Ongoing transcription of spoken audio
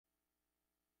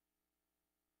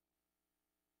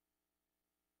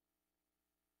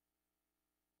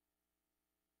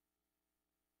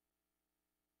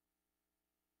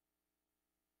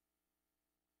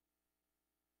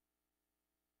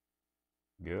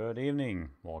Good evening.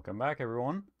 Welcome back,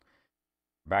 everyone.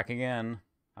 Back again.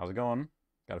 How's it going?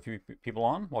 Got a few people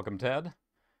on. Welcome, Ted.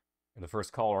 You're the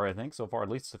first caller, I think, so far. At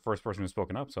least the first person who's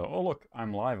spoken up. So, oh, look,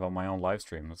 I'm live on my own live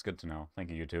stream. That's good to know. Thank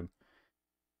you, YouTube.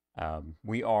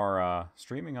 We are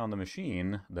streaming on the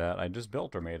machine that I just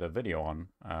built or made a video on,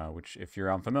 which, if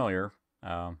you're unfamiliar,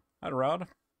 hi, Rod.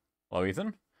 Hello,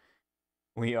 Ethan.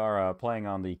 We are playing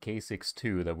on the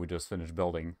K6-2 that we just finished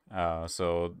building.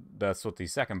 So that's what the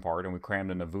second part, and we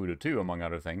crammed in a Voodoo 2, among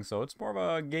other things. So it's more of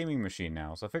a gaming machine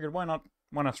now. So I figured, why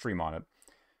not stream on it?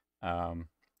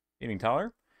 Evening,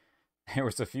 Tyler. There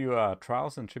was a few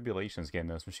trials and tribulations getting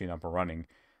this machine up and running.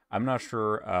 I'm not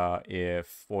sure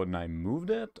if when I moved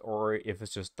it, or if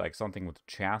it's just like something with the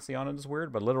chassis on it is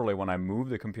weird. But literally, when I moved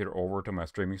the computer over to my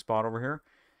streaming spot over here,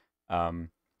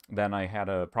 then I had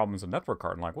problems with the network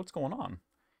card. I'm like, what's going on?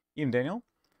 Even Daniel?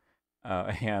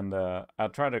 I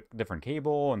tried a different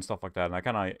cable and stuff like that. And I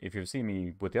kind of, if you've seen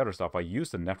me with the other stuff, I use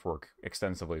the network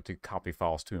extensively to copy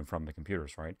files to and from the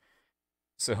computers, right?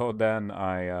 So then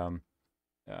I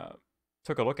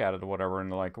took a look at it or whatever,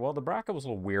 and like, well, the bracket was a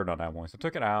little weird on that one. So I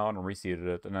took it out and reseated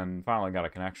it, and then finally got a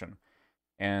connection.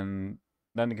 And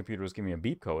then the computer was giving me a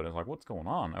beep code. And I was like, what's going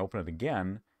on? I opened it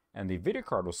again, and the video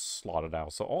card was slotted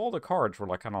out. So all the cards were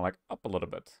like kind of like up a little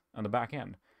bit on the back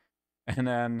end. And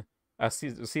then I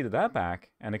seated that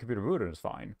back, and the computer booted is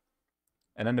fine.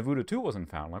 And then the Voodoo 2 wasn't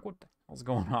found. Like, what the hell's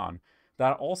going on?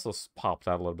 That also popped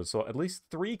out a little bit. So at least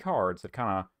 3 cards that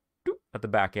kind of at the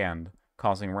back end,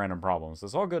 causing random problems.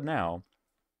 It's all good now.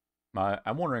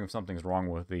 I'm wondering if something's wrong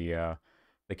with the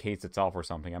case itself or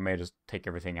something. I may just take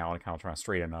everything out and kind of try to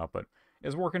straighten it up, but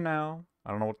it's working now.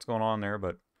 I don't know what's going on there,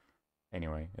 but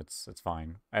anyway, it's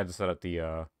fine. I had to set up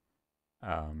the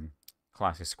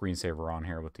classic screensaver on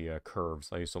here with the curves.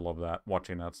 I used to love that,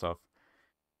 watching that stuff.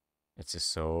 It's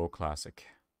just so classic.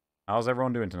 How's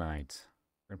everyone doing tonight?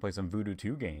 We're gonna play some Voodoo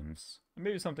 2 games. And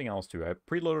maybe something else too. I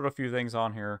preloaded a few things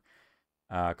on here.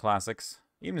 Classics.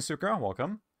 Evening, Sukra,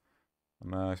 welcome.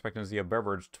 I'm expecting to see a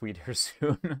beverage tweet here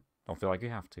soon. Don't feel like you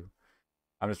have to.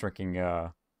 I'm just drinking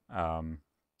Diet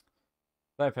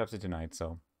Pepsi tonight,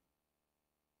 so.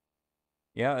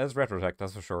 Yeah, it's Retrotech,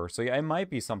 that's for sure. So yeah, it might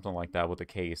be something like that with the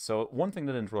case. So one thing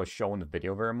that didn't really show in the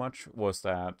video very much was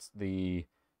that the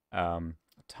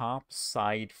top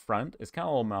side front is kind of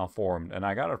a little malformed, and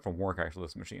I got it from work, actually,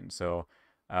 this machine. So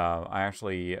I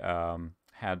actually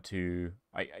had to,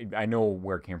 I know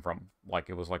where it came from. Like,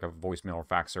 it was like a voicemail or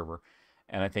fax server,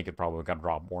 and I think it probably got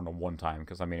dropped more than one time,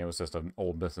 because, I mean, it was just an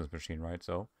old business machine, right?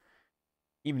 So,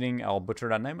 evening, I'll butcher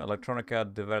that name,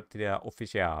 Electronica Divertida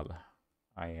Oficial.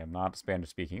 I am not Spanish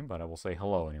speaking, but I will say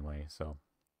hello anyway, so.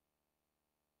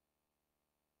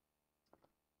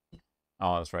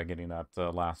 Oh, that's right, getting that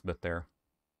last bit there.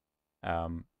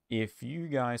 If you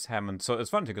guys haven't, so it's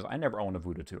fun too, because I never owned a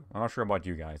Voodoo 2. I'm not sure about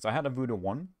you guys. I had a Voodoo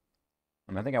 1,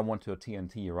 and I think I went to a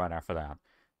TNT right after that.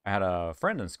 I had a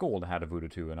friend in school that had a Voodoo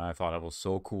 2, and I thought it was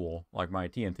so cool. Like, my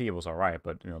TNT was alright,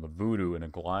 but, you know, the Voodoo and the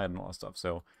Glide and all that stuff.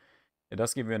 So, it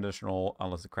does give you an additional,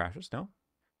 unless it crashes, no?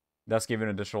 It does give you an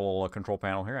additional control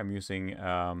panel here. I'm using,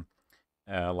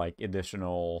 like,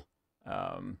 additional,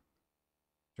 what do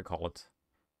you call it?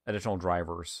 Additional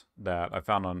drivers that I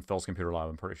found on Phil's Computer Lab,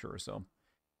 I'm pretty sure, so.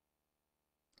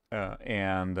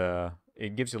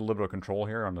 It gives you a little bit of control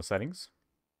here on the settings.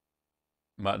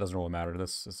 But it doesn't really matter.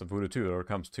 This is a Voodoo 2, or it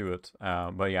comes to it.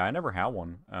 But yeah, I never had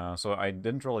one. So I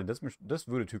didn't really, this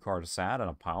Voodoo 2 card sat in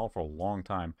a pile for a long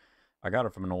time. I got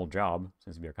it from an old job,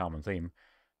 seems to be a common theme.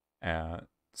 Oh,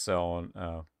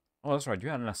 that's right, you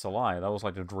had an SLI. That was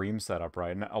like the dream setup,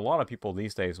 right? And a lot of people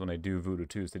these days, when they do Voodoo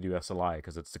 2s, they do SLI,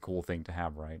 because it's the cool thing to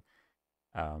have, right?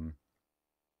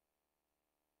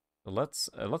 Let's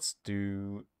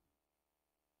do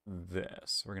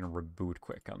this. We're going to reboot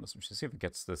quick on this. Let's see if it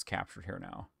gets this captured here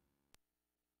now.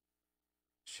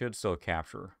 Should still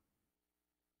capture.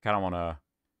 Kind of want to...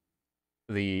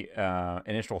 The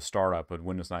initial startup with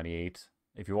Windows 98.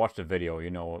 If you watch the video, you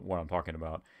know what I'm talking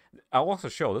about. I'll also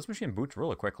show this machine boots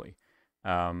really quickly.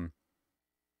 And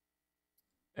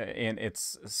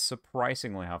it's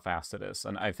surprisingly how fast it is.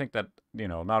 And I think that, you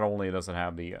know, not only does it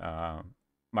have the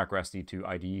microSD to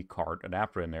IDE card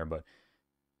adapter in there, but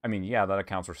I mean, yeah, that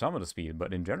accounts for some of the speed,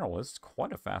 but in general, it's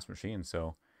quite a fast machine,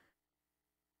 so.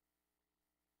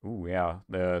 Ooh, yeah,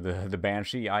 the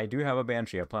Banshee. I do have a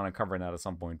Banshee. I plan on covering that at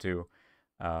some point, too.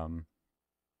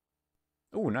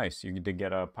 Ooh, nice. You did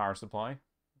get a power supply.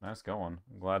 Nice going.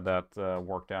 I'm glad that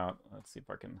worked out. Let's see if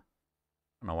I can...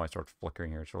 I don't know why I start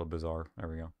flickering here. It's really bizarre. There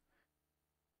we go.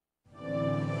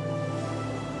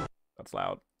 That's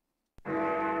loud.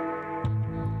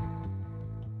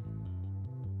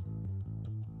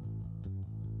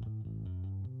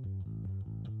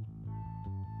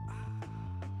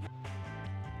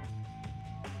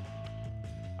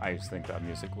 I just think that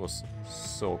music was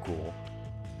so cool.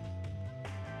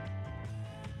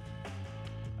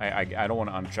 I don't want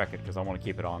to uncheck it because I want to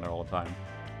keep it on there all the time.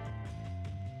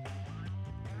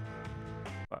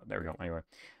 But there we go. Anyway,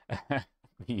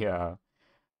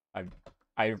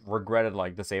 I regretted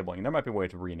like disabling. There might be a way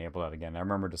to re-enable that again. I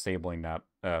remember disabling that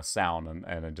sound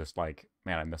and it just like,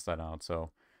 man, I missed that out.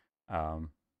 So,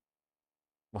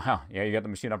 wow, yeah, you got the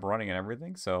machine up and running and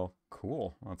everything. So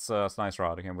cool. That's nice,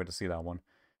 Rod. I can't wait to see that one.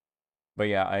 But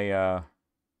yeah, I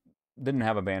didn't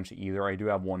have a Banshee either. I do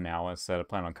have one now. I said I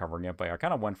plan on covering it, but I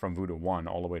kind of went from Voodoo 1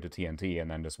 all the way to TNT and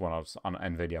then just went on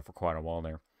NVIDIA for quite a while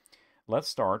there. Let's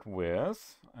start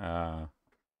with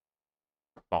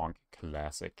Bonk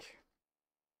Classic.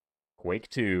 Quake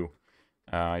 2.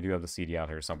 I do have the CD out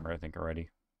here somewhere, I think, already.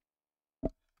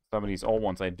 Some of these old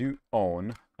ones I do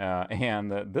own,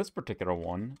 and this particular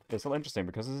one is so interesting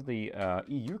because this is the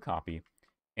EU copy,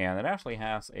 and it actually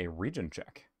has a region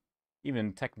check.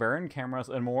 Even Tech Baron, cameras,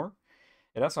 and more.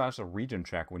 It also has a region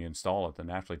check when you install it,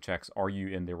 and actually checks, are you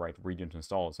in the right region to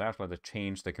install it? So I actually had to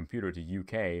change the computer to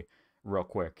UK real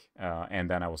quick, and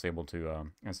then I was able to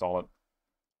install it.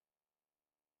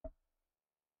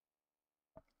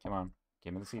 Come on,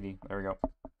 give me the CD. There we go.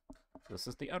 This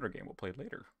is the other game we'll play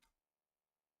later.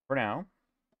 For now,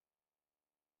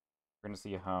 we're going to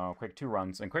see how Quake 2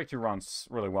 runs, and Quake 2 runs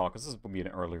really well, because this will be an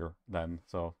earlier then,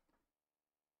 so...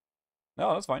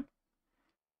 No, that's fine.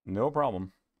 No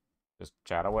problem. Just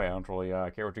chat away. I don't really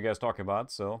care what you guys talk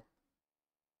about, so...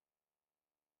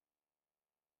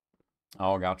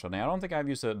 Oh, gotcha. Now, I don't think I've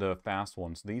used the fast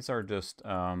ones. These are just,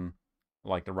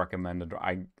 like, the recommended...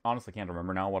 I honestly can't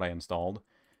remember now what I installed,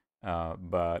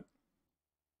 but...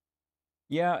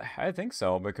 Yeah, I think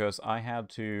so, because I had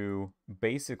to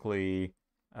basically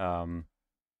go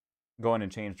in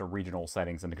and change the regional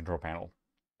settings in the control panel.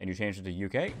 And you change it to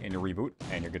UK, and you reboot,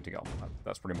 and you're good to go.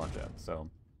 That's pretty much it, so...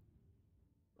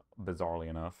 Bizarrely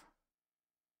enough.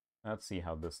 Let's see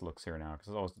how this looks here now, because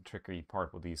it's always the tricky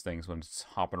part with these things when it's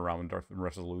hopping around with different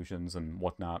resolutions and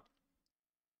whatnot.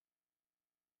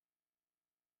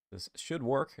 This should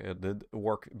work. It did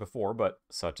work before, but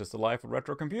such is the life of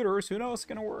retro computers. Who knows it's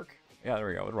gonna work? Yeah, there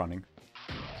we go. It's running.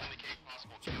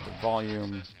 Check the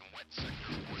volume.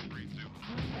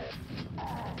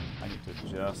 I need to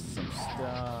adjust some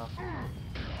stuff.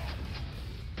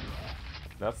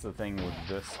 That's the thing with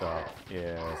this stuff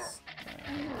is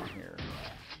here.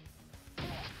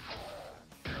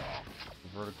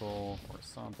 Vertical,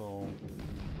 horizontal.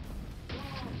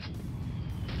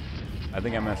 I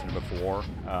think I mentioned it before.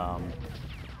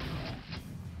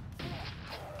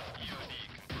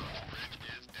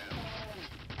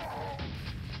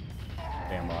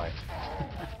 Damn right.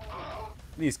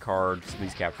 These cards,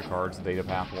 these capture cards, the data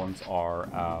path ones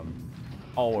are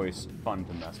always fun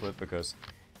to mess with because,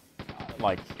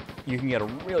 like, you can get a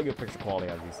really good picture quality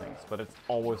out of these things, but it's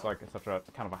always like such a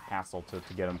kind of a hassle to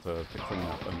get them to clean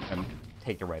up and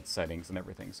take the right settings and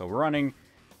everything. So we're running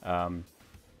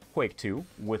Quake 2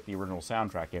 with the original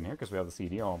soundtrack in here because we have the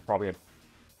CD. I'll probably have,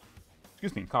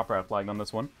 excuse me, copyright flagged on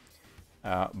this one.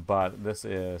 But this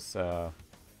is,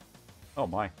 oh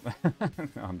my,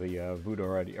 on the Voodoo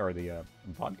already, or the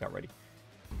vodka already.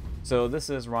 So this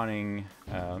is running,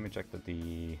 let me check that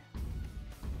the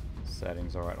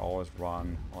settings are right. Always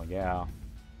run. Oh yeah.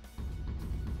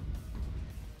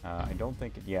 I don't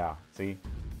think it, yeah, see?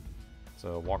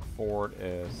 So walk forward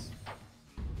is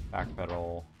back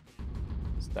pedal,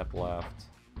 step left,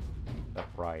 step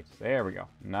right. There we go.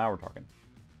 Now we're talking.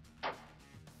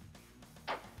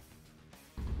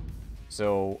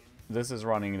 So this is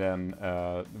running then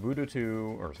Voodoo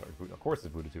 2, or sorry, of course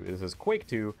it's Voodoo 2. This is Quake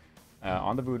 2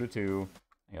 on the Voodoo 2.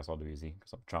 I guess I'll do easy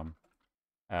because I'm chum.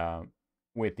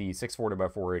 With the 640 by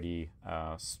 480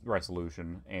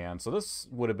 resolution. And so this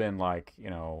would have been like, you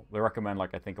know, they recommend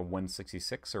like I think a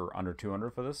 166 or under 200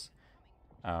 for this.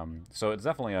 So it's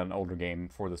definitely an older game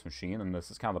for this machine, and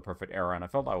this is kind of the perfect era. And I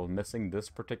felt I was missing this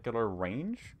particular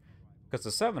range because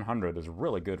the 700 is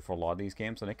really good for a lot of these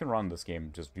games, and it can run this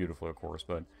game just beautifully, of course.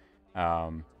 But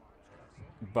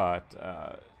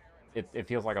it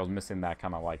feels like I was missing that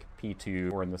kind of like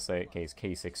P2, or in this case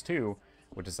K6-2,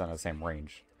 which is on the same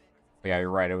range. But yeah,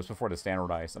 you're right. It was before the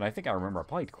standardized, and I think I remember I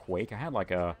played Quake. I had like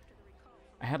a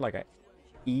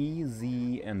E,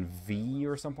 Z, and V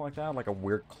or something like that, like a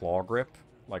weird claw grip,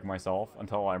 like myself,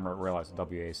 until I realized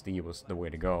WASD was the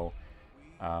way to go.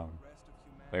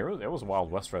 It was Wild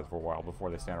West for a while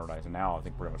before they standardized, and now I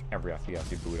think pretty much every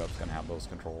FPS you boot up is gonna have those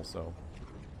controls. So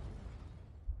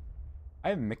I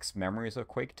have mixed memories of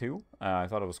Quake 2. I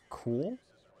thought it was cool,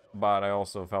 but I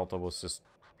also felt it was just,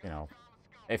 you know.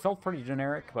 It felt pretty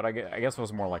generic, but I guess it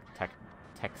was more like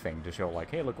tech thing to show, like,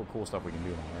 hey, look what cool stuff we can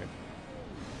do now, right?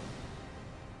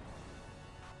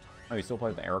 Oh, you still play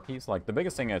with the arrow keys? Like, the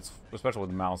biggest thing is, especially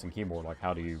with the mouse and keyboard, like,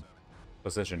 how do you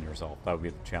position yourself? That would be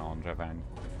the challenge, I find.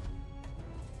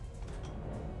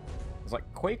 It's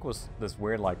like, Quake was this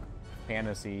weird, like,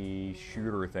 fantasy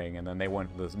shooter thing, and then they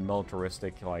went to this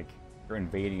militaristic, like, you're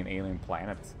invading an alien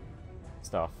planet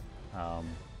stuff.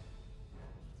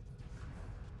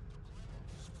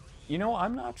 You know,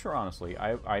 I'm not sure, honestly.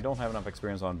 I don't have enough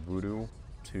experience on Voodoo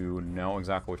to know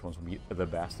exactly which ones would be the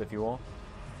best, if you will.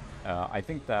 I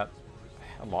think that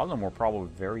a lot of them were probably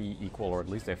very equal, or at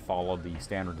least they followed the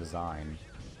standard design.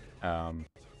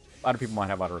 Other people might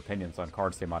have other opinions on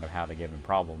cards they might have had that gave them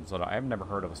problems, but I've never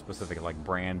heard of a specific, like,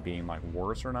 brand being, like,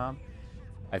 worse or not.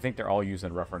 I think they're all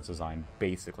using reference design,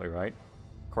 basically, right?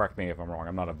 Correct me if I'm wrong,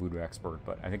 I'm not a Voodoo expert,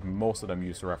 but I think most of them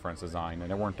used reference design, and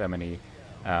there weren't that many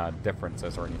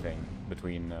differences or anything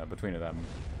between them.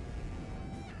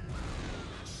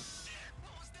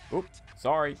 Oops,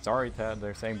 sorry, Ted,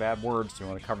 they're saying bad words, you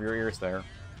want to cover your ears there.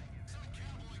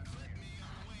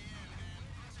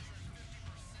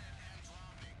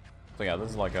 So yeah,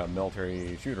 this is like a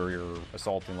military shooter. You're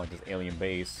assaulting like this alien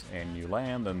base, and you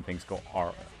land, and things go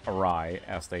awry,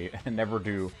 as they never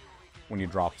do when you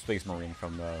drop Space Marine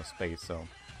from the space. So,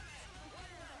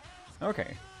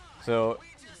 okay, so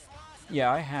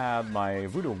yeah, I had my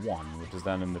Voodoo 1, which is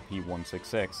then in the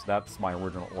P166. That's my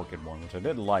original Orchid one, which I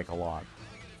did like a lot.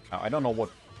 I don't know what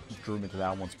drew me to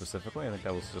that one specifically. I think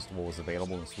that was just what was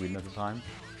available in Sweden at the time.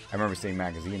 I remember seeing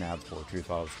magazine ads for it too.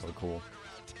 Thought it was really cool.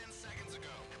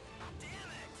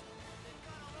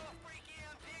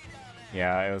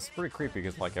 Yeah, it was pretty creepy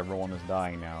because, like, everyone is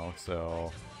dying now,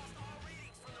 so...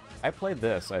 I played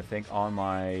this, I think, on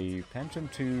my Pension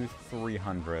 2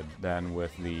 300, then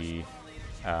with the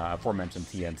aforementioned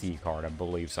TNT card, I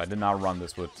believe. So I did not run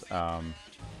this with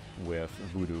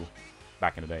Voodoo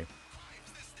back in the day.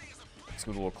 Let's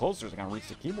go a little closer so I can reach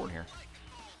the keyboard here.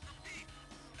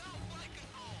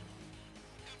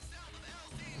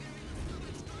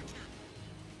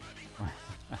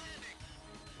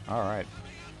 Alright.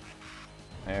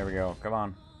 There we go. Come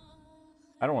on.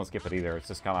 I don't want to skip it either. It's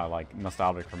just kind of like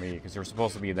nostalgic for me because you're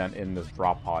supposed to be then in this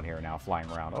drop pod here now flying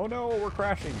around. Oh no, we're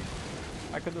crashing.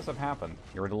 How could this have happened?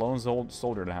 You're the lone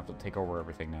soldier to have to take over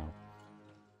everything now.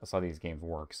 That's how these games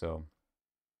work, so...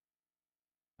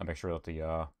 I'll make sure that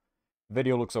the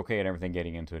video looks okay and everything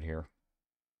getting into it here.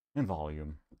 In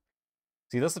volume.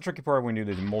 See, that's the tricky part when you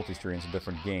do the multi-streams of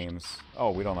different games. Oh,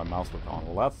 we don't have mouse click on.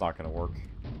 Well, that's not going to work.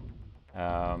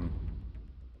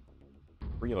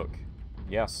 Relook.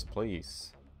 Yes,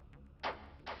 please.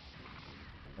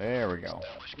 There we go.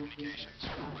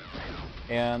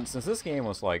 And since this game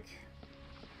was like...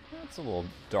 It's a little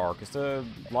dark. Is the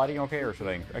lighting okay, or should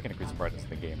I can increase the brightness of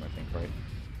the game, I think, right?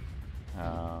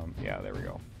 Yeah, there we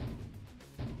go.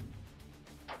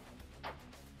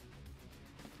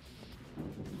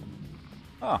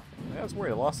 Oh, that's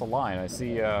weird. I lost the line. I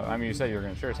see, I mean, you said you were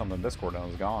going to share something in Discord and it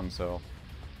was gone, so...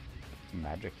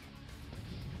 Magic.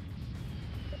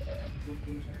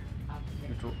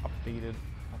 Future updated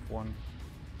F1.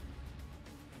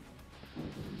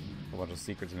 A bunch of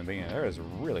secrets in the beginning. There is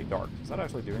really dark. Does that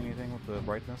actually do anything with the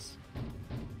brightness?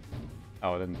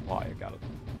 Oh, it didn't apply. I got it.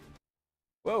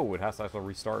 Whoa, it has to actually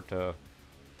restart the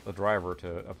driver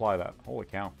to apply that. Holy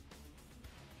cow.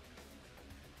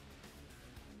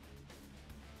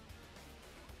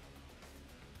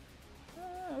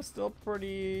 It's still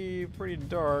pretty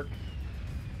dark.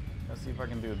 Let's see if I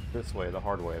can do it this way, the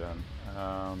hard way then.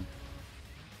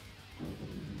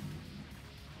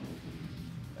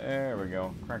 There we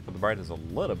go. Crank for the brightness a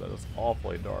little bit. It's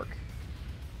awfully dark.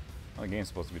 Well, the game's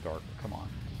supposed to be dark, but come on.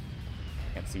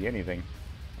 Can't see anything.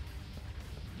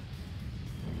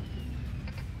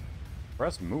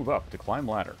 Press move up to climb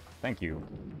ladder. Thank you.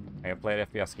 I have played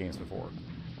FPS games before.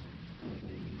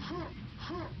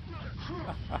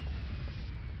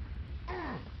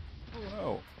 Oh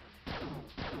no.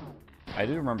 I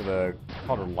do remember the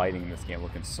color lighting in this game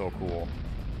looking so cool.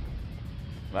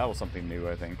 That was something new,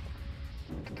 I think.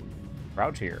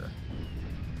 Crouch here.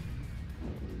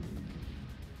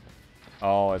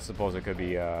 Oh, I suppose it could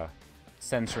be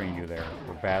censoring you there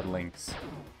for bad links.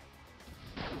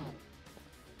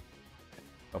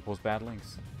 Don't post bad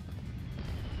links.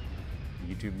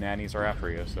 YouTube nannies are after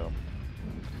you, so.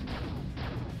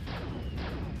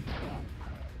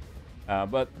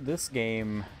 But this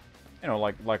game, you know,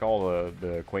 like all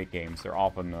the Quake games, they're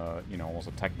often, you know, almost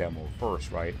a tech demo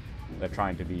first, right? They're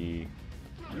trying to be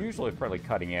usually fairly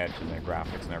cutting edge in their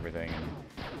graphics and everything. And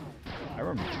I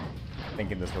remember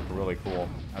thinking this looked really cool.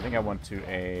 I think I went to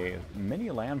a mini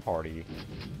LAN party.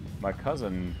 My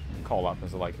cousin called up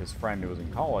and said, like, his friend who was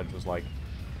in college was like,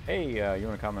 hey, you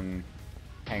want to come and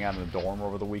hang out in the dorm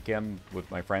over the weekend with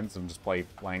my friends and just play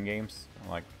LAN games? I'm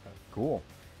like, cool.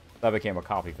 That became a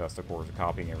copy fest, of course,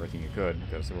 copying everything you could,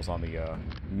 because it was on the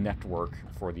network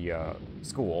for the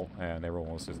school, and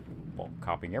everyone was just, well,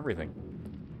 copying everything.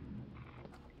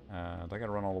 Do I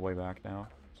gotta run all the way back now?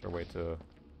 Is there a way to...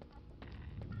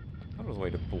 I thought there was a way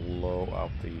to blow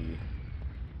up the...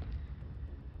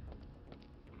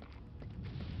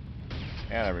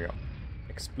 Yeah, there we go.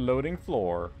 Exploding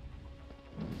floor.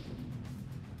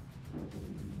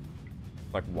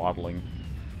 Like waddling.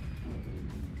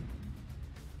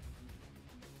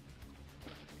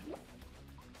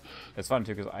 It's fun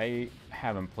too, because I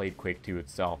haven't played Quake 2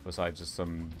 itself, besides just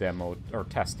some demo, or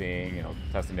testing, you know,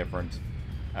 testing different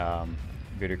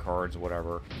video cards,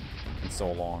 whatever, in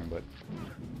so long, but...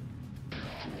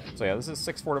 So yeah, this is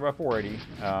 640 by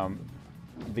 480.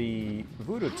 The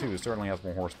Voodoo 2 certainly has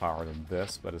more horsepower than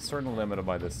this, but it's certainly limited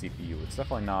by the CPU. It's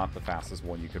definitely not the fastest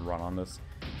one you could run on this.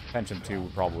 Pentium 2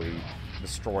 would probably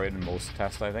destroy it in most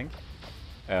tests, I think.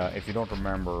 If you don't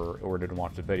remember or didn't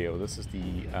watch the video, this is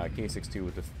the K6-2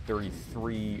 with the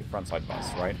 33 frontside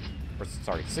bus, right? Or,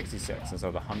 sorry, 66 instead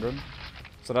of the 100.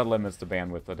 So that limits the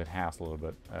bandwidth that it has a little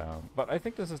bit. But I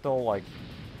think this is still, like,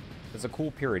 it's a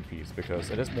cool period piece because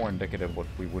it is more indicative of what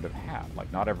we would have had.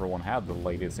 Like, not everyone had the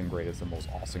latest and greatest and most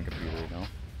awesome computer, you know?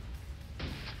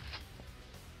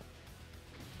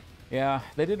 Yeah,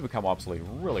 they did become obsolete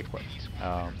really quick.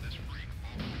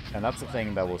 And that's the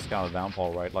thing that was kind of the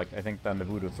downfall, right? Like, I think then the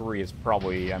Voodoo 3 is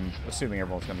probably, I'm assuming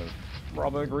everyone's going to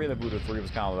probably agree that Voodoo 3 was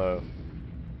kind of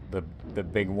the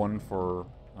big one for,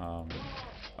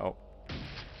 oh.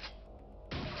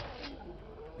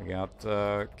 We got,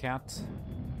 cat.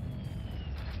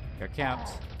 Got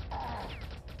cat.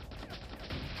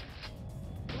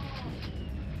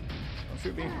 Don't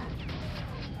shoot me.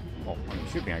 Well, I mean,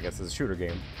 shoot me, I guess, is a shooter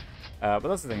game. But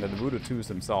that's the thing, that the Voodoo 2s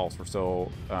themselves were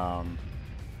so,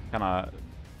 kind of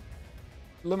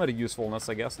limited usefulness,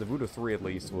 I guess. The Voodoo 3, at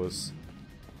least, was...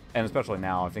 And especially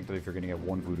now, I think that if you're going to get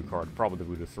one Voodoo card, probably the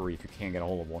Voodoo 3, if you can't get a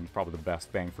hold of one, is probably the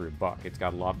best bang for your buck. It's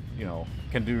got a lot, you know,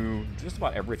 can do just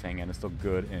about everything, and it's still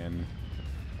good in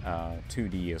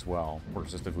 2D as well.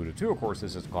 Versus the Voodoo 2, of course,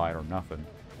 is just glide or nothing.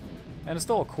 And it's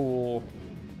still a cool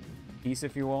piece,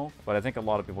 if you will, but I think a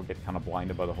lot of people get kind of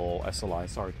blinded by the whole SLI.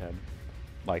 Sorry, Ted.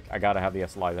 Like, I gotta have the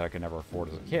SLI that I could never afford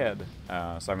as a kid, so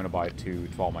I'm gonna buy two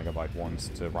 12 megabyte ones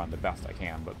to run the best I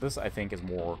can. But this, I think, is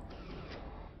more,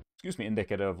 excuse me,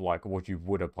 indicative, like, what you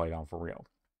would have played on for real.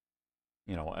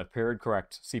 You know, a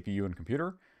period-correct CPU and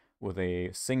computer with a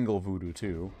single Voodoo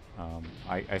 2.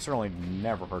 I certainly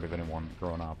never heard of anyone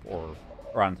growing up, or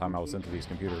around the time I was into these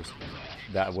computers,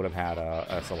 that would have had a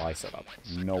SLI setup.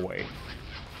 No way.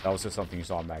 That was just something you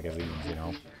saw in magazines, you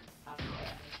know?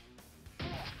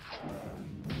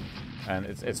 And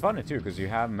it's funny, too, because you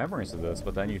have memories of this,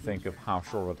 but then you think of how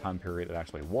short of a time period it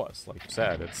actually was. Like you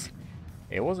said,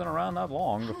 it wasn't around that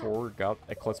long before it got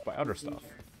eclipsed by other stuff.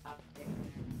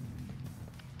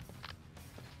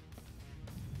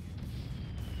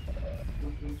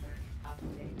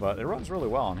 But it runs really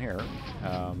well on here.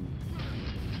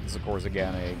 This is, of course,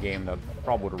 again, a game that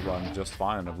probably would have run just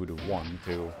fine in a Voodoo 1,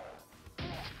 too.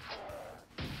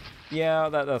 Yeah,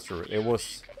 that's true. It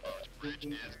was...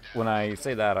 When I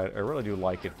say that, I really do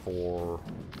like it for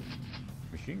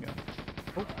machine gun.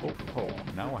 Oh,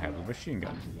 now I have a machine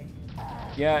gun.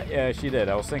 Yeah, she did.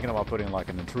 I was thinking about putting like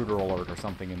an intruder alert or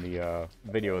something in the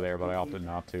video there, but I opted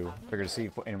not to. Figured to see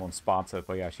if anyone spots it,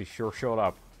 but yeah, she sure showed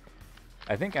up.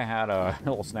 I think I had a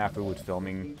little snafu with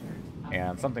filming,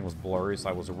 and something was blurry, so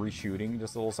I was reshooting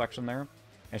this little section there.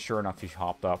 And sure enough, she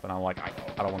hopped up, and I'm like,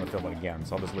 I don't want to film it again,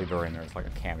 so I'll just leave her in there. It's like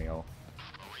a cameo.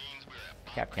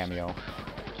 Cat cameo.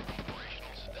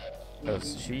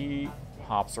 Because she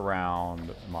hops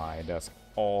around my desk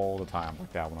all the time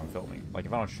like that when I'm filming. Like,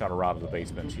 if I don't shut her out of the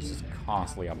basement, she's just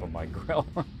constantly up on my grill.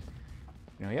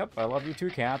 You know, yep, I love you too,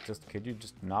 Cat. Just, could you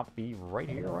just not be right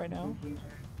here right now?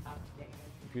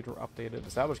 Computer updated.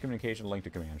 Establish communication link to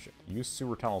command ship. Use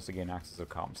sewer tunnels to gain access to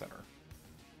comm center.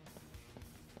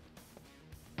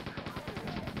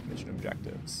 Mission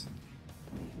objectives.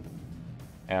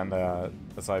 And,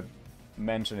 as I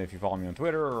mentioned, if you follow me on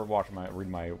Twitter or read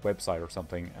my website or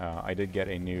something, I did get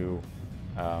a new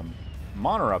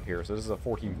monitor up here. So this is a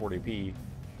 1440p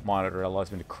monitor that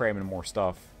allows me to cram in more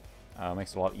stuff.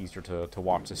 Makes it a lot easier to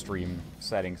watch the stream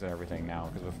settings and everything now,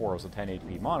 because before it was a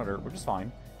 1080p monitor, which is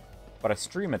fine, but I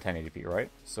stream at 1080p, right?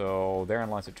 So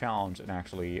therein lies the challenge in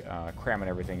actually cramming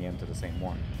everything into the same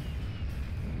one.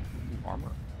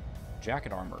 Armor.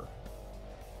 Jacket armor.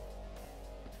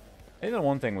 I think the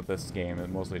one thing with this game is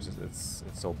mostly just it's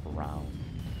so brown.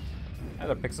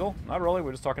 And a pixel? Not really, we're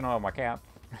just talking about my cat.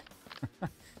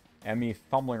 And me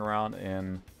fumbling around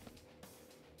in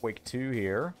Quake 2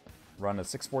 here. Run at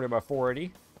 640 by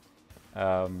 480.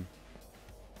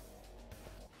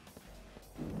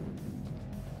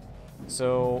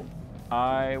 So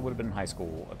I would have been in high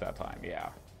school at that time, yeah.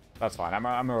 That's fine,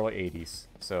 I'm early 80s,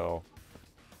 so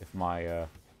if my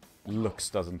looks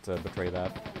doesn't betray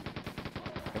that.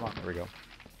 Come on, there we go.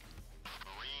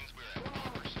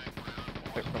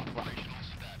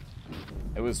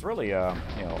 It was really, you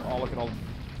know, oh, look at all the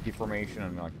deformation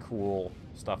and like cool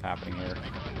stuff happening here.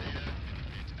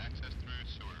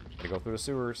 Gotta go through the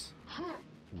sewers.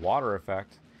 Water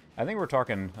effect. I think we're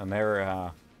talking, and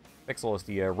there, Pixel is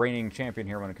the reigning champion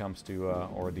here when it comes to,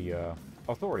 or the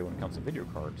authority when it comes to video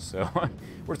cards. So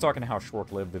we're talking how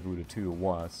short-lived the Voodoo 2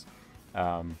 was.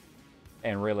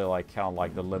 And really, like, kind of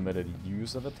like the limited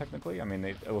use of it, technically. I mean,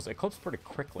 it was eclipsed pretty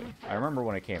quickly. I remember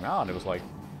when it came out, it was like,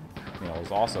 you know, it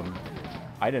was awesome.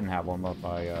 I didn't have one, but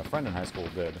my friend in high school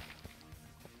did.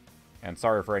 And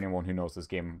sorry for anyone who knows this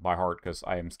game by heart, because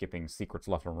I am skipping secrets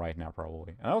left and right now,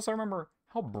 probably. And I also remember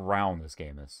how brown this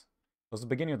game is. It was the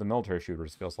beginning of the military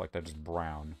shooters, feels like they're just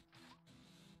brown.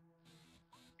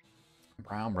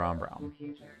 Brown, brown, brown.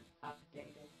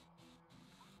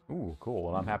 Ooh, cool.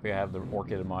 Well, I'm happy I have the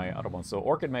Orchid in my other one. So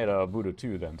Orchid made a Voodoo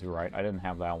 2 then, too, right? I didn't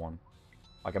have that one.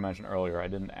 Like I mentioned earlier, I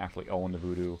didn't actually own the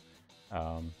Voodoo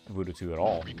 2 at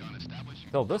all.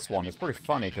 Though this one is pretty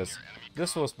funny, because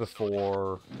this was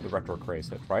before the retro craze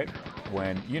hit, right?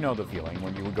 When, you know the feeling,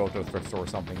 when you would go to a thrift store or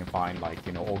something and find, like,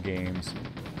 you know, old games,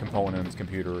 components,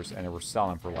 computers, and they were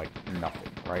selling for, like, nothing,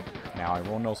 right? Now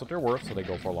everyone knows what they're worth, so they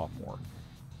go for a lot more.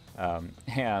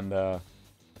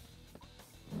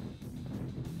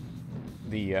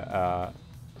 Let's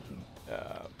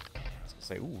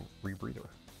say, ooh, rebreather.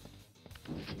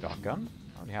 Shotgun?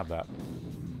 I already have that.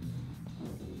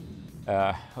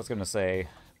 I was gonna say,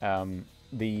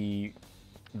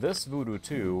 this Voodoo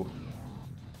 2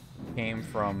 came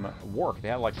from work. They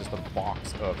had like just a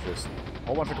box of just a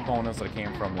whole bunch of components that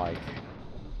came from like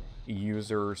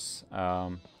users.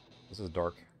 This is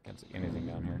dark. Can't see anything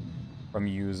down here. From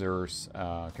users'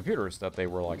 computers that they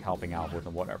were like helping out with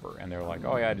and whatever. And they were like,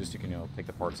 oh yeah, just you can, you know, take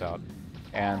the parts out.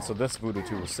 And so this Voodoo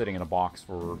 2 was sitting in a box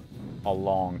for a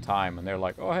long time, and they're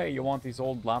like, oh hey, you want these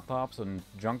old laptops and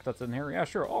junk that's in here? Yeah,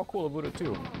 sure. Oh, cool, the Voodoo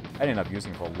 2. I ended up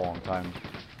using it for a long time.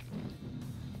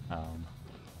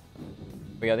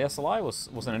 But yeah, the SLI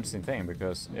was an interesting thing,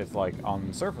 because it's like,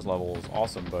 on surface level, it was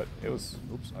awesome, but it was...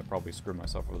 Oops, I probably screwed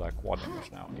myself with that quad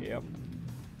damage now. Yep.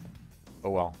 Oh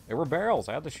well. There were barrels,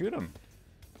 I had to shoot them.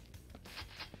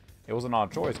 It was an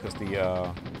odd choice, because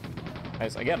the,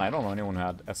 again, I don't know anyone who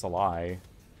had SLI.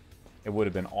 It would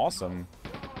have been awesome.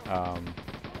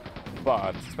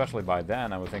 But, especially by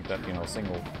then, I would think that, you know,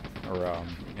 single, or,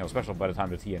 you know, especially by the time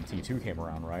the TNT 2 came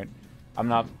around, right? I'm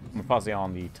fuzzy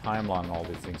on the timeline and all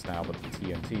these things now, but the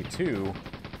TNT 2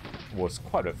 was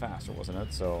quite a bit faster, wasn't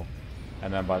it? So,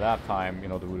 and then by that time, you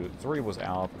know, the Voodoo 3 was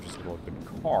out, which is a really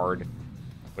good card,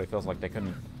 but it feels like they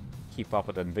couldn't keep up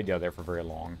with NVIDIA there for very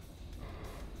long.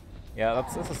 Yeah,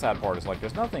 that's the sad part, is like,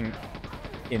 there's nothing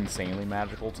insanely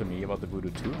magical to me about the Voodoo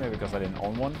 2, maybe because I didn't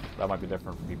own one. That might be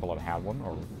different for people that had one,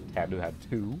 or had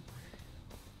two.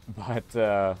 But,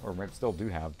 or maybe still do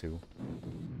have two.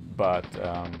 But,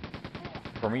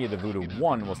 for me, the Voodoo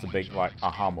 1 was the big, like,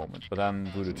 aha moment. But then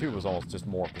Voodoo 2 was almost just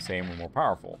more of the same and more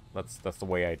powerful. That's the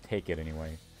way I take it,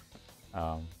 anyway.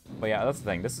 But yeah, that's the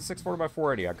thing. This is 640 by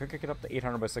 480. I could kick it up to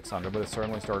 800 by 600, but it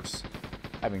certainly starts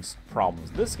having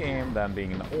problems. This game, then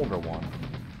being an older one,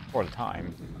 for the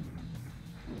time.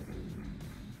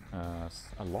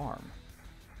 Alarm.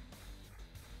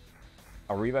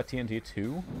 Arriva TNT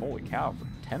 2? Holy cow, for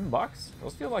 10 bucks?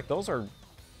 Those feel like those are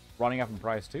running up in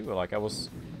price, too. Like, I was...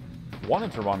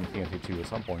 wanted to run TNT 2 at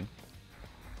some point.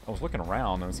 I was looking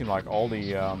around, and it seemed like all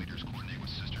the,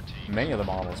 many of the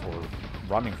models were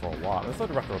running for a lot. There's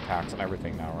like retro packs and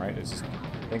everything now, right? It's just,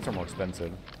 things are more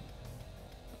expensive.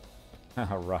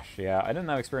 Rush, yeah. I didn't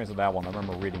have experience with that one. I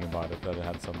remember reading about it, that it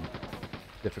had some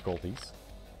difficulties.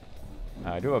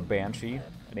 I do have a Banshee,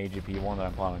 an AGP one that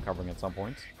I'm planning on covering at some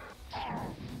point.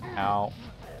 Ow.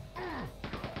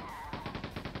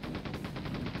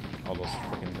 All those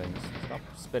freaking things. Stop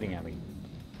spitting at me.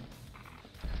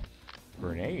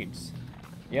 Grenades.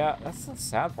 Yeah, that's the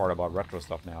sad part about retro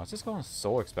stuff now. It's just going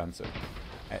so expensive.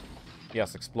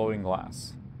 Yes, exploding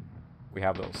glass. We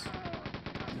have those.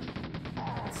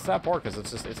 It's a sad part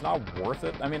because it's not worth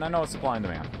it. I mean, I know it's supply and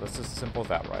demand. That's just as simple as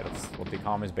that, right? It's what the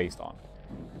economy is based on.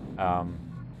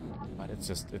 But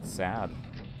it's sad.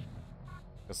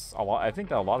 I think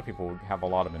that a lot of people would have a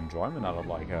lot of enjoyment out of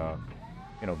like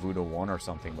you know, Voodoo 1 or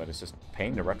something, but it's just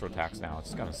paying the retro tax now.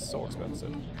 It's kind of so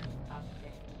expensive.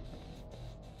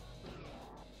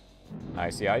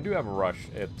 I see. I do have a rush.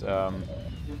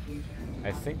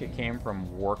 I think it came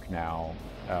from work now.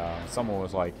 Someone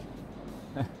was like,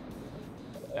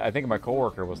 I think my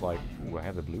coworker was like, ooh, I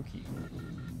have the blue key.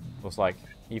 It was like,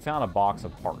 he found a box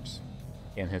of parts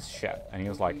in his shed, and he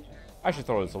was like, I should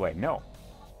throw this away. No.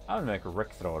 I'm gonna make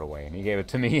Rick throw it away, and he gave it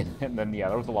to me, and then, yeah,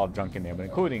 there was a lot of junk in there, but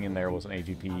including in there was an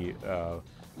AGP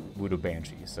Voodoo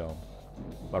Banshee, so...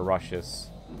 But Rush is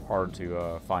hard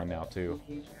to find now, too.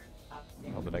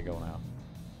 How did I go now?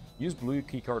 Use blue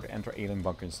keycard to enter alien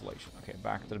bunker installation. Okay,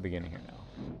 back to the beginning here now.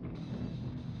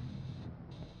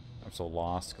 I'm so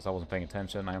lost, because I wasn't paying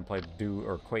attention. I haven't played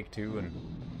Quake 2 in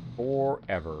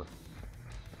forever.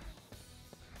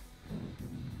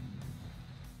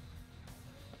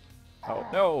 Oh,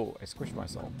 no! I squished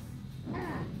myself.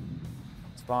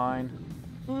 It's fine.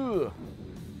 Ugh.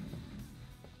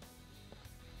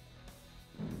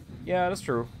 Yeah, that's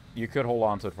true. You could hold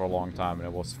on to it for a long time, and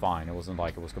it was fine. It wasn't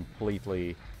like it was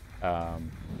completely,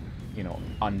 you know,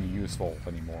 unuseful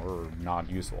anymore, or not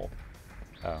useful.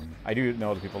 I do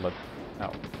know the people that...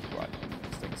 Oh, right.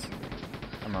 These things.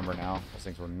 I remember now. Those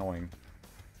things were annoying.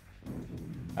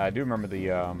 I do remember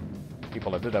the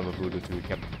people that did have a Voodoo 2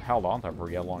 kept held on to it for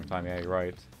a long time. Yeah, you're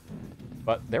right.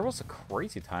 But there was a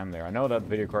crazy time there. I know that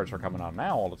video cards are coming out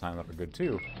now all the time that are good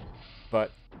too.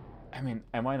 But, I mean,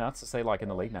 am I nuts to say, like, in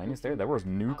the late 90s there was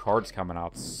new cards coming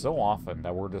out so often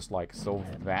that were just, like, so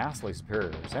vastly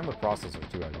superior. Same with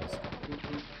processors too, I guess.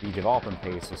 The development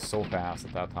pace was so fast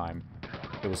at that time.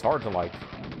 It was hard to, like,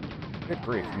 good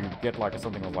grief, you get, like,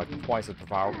 something that was, like, twice as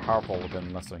powerful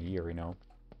within less than a year, you know?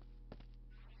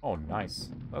 Oh, nice.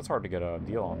 That's hard to get a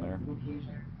deal on there.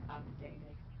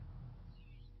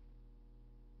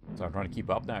 So I'm trying to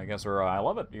keep up now. You guys are, I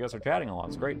love it. You guys are chatting a lot.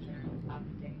 It's great.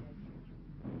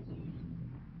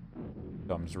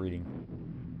 So I'm just reading.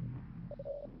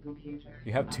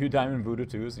 You have 2 Diamond Voodoo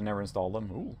 2s. You never installed them.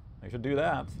 Ooh, I should do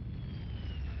that.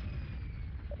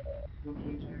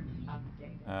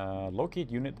 Locate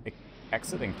unit,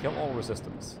 exit, and kill all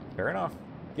resistance. Fair enough.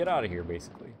 Get out of here,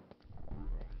 basically.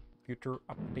 Computer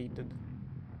updated.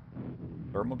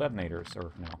 Thermal detonators,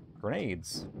 or no,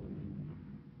 grenades.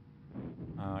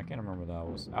 I can't remember what that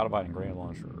was. Out-of-biting grenade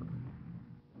launcher.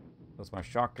 That's my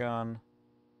shotgun.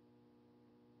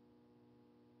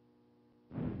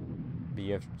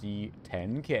 BFG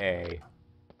 10K.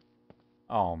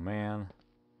 Oh man.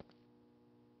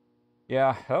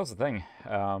 Yeah, that was the thing.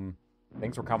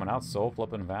 Things were coming out so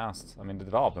flippin' fast. I mean, the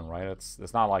development, right?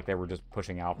 It's not like they were just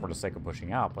pushing out for the sake of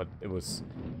pushing out, but it was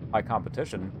high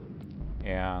competition.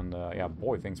 And, yeah,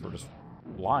 boy, things were just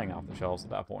flying off the shelves at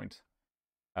that point.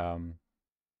 And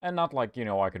not like, you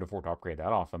know, I could afford to upgrade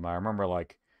that off them. I remember,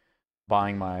 like,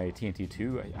 buying my TNT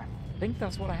 2. I think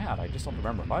that's what I had. I just don't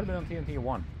remember. It might have been on TNT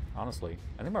 1, honestly.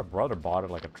 I think my brother bought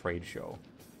it like a trade show.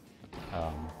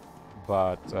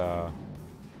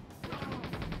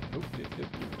 Oop,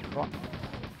 come on.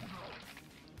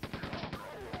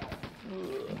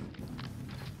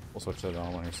 We'll switch it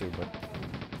on here soon, but...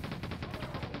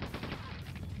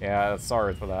 Yeah,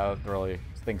 sorry for that. It really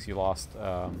thinks you lost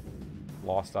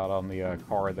lost out on the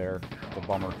car there. It's a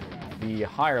bummer. The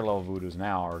higher level Voodoos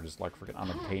now are just like freaking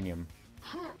unobtainium.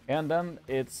 And then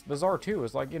it's bizarre too.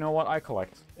 It's like, you know what, I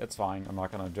collect. It's fine. I'm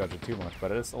not gonna judge it too much,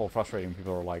 but it is a little frustrating.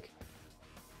 People are like,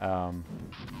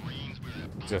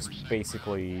 just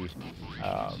basically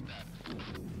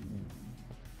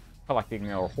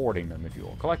collecting or hoarding them, if you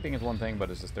will. Collecting is one thing, but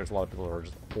it's just there's a lot of people who are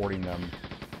just hoarding them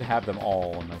to have them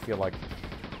all, and I feel like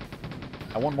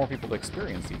I want more people to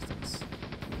experience these things.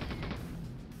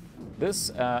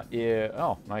 This is...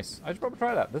 Oh, nice. I should probably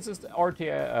try that. This is the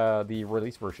RTA, the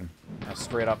release version.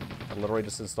 Straight up. I literally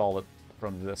just installed it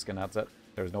from the disk, and that's it.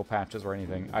 There's no patches or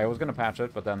anything. I was going to patch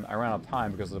it, but then I ran out of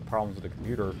time because of the problems with the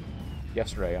computer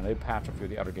yesterday, and I did patch a few of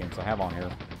the other games I have on here.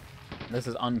 This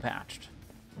is unpatched,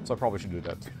 so I probably should do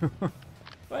that too.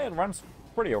 But it runs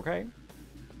pretty okay.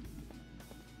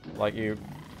 Like, you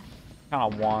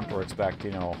kind of want or expect,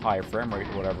 you know, high frame rate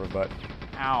or whatever, but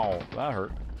ow, that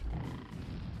hurt.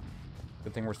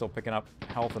 Good thing we're still picking up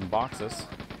health in boxes.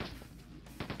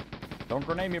 Don't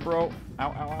grenade me, bro. Ow,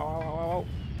 ow, ow, ow, ow, ow.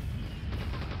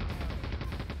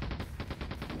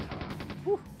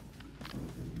 Whew.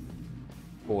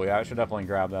 Cool, yeah, I should definitely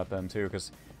grab that then too,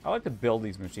 because I like to build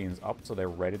these machines up so they're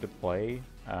ready to play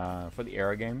for the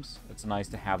era games. It's nice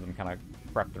to have them kind of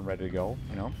prepped and ready to go,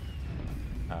 you know?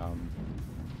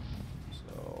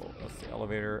 So, that's the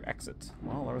elevator exit.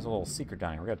 Well, there was a little secret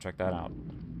down here. We gotta check that out.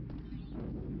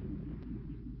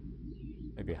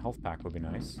 Maybe a health pack would be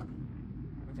nice.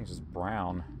 Everything's just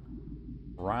brown.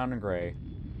 Brown and gray.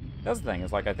 That's the thing,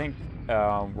 is like, I think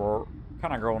we're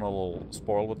kind of growing a little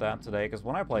spoiled with that today, because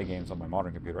when I play games on my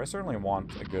modern computer, I certainly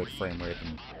want a good frame rate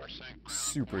and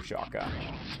super shotgun.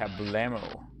 Kablamo.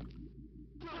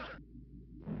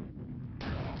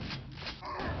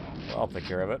 Well, I'll take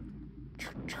care of it.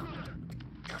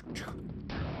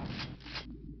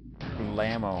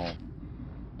 Blammo.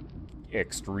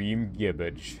 Extreme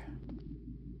gibbage.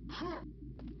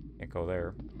 Can't go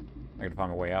there. I gotta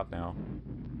find my way out now.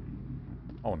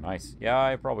 Oh, nice. Yeah,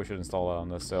 I probably should install that on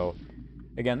this. So,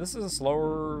 again, this is a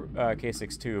slower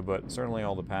K6-2, but certainly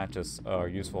all the patches are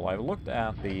useful. I've looked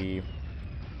at the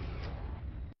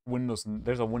Windows...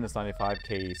 There's a Windows 95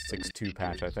 K6-2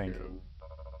 patch, I think.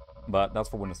 But that's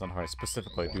for Windows 95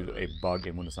 specifically due to a bug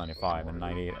in Windows 95. And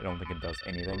 98, I don't think it does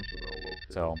anything.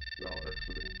 So...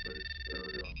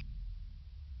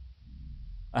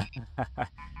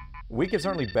 we can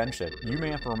certainly bench it. You may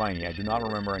have to remind me. I do not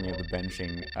remember any of the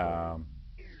benching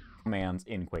commands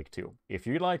in Quake 2. If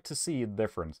you'd like to see the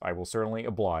difference, I will certainly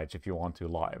oblige if you want to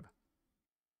live.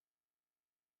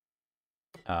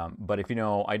 But if you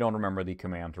know, I don't remember the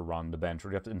command to run the bench, or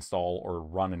you have to install or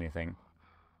run anything.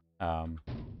 For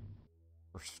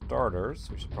starters,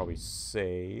 we should probably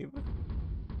save.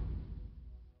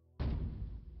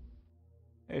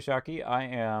 Hey Shaki, I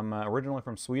am originally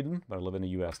from Sweden, but I live in the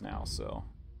US now, so...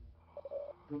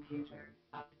 Computer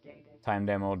updated. Time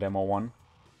demo, demo 1.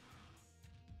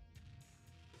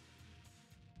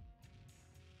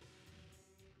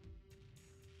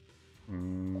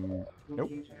 Nope.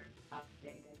 Computer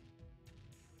updated.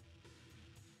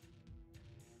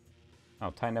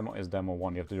 Oh, time demo is demo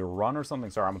 1. You have to do a run or something?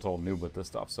 Sorry, I'm a total noob with this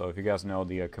stuff, so if you guys know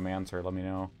the commands here, let me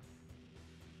know.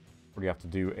 Or do you have to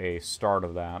do a start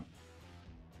of that?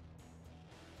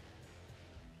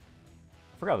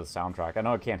 I forgot the soundtrack. I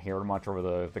know I can't hear it much over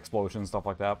the explosions and stuff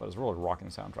like that, but it's really rocking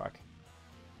soundtrack.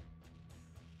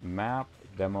 Map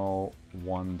demo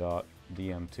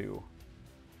 1.dm2.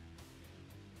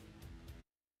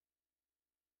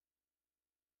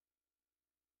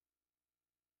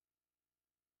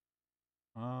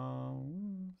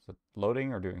 Is it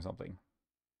loading or doing something?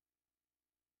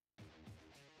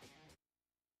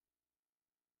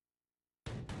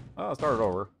 Oh, start it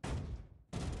over.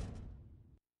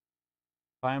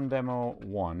 Time demo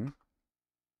 1,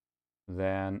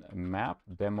 then map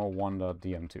demo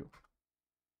 1.dm2.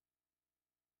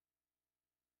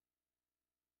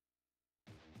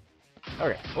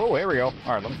 Okay. Oh, here we go. All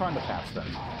right, let me find the patch then.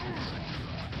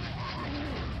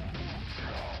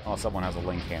 Oh, someone has a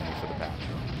link handy for the patch.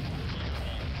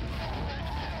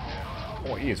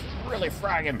 Boy, he is really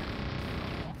fragging.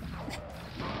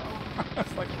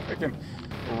 It's like freaking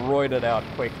roided out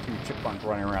Quake 2 chipmunk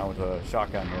running around with a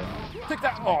shotgun here. Take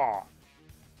that! Oh!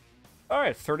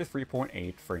 Alright,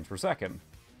 33.8 frames per second.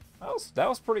 That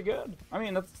was pretty good. I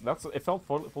mean, that's it felt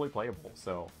fully playable,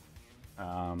 so...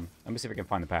 let me see if I can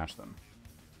find the patch then.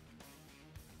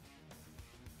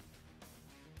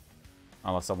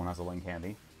 Unless someone has a link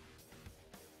handy.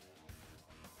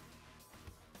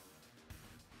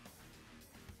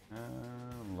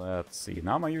 Let's see.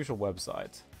 Not my usual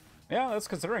website. Yeah, that's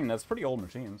considering that's a pretty old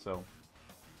machine, so...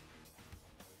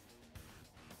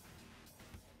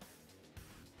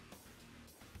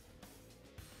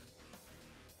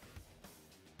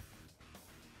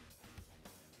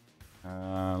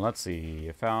 let's see.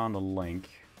 I found a link.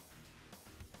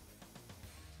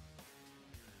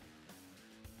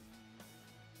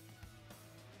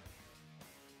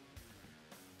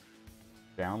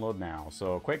 Download now.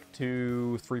 So, Quake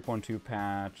 2 3.2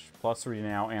 patch, plus 3D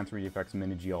now, and 3D effects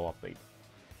mini GL update.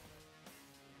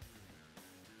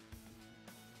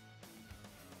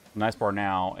 The nice part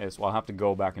now is, well, I'll have to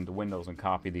go back into Windows and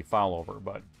copy the file over,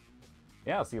 but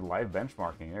yeah, see, live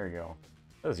benchmarking. There you go.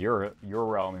 This is your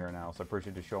realm here now, so I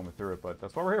appreciate you showing me through it, but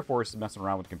that's what we're here for, is messing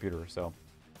around with the computer, so.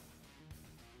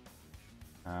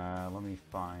 Let me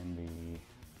find the...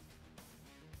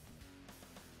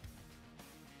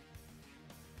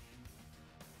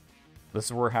 This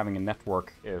is where having a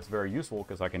network is very useful,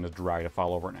 because I can just drag a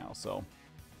file over now, so.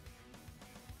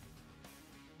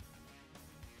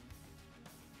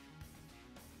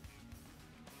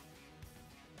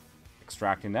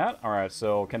 Extracting that. Alright,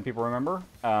 so can people remember?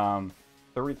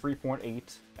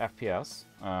 33.8 FPS.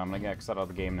 I'm going to get exit out of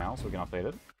the game now, so we can update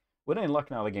it. With any luck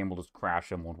now, the game will just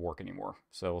crash and won't work anymore.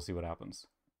 So we'll see what happens.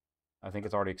 I think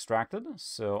it's already extracted,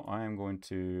 so I am going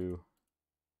to...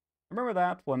 Remember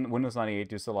that? When Windows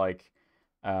 98 used to, like...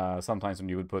 sometimes when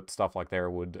you would put stuff like there,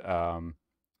 it would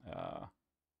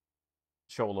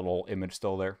show a little image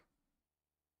still there.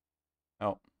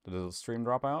 Oh, did the stream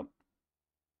drop out?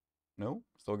 No?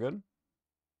 Still good?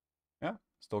 Yeah,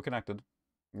 still connected.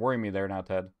 Worry me there now,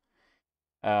 Ted.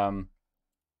 So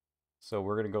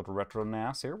we're going to go to Retro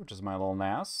NAS here, which is my little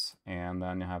NAS. And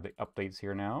then you have the updates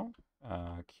here now.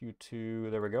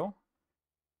 Q2, there we go.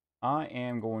 I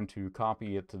am going to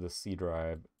copy it to the C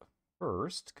drive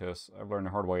first, because I've learned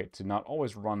the hard way to not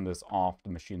always run this off the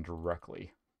machine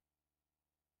directly.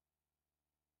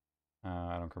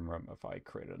 I don't remember if I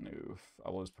created a new...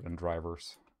 I'll just put in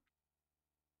drivers.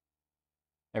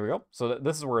 There we go. So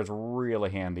this is where it's really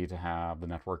handy to have the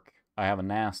network. I have a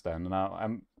NAS then,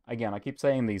 and again, I keep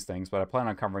saying these things, but I plan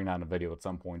on covering that in a video at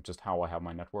some point, just how I have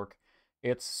my network.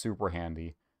 It's super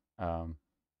handy.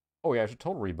 Oh yeah, I should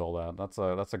totally rebuild that.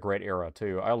 That's a great era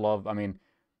too. I mean,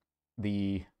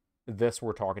 this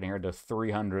we're talking here to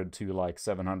 300 to like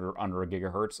 700 under a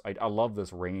gigahertz. I love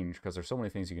this range because there's so many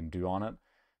things you can do on it.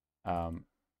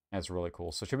 That's really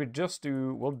cool. So should we just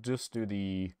do, we'll just do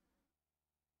the,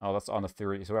 oh, that's on the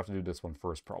theory, so we have to do this one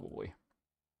first probably.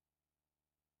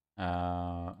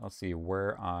 Let's see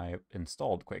where I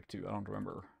installed Quake 2. I don't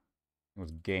remember. It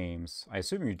was games. I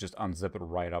assume you just unzip it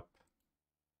right up.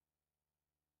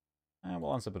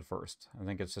 We'll unzip it first. I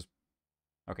think it's just,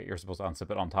 okay, you're supposed to unzip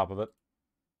it on top of it.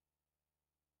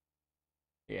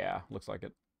 Yeah, looks like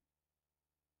it.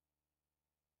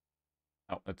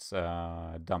 Oh, it's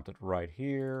dumped it right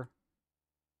here.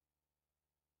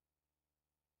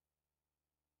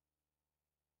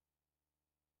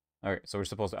 Alright, so we're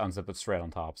supposed to unzip it straight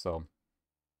on top, so.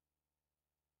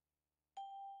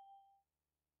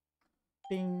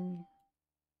 Ding.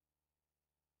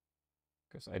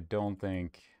 Because I don't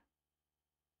think...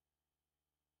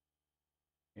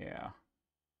 Yeah.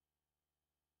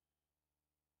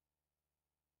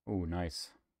 Ooh, nice.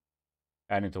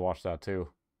 I need to watch that too.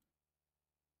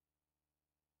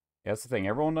 Yeah, that's the thing.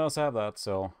 Everyone does have that,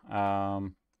 so...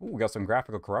 ooh, we got some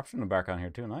graphical corruption in the background here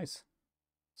too. Nice.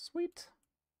 Sweet.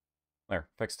 There,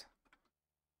 fixed.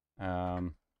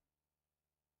 Because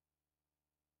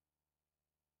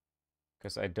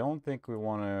I don't think we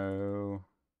want to...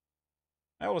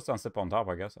 Oh, let's unzip on top,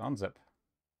 I guess. Unzip.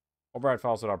 Override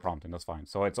files without prompting, that's fine.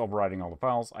 So it's overriding all the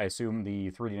files. I assume the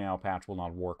 3D Now patch will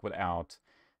not work without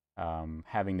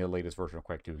having the latest version of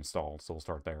Quake 2 installed, so we'll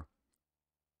start there.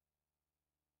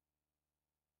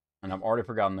 And I've already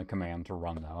forgotten the command to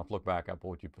run that. I'll have to look back up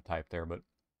what you typed there, but...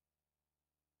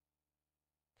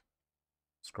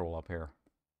 Scroll up here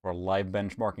for a live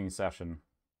benchmarking session.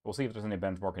 We'll see if there's any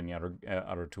benchmarking in the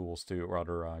other tools too, or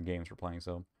other games we're playing,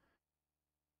 so...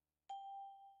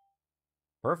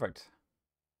 Perfect.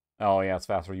 Oh yeah, it's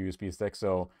faster USB stick.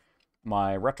 So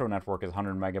my retro network is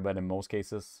 100 megabit in most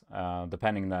cases,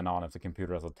 depending then on if the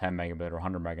computer has a 10 megabit or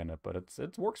 100 megabit. But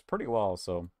it works pretty well.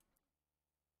 So,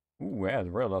 ooh, yeah, it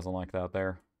really doesn't like that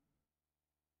there.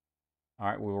 All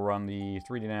right, we will run the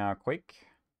 3D Now Quake.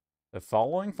 The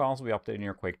following files will be updated in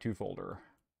your Quake 2 folder.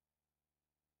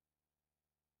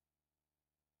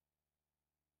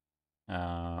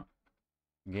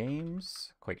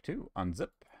 Games, Quake 2, unzip.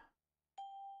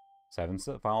 7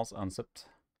 files unzipped.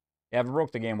 Yeah, if we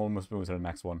broke the game, we'll move to the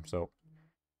next one. So,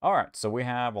 all right. So we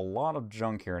have a lot of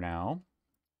junk here now.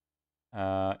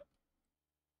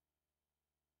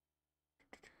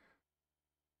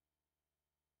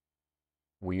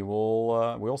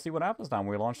 We'll see what happens now when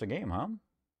we launch the game, huh?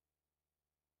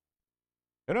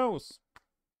 Who knows?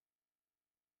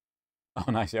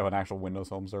 Oh, nice. You have an actual Windows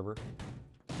home server.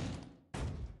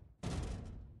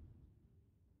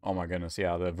 Oh my goodness,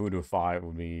 yeah, the Voodoo 5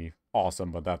 would be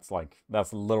awesome, but that's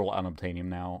literal unobtainium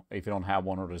now. If you don't have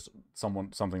one, or just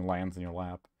something lands in your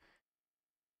lap.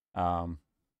 As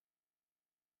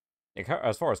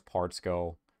far as parts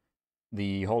go,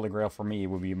 the Holy Grail for me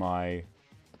would be my...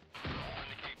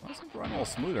 Well, it's running a little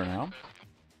smoother now.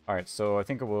 Alright, so I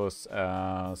think it was,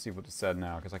 let's see what it said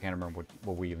now, because I can't remember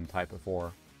what we even typed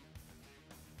before.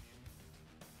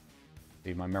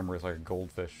 See, my memory is like a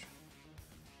goldfish.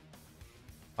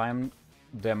 Time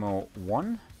demo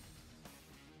 1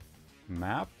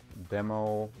 map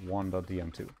demo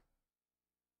 1.dm2. Alright,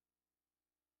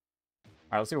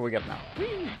 let's see what we get now.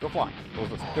 Whee! Go flying.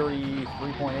 What was this,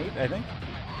 33.8, I think?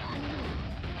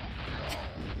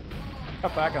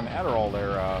 Cut back on the Adderall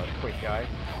there, quick guy.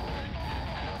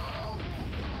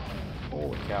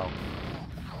 Holy cow.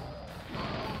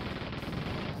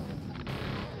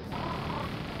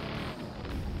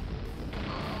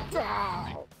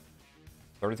 Ah!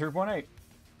 33.8.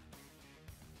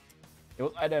 It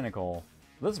was identical.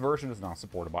 This version is not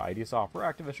supported by ID Software,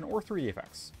 Activision, or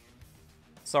 3DFX.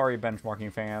 Sorry,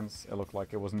 benchmarking fans. It looked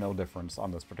like it was no difference on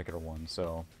this particular one,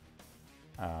 so...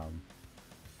 I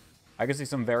could see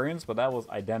some variants, but that was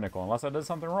identical. Unless I did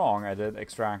something wrong, I did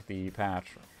extract the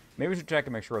patch. Maybe we should check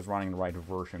and make sure it's running the right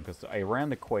version, because I ran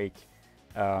the Quake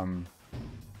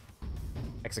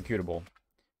executable.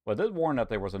 But I did warn that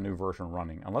there was a new version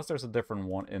running, unless there's a different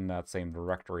one in that same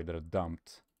directory that it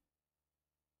dumped.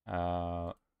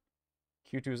 Q2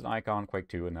 is an icon, Quake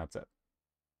 2, and that's it.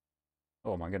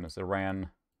 Oh my goodness, it ran...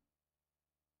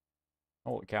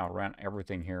 Holy cow, it ran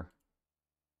everything here.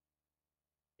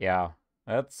 Yeah,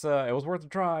 that's it was worth a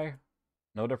try.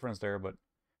 No difference there, but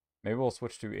maybe we'll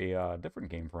switch to a different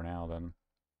game for now then.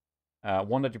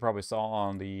 One that you probably saw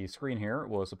on the screen here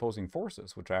was Opposing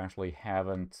Forces, which I actually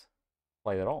haven't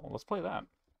played at all. Let's play that.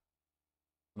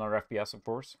 Another FPS, of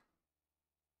course.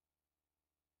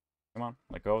 Come on,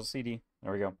 let go of the CD.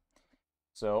 There we go.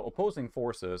 So, Opposing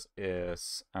Forces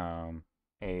is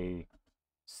a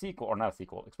sequel, or not a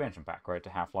sequel, expansion pack, right, to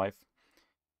Half-Life.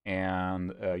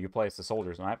 And you play as the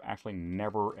soldiers, and I've actually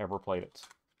never, ever played it.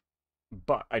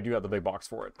 But I do have the big box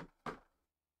for it.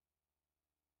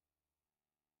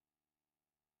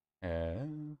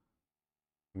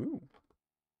 Ooh.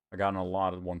 I got in a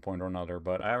lot at one point or another,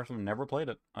 but I actually never played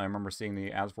it. I remember seeing the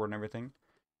ads for it and everything.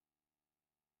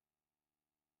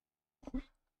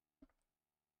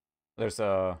 There's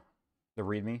the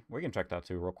README. We can check that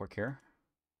too real quick here.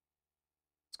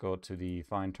 Let's go to the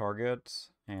Find Target,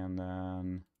 and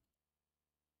then...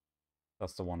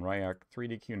 That's the one, right?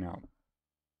 3DQ now.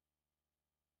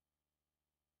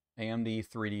 AMD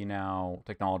 3D now,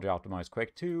 technology optimized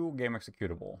Quake 2, game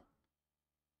executable.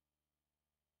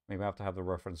 Maybe I have to have the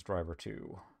reference driver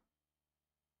too.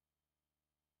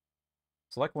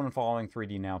 Select one of the following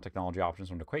 3D now technology options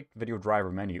from the Quake video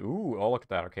driver menu. Ooh, oh look at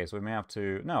that. Okay, so we may have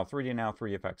to... No, 3D now,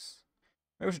 3D effects.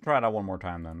 Maybe we should try it out one more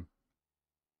time then.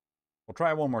 We'll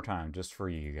try it one more time, just for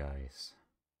you guys.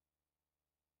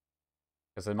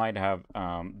 Because it might have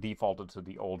defaulted to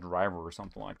the old driver or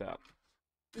something like that.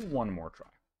 One more try.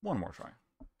 One more try.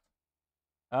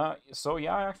 So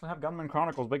yeah, I actually have Gunman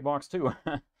Chronicles Big Box too.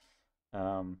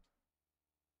 I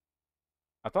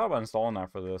thought about installing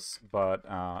that for this, but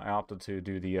I opted to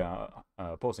do the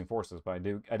Opposing Forces. But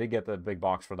I did get the big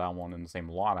box for that one in the same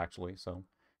lot actually. So,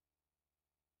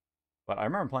 but I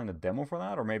remember playing the demo for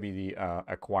that, or maybe the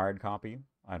acquired copy.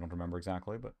 I don't remember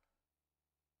exactly, but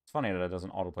it's funny that it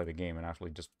doesn't autoplay the game and actually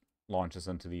just launches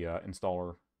into the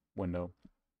installer window.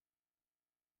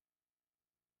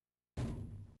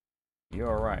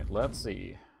 You're right. Let's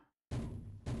see.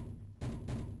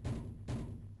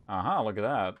 Aha, look at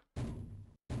that.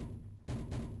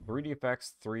 3D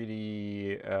effects,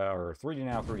 3D, or 3D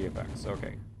now, 3D effects.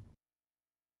 Okay.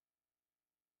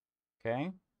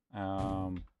 Okay.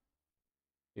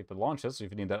 If it launches,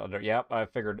 if you need that other... Yep, I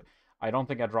figured. I don't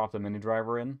think I dropped the mini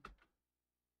driver in.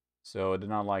 So I did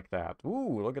not like that.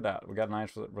 Ooh, look at that. We got a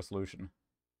nice resolution.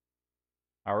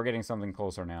 We're getting something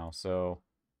closer now. So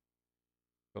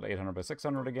go to 800 by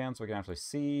 600 again so we can actually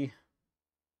see.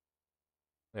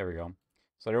 There we go.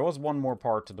 So there was one more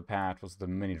part to the patch, was the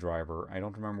mini driver. I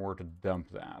don't remember where to dump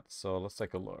that. So let's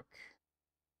take a look.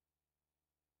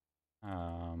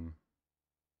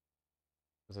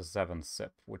 This is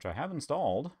 7-zip, which I have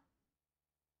installed.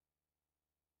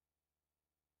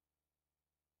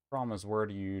 Problem is, where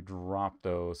do you drop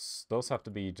those? Those have to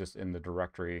be just in the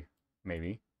directory,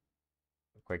 maybe.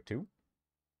 Quake 2? Or do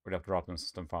you have to drop them in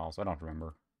system files? I don't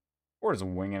remember. Or just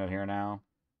winging it here now.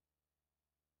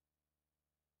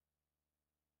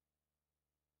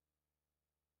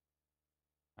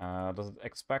 Does it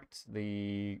expect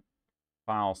the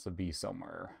files to be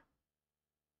somewhere?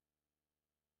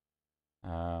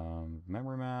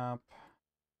 Memory map.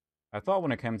 I thought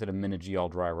when it came to the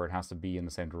mini-GL driver, it has to be in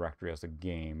the same directory as the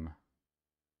game.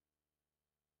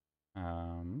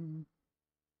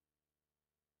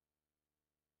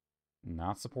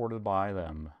 Not supported by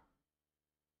them.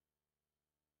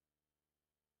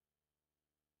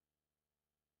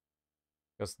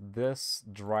 Because this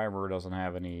driver doesn't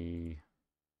have any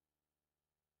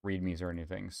readmes or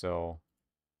anything, so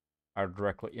either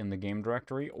directly in the game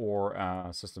directory or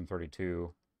System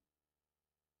 32.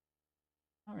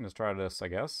 I'm going to try this, I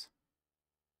guess.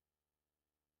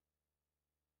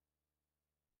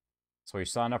 So what you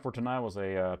signed up for tonight was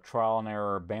a trial and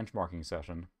error benchmarking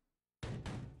session.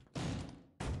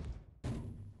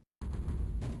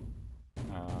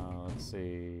 Let's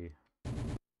see.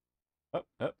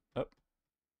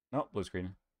 No, blue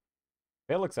screen.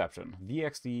 Fail exception.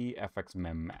 VXD FX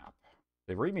mem map.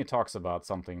 The README talks about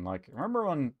something like, remember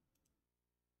when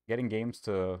getting games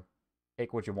to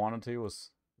take what you wanted to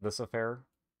was this affair?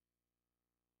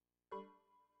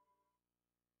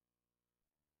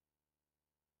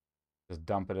 Just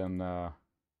dump it in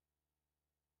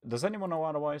Does anyone know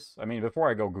otherwise? I mean, before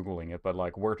I go Googling it, but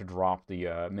like where to drop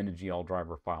the mini-GL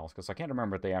driver files, because I can't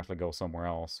remember if they actually go somewhere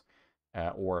else,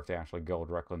 or if they actually go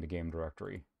directly in the game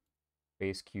directory.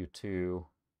 Base Q2.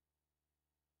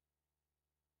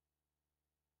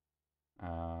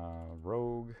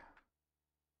 Rogue.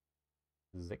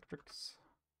 Zictrix.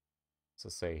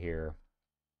 Let's say here.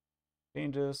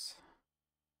 Changes.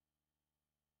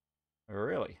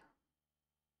 Really?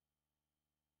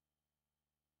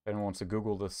 If anyone wants to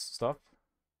Google this stuff,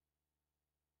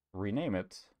 rename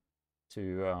it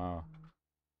to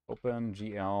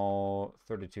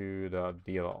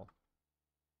OpenGL32.dll.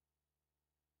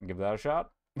 Give that a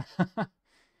shot. I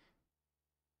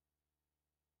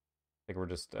think we're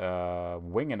just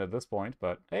winging it at this point,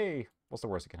 but hey, what's the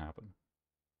worst that can happen?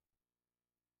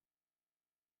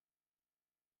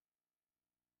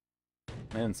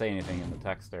 I didn't say anything in the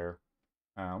text there.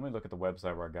 Let me look at the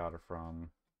website where I got it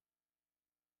from.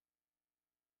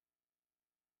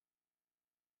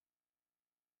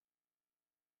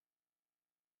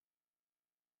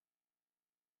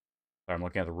 Sorry, I'm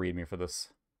looking at the README for this.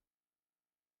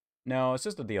 No, it's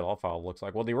just a DLL file, it looks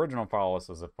like. Well, the original file is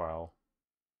a zip file.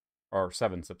 Or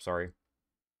 7-zip, sorry.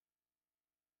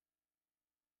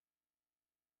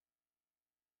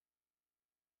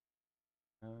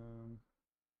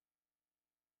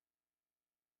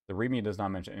 The README does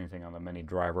not mention anything on the mini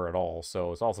driver at all,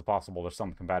 so it's also possible there's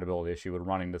some compatibility issue with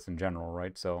running this in general,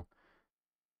 right? So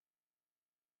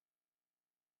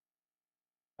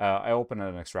I opened it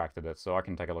and extracted it, so I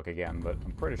can take a look again, but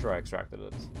I'm pretty sure I extracted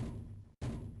it.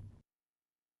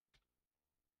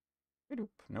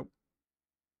 Nope.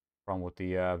 Problem with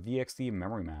the VXD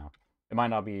memory map. It might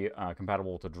not be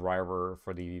compatible with the driver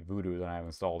for the Voodoo that I have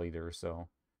installed either, so...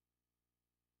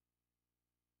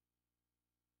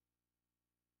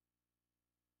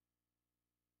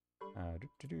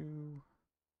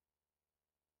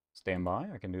 Stand by,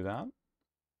 I can do that.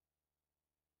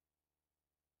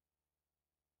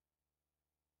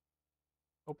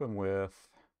 Open with...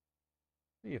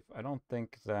 See if I don't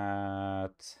think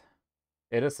that...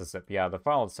 It is a zip, yeah, the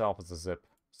file itself is a zip,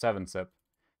 7-zip.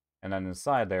 And then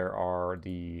inside there are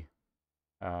the...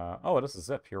 oh, it is a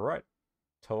zip, you're right.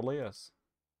 Totally is.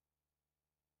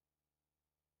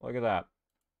 Look at that.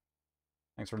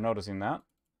 Thanks for noticing that.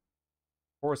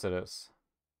 Of course it is.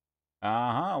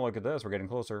 Look at this, we're getting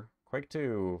closer. Quake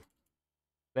 2.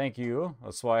 Thank you.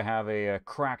 That's why I have a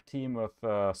crack team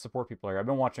of support people here. I've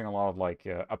been watching a lot of like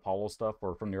Apollo stuff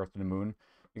or From the Earth to the Moon.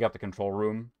 You got the control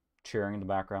room cheering in the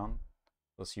background.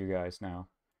 Let's see you guys now.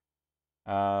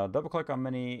 Double click on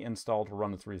mini install to run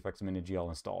the 3effects mini GL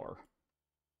installer.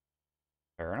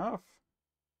 Fair enough.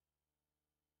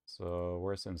 So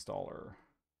where's installer?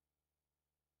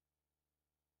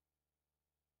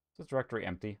 This directory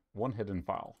empty. One hidden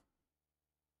file.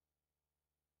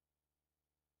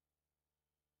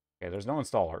 Okay, there's no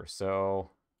installer,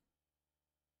 so...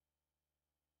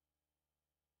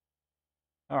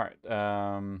 Alright,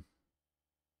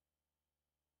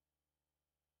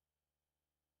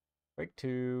 Quake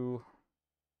 2.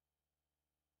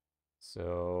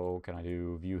 So, can I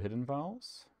do view hidden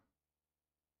files?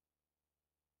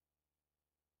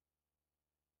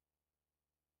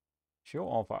 Show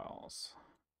all files.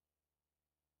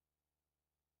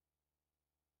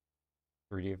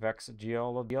 3dfx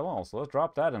GL DLL. So let's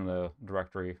drop that in the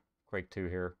directory Quake 2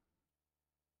 here.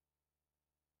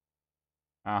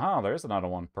 There's another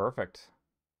one. Perfect.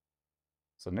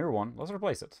 It's a new one. Let's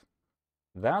replace it.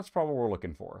 That's probably what we're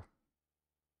looking for.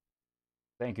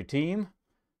 Thank you, team.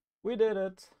 We did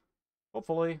it.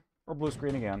 Hopefully. Or blue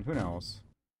screen again. Who knows?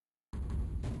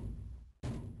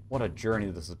 What a journey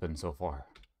this has been so far.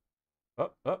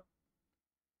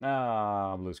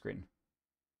 Blue screen.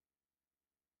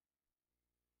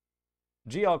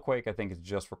 GL Quake, I think, is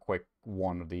just for Quake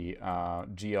 1, the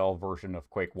GL version of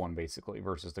Quake 1, basically,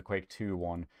 versus the Quake 2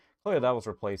 one. Clearly, that was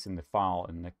replacing the file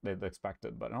and they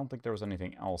expected, but I don't think there was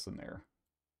anything else in there.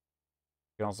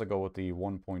 You can also go with the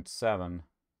 1.7.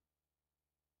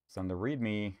 Send the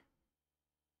README.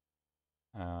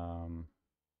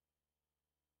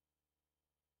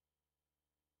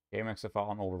 KMX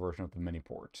file, an older version of the mini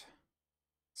port.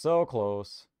 So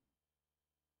close.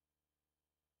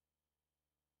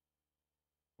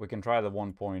 We can try the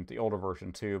older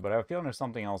version too, but I have a feeling there's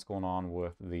something else going on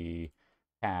with the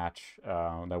patch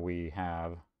that we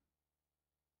have.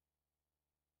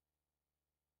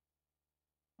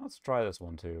 Let's try this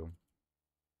one too.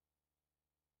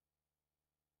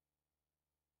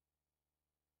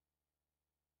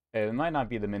 It might not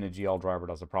be the mini GL driver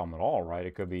that's a problem at all, right?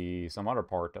 It could be some other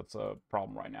part that's a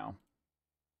problem right now.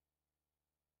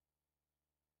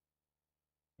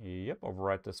 Yep,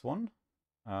 overwrite this one.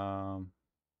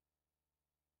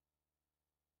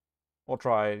 We'll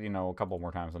try, you know, a couple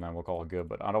more times and then we'll call it good.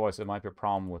 But otherwise, it might be a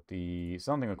problem with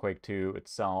something with Quake 2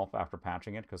 itself after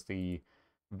patching it, because the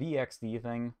VXD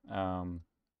thing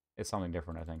is something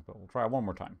different, I think. But we'll try one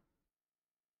more time.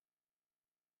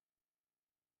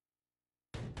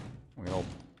 We got a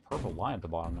purple line at the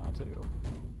bottom now, too.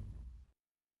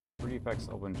 3D effects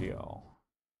OpenGL.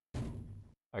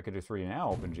 I could do 3D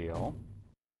now OpenGL.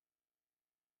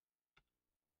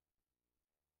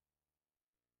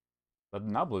 But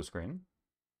now blue screen.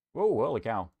 Whoa, holy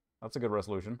cow. That's a good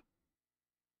resolution.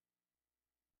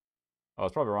 Oh,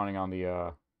 it's probably running on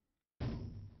the,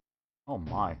 Oh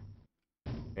my.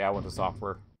 Yeah, I went to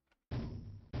software.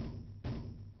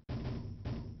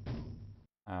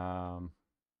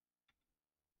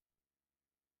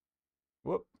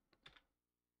 Whoop.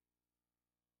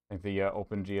 I think the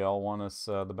OpenGL one is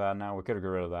the bad now. We could have got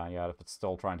rid of that, yeah, if it's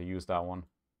still trying to use that one.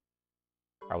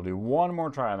 I'll do one more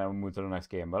try and then we'll move to the next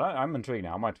game. But I'm intrigued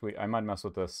now. I might mess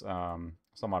with this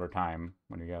some other time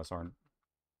when you guys aren't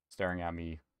staring at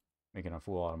me making a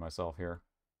fool out of myself here.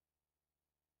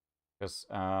 Because,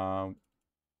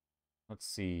 let's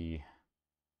see.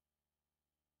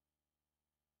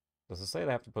 Does it say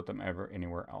they have to put them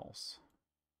anywhere else?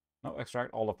 No,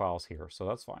 extract all the files here, so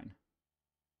that's fine.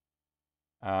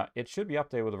 It should be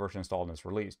updated with the version installed in its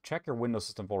release. Check your Windows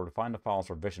system folder to find the files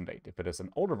for revision date. If it is an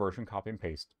older version, copy and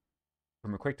paste from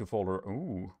your Quake 2 folder.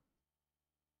 Ooh.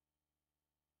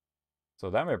 So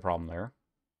that may be a problem there.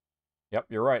 Yep,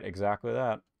 you're right. Exactly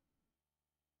that.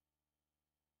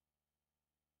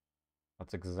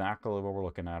 That's exactly what we're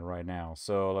looking at right now.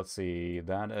 So let's see.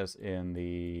 That is in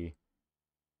the...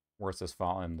 Where's this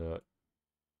file in the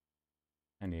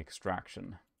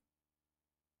extraction?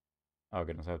 Oh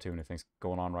goodness, I have too many things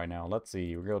going on right now. Let's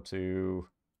see. We go to...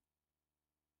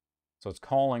 So it's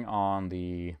calling on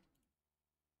the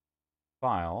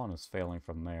file, and it's failing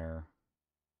from there.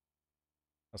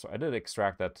 That's right. I did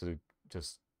extract that to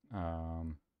just...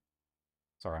 Sorry,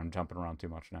 I'm jumping around too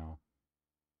much now.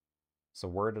 So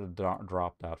where did it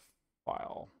drop that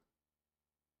file?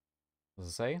 Does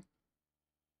it say?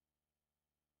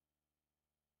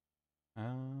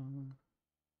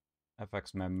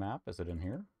 FX mem map, is it in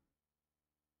here?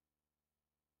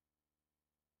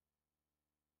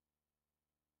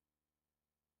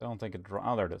 I don't think it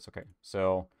oh, there it is. Okay,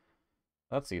 so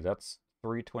let's see. That's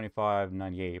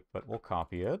 325.98, but we'll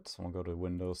copy it. We'll go to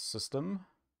Windows System.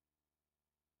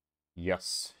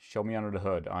 Yes, show me under the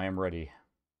hood. I am ready.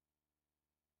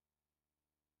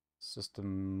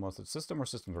 System, was it System or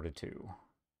System 32?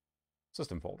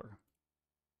 System folder.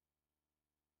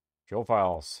 Show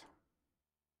files.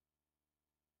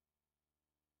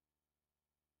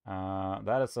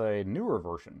 That is a newer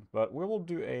version, but we will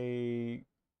do a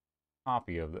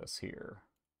copy of this here.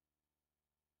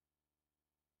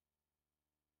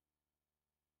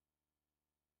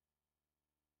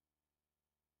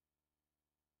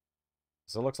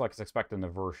 So it looks like it's expecting the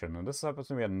version, and this happens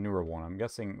to be a newer one. I'm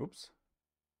guessing, oops.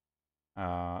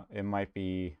 It might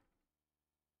be...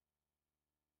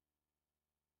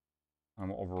 I'm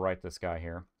gonna overwrite this guy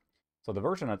here. So the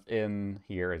version that's in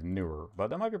here is newer, but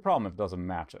that might be a problem if it doesn't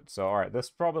match it. So alright, this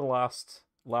is probably the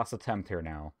last attempt here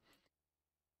now.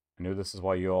 I knew this is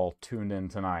why you all tuned in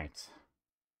tonight.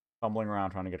 Fumbling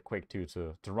around trying to get Quake 2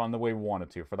 to run the way we wanted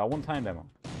to for that one-time demo.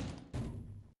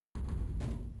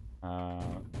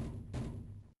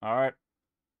 Alright.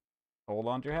 Hold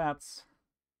on to your hats.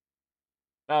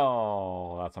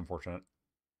 Oh, that's unfortunate.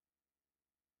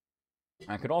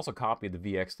 I could also copy the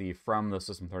VXD from the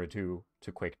System 32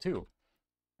 to Quake 2.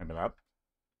 Maybe that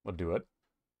would do it.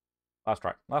 Last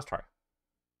try. Last try.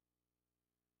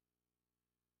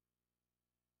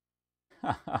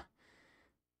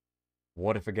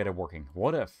 What if I get it working?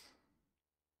 What if?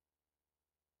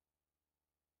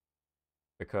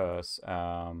 Because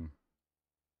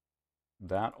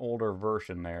that older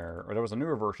version there, or there was a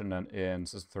newer version in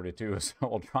System 32, so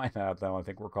we'll try that. Though I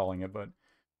think we're calling it, but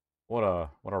what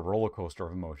a roller coaster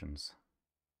of emotions.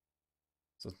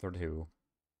 System 32.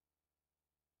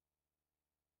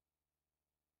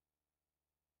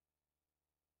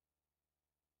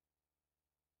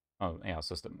 Oh yeah,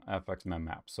 System FX mem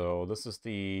map. So this is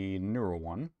the newer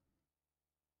one.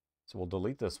 So we'll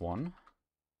delete this one.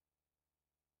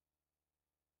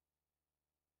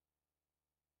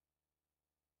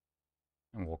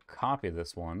 And we'll copy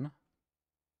this one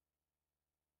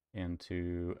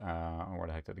into, where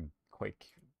the heck did the Quake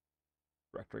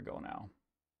directory go now?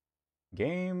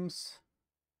 Games,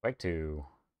 Quake 2.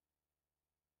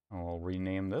 And we'll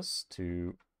rename this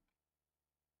to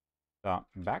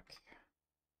 .back.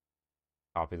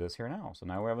 Copy this here now. So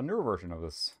now we have a newer version of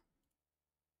this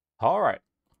Alright.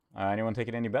 Anyone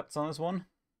taking any bets on this one?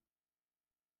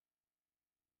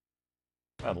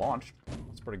 That launched.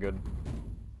 That's pretty good.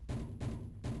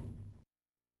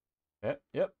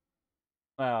 Yep.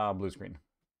 Blue screen.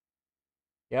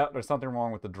 Yeah, there's something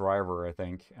wrong with the driver, I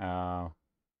think.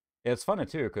 It's funny,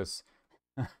 too, because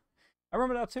I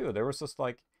remember that, too. There was just,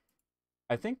 like,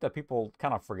 I think that people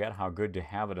kind of forget how good to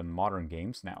have it in modern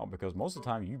games now, because most of the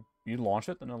time you launch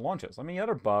it and it launches. I mean, you have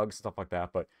other bugs, stuff like that,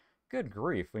 but good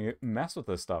grief, when you mess with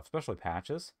this stuff, especially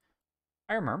patches,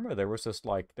 I remember there was just,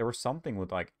 like, there was something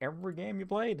with, like, every game you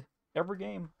played. Every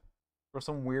game. There was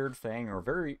some weird thing, or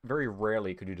very, very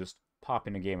rarely could you just pop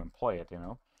in a game and play it, you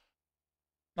know?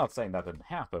 Not saying that didn't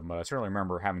happen, but I certainly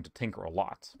remember having to tinker a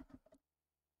lot.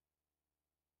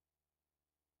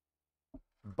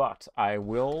 But I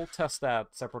will test that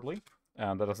separately.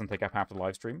 That doesn't take up half the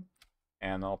live stream.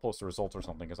 And I'll post the results or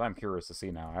something, because I'm curious to see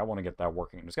now. I want to get that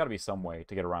working. There's got to be some way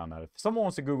to get around that. If someone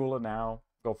wants to Google it now,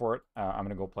 go for it. I'm going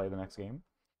to go play the next game.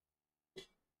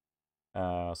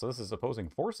 So this is Opposing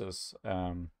Forces.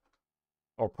 Or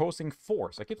Opposing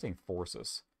Force. I keep saying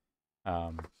Forces.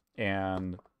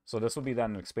 And so this will be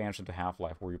then an expansion to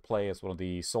Half-Life, where you play as one of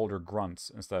the soldier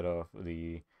grunts instead of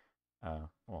the,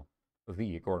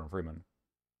 the Gordon Freeman.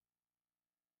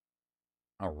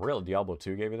 Oh, really? Diablo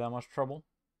 2 gave you that much trouble?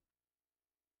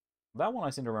 That one I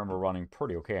seem to remember running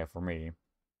pretty okay for me.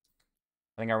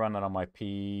 I think I ran that on my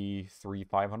P3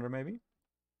 500 maybe?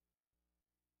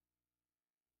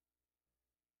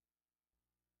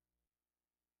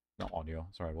 No audio.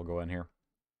 Sorry, we'll go in here.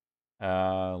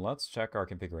 Let's check our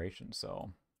configuration,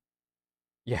 so...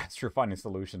 Yeah, it's true, finding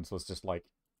solutions was just like...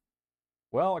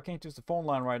 Well, I can't use the phone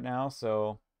line right now,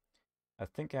 so... I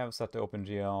think I have it set to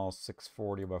OpenGL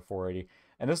 640 by 480.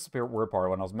 And this is the weird part.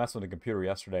 When I was messing with the computer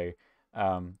yesterday,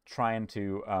 trying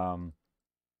to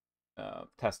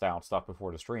test out stuff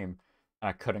before the stream, and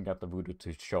I couldn't get the Voodoo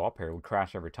to show up here. It would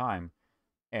crash every time.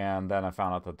 And then I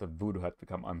found out that the Voodoo had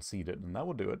become unseated, and that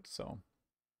would do it, so...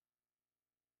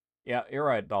 Yeah, you're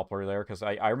right, Doppler, there, because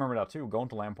I remember that, too, going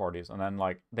to LAN parties, and then,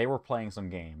 like, they were playing some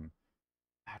game.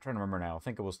 I'm trying to remember now. I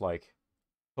think it was, like...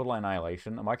 Total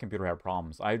Annihilation, and my computer had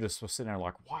problems. I just was sitting there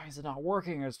like, why is it not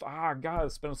working? It's, God,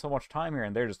 it's spending so much time here.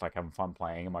 And they're just like having fun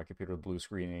playing, and my computer was blue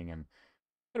screening, and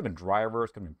could have been drivers,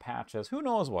 could have been patches, who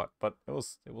knows what, but it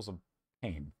was a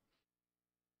pain.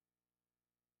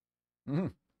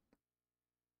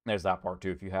 There's that part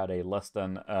too. If you had a less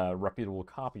than reputable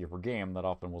copy of your game, that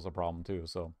often was a problem too,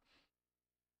 so.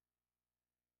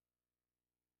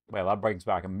 Well, that brings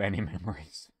back many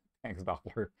memories. Thanks,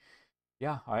 Doppler.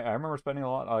 Yeah, I remember spending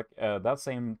a lot, like, that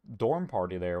same dorm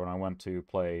party there when I went to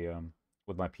play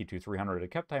with my P2 300. It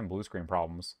kept having blue screen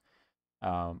problems.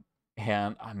 And,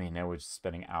 I mean, it was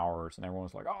spending hours, and everyone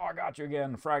was like, oh, I got you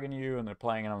again, fragging you, and they're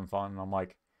playing and having fun, and I'm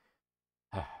like...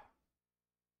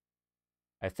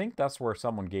 I think that's where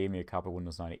someone gave me a copy of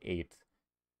Windows 98.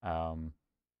 And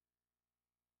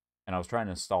I was trying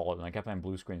to install it, and I kept having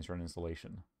blue screens for an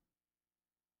installation.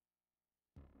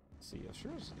 See, sure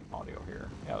is audio here.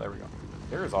 Yeah, there we go.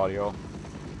 There's audio.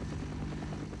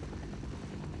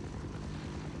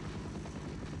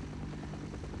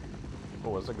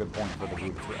 Oh, that's a good point for the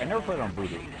Voodoo. I never played on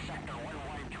Voodoo.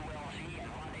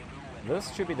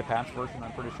 This should be the patch version,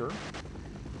 I'm pretty sure.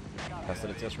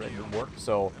 Tested it yesterday, it worked.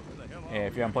 So,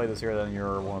 if you haven't played this here, then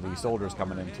you're one of the soldiers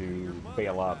coming in to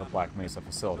bail out the Black Mesa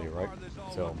facility, right?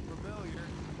 So...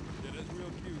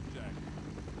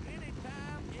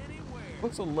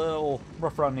 Looks a little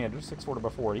rough around the edges, 640 by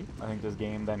 40. I think this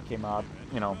game then came out,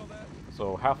 you know,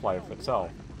 so Half-Life itself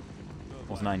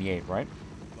was 98, right?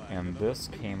 And this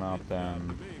came out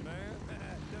then,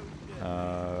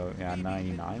 yeah,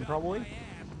 99 probably.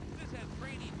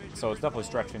 So it's definitely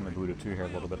stretching the Voodoo 2 here a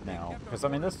little bit now. Because, I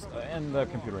mean, this, and the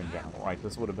computer in general, right?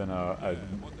 This would have been a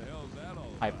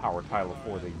high-powered title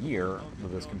for the year that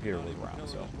this computer was around,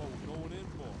 so...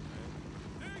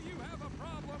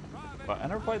 But I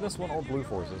never played this one or Blue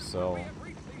Forces, so...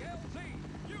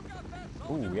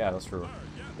 Ooh, yeah, that's true.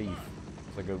 Thief.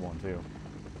 It's a good one, too.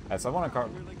 So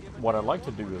what I'd like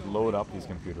to do is load up these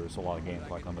computers to a lot of games.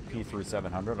 Like on the P3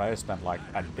 700, I just spent like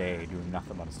a day doing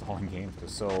nothing but installing games.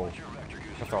 It's so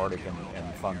cathartic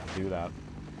and fun to do that.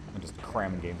 And just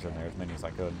cramming games in there as many as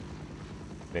I could.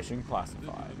 Fishing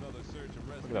Classified.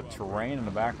 Look at that terrain in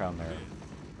the background there.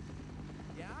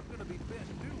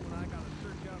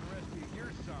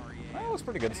 That looks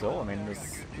pretty good still. I mean,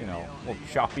 this, you know, little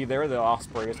choppy there. The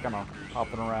Osprey is kind of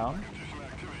hopping around.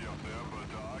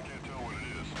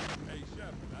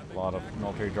 A lot of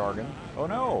military jargon. Oh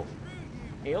no!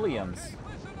 Aliens.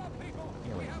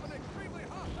 Aliens.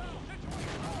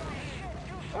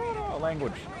 Oh no,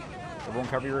 language. Everyone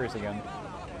cover your ears again.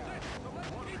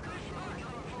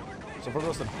 So for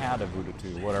those that had a Voodoo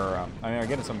 2, what are, I mean, I'm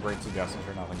getting some great suggestions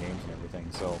right now on games and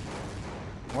everything, so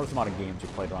what are some amount of games you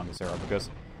played around this era? Because,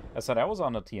 as I said, I was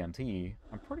on the TNT,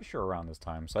 I'm pretty sure around this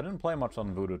time, so I didn't play much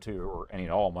on Voodoo 2, or any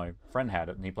at all. My friend had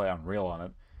it, and he played Unreal on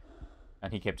it,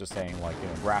 and he kept just saying, like, you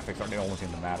know, graphics aren't the only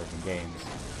thing that matters in games.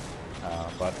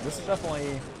 But this is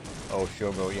definitely... Oh,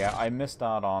 Shogo, yeah, I missed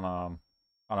out on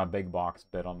a big box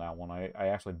bid on that one. I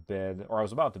actually bid, or I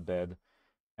was about to bid,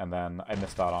 and then I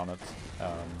missed out on it.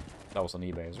 That was on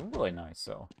eBay. It was really nice,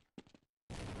 so...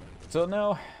 So,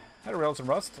 no, I had a Rails and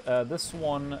Rust. This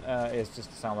one is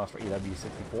just a sound blast for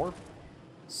EW64.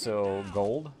 So,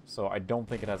 gold. So, I don't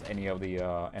think it has any of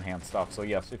the enhanced stuff. So,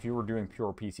 yes, if you were doing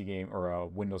pure PC game, or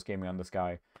Windows gaming on this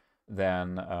guy,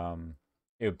 then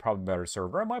it would probably be better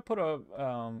served. Or I might put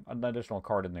an additional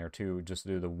card in there, too, just to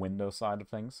do the Windows side of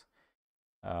things.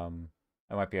 That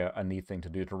might be a neat thing to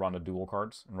do, to run the dual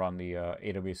cards and run the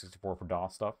AW64 for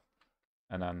DOS stuff,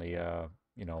 and then the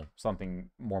you know, something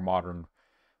more modern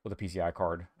with a PCI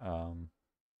card. Oh,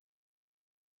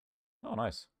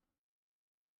 nice.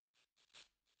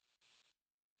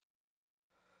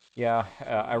 Yeah,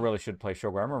 I really should play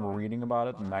Shogun. I remember reading about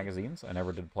it in magazines. I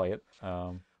never did play it.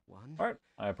 All right,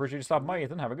 I appreciate you stopping by,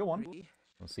 Ethan. Have a good one.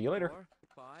 I'll see you later.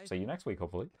 See you next week,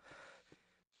 hopefully.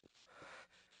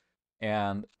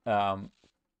 And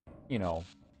you know,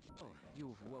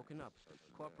 You've woken up.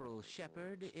 Corporal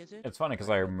Shepard, is it? It's funny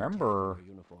because I remember,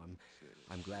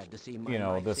 I'm glad to see my you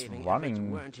know, this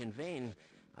running. weren't in vain.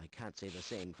 I can't say the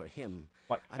same for him.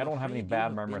 Like, I don't have any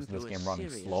bad memories of this game running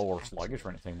slow or sluggish or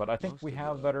anything, but I think we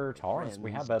have better tolerance.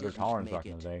 We had better tolerance back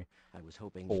in the day. I was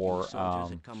hoping for soldiers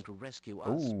had come to rescue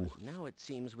us, ooh, but now it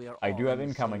seems we are I do all have in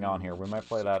the incoming same on here. We might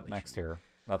play that next here.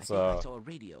 That's I saw a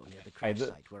radio near the crash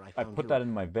site where I put that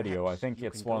in my video. I think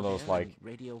it's one of those like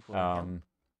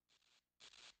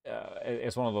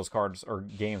it's one of those cards or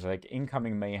games. Like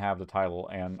incoming may have the title,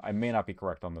 and I may not be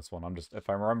correct on this one. I'm just, if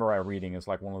I remember right reading, it's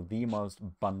like one of the most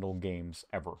bundled games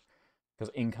ever,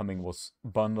 because incoming was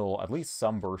bundle at least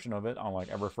some version of it on like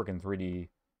every freaking 3D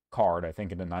card. I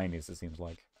think in the 90s it seems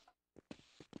like.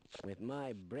 With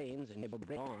my brains and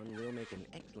on, we'll make an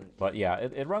excellent. But yeah,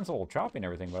 it runs a little choppy and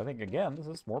everything. But I think again, this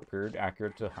is more period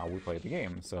accurate to how we play the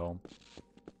game. So,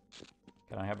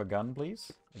 can I have a gun,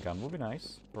 please? A gun would be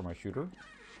nice for my shooter.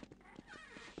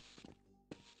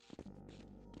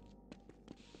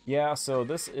 Yeah, so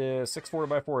this is 640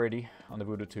 by 480 on the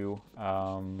Voodoo 2.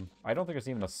 I don't think there's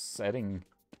even a setting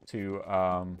to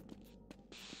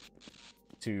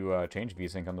change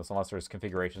VSync on this, unless there's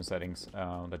configuration settings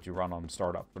that you run on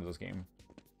startup for this game.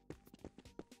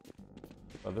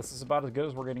 But this is about as good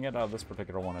as we're getting it out of this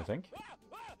particular one, I think.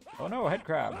 Oh no, head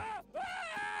crab!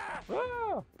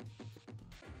 Ah!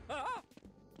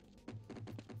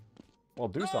 Well,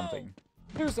 do something.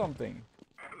 Do something!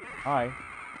 Hi.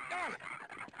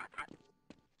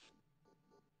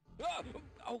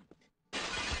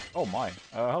 Oh my.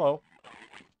 Hello.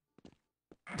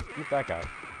 Shoot that guy.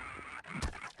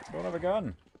 Don't have a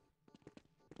gun.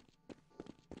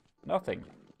 Nothing.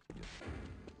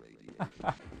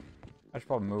 I should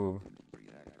probably move.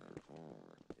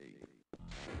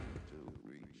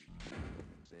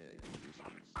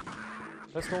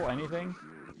 Pistol, anything?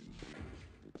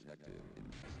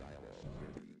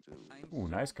 Ooh,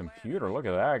 nice computer. Look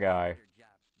at that guy.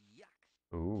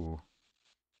 Ooh.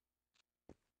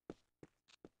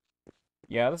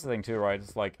 Yeah, this is the thing too, right?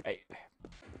 It's like,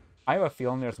 I have a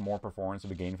feeling there's more performance to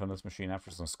be gained from this machine after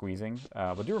some squeezing.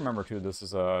 But do remember too, this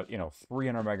is a, you know,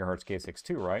 300 megahertz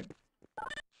K6-2, right?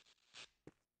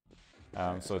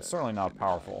 So it's certainly not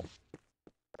powerful.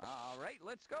 All right,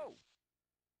 let's go.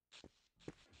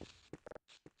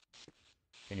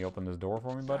 Can you open this door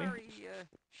for me, buddy? Sorry,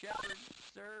 Shepard,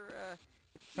 sir.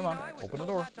 Come on, open the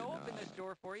door. I was told not to open this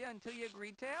door for you until you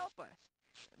agreed to help us.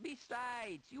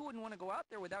 Besides, you wouldn't want to go out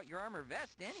there without your armor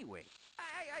vest anyway.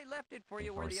 I left it for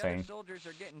you where the other soldiers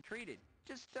are getting treated.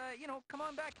 Just, you know, come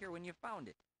on back here when you found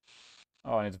it.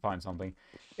 Oh, I need to find something.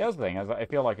 The other thing is, I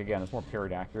feel like, again, it's more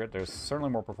period accurate. There's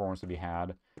certainly more performance to be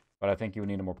had, but I think you would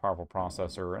need a more powerful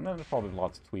processor, and then there's probably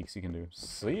lots of tweaks you can do.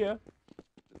 See ya!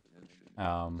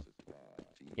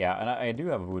 Yeah, and I do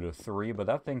have a Voodoo 3, but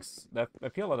that I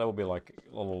feel like that would be like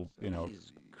a little, you know,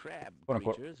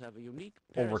 quote-unquote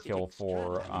overkill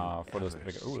for this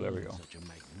big. Ooh, there we go. Such a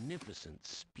magnificent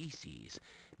species.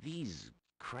 These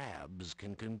crabs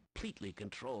can completely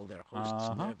control their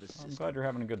host's nervous system. I'm glad you're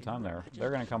having a good time there.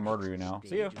 They're gonna come murder you now.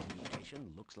 See ya.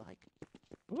 Looks like.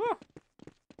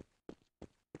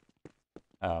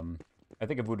 I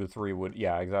think a Voodoo 3 would,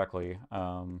 yeah, exactly.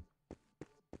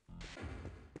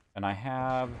 And I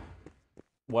have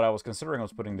what I was considering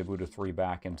was putting the Voodoo 3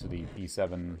 back into the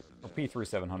P7 or P3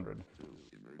 700.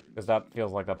 Because that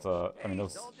feels like that's a... I mean,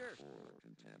 those...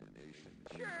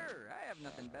 Sure, I have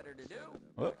nothing better to do.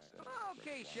 Whoop.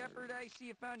 Okay, Shepard, I see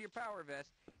you found your power vest.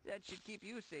 That should keep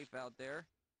you safe out there.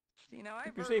 See, now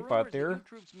I've heard rumors that you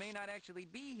troops may not actually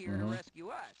be here to rescue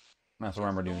us. That's what I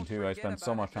remember doing too. I spent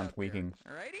so much time tweaking.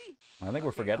 I think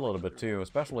we forget a little bit too,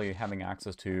 especially having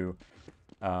access to...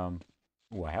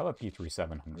 Ooh, I have a P3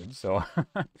 700, so...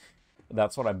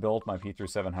 That's what I built my P3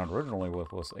 700 originally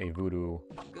with, was a Voodoo,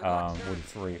 Voodoo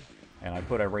 3. And I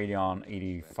put a Radeon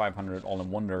 8500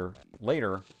 all-in-one there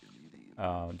later,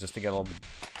 just to get a little bit...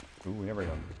 Ooh, there we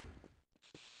go.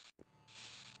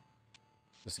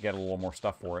 Just to get a little more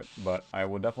stuff for it. But I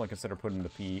would definitely consider putting the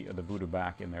Voodoo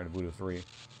back in there, the Voodoo 3.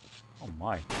 Oh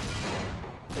my.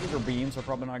 Laser beams are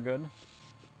probably not good.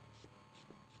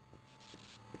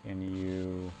 Can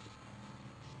you...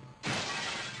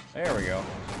 There we go.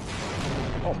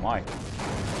 Oh my.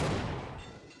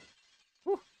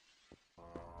 Whew.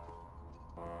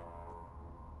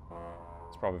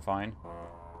 It's probably fine.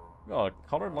 Oh,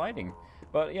 colored lighting.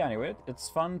 But yeah, anyway, it's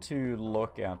fun to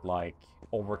look at, like,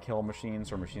 overkill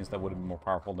machines or machines that would have been more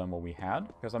powerful than what we had.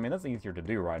 Because, I mean, that's easier to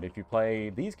do, right? If you play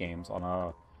these games on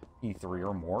a E3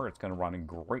 or more, it's going to run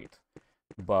great.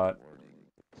 But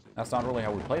that's not really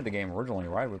how we played the game originally,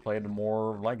 right? We played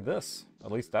more like this.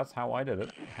 At least that's how I did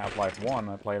it. Half-Life 1,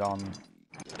 I played on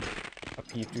a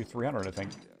P2 300, I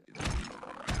think.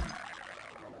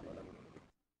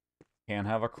 Can't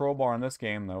have a crowbar in this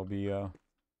game. That would be,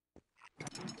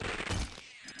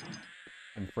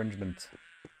 infringement.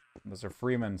 Those are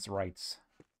Freeman's rights.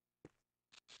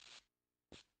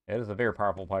 It is a very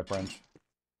powerful pipe wrench.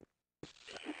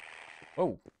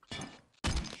 Oh!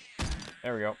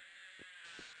 There we go.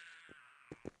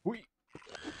 Whee!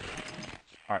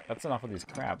 Alright, that's enough of these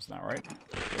crabs now, right?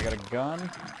 We got a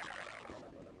gun.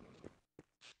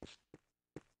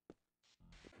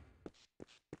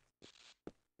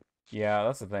 Yeah,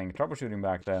 that's the thing. Troubleshooting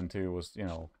back then, too, was, you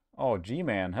know... Oh,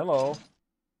 G-Man, hello!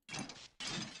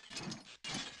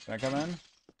 Can I come in?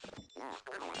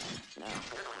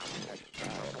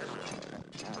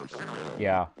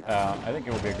 Yeah, I think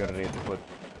it would be a good idea to put...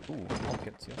 Ooh,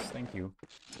 rockets, yes, thank you.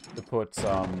 To put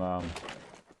some,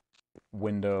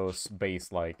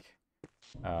 Windows-based, like,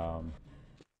 or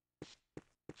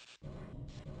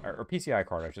PCI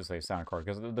card, I should say, sound card,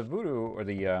 because the Voodoo, or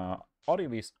the,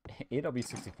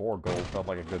 AW64 Gold felt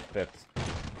like a good fit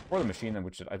for the machine,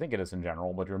 which I think it is in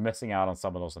general, but you're missing out on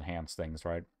some of those enhanced things,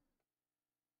 right?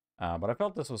 But I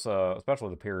felt this was, especially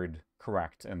the period,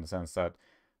 correct, in the sense that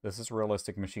this is a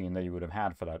realistic machine that you would have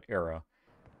had for that era.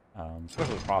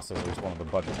 Especially the processor is one of the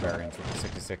budget variants with the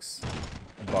 66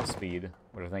 bus speed,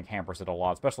 which I think hampers it a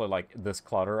lot. Especially like this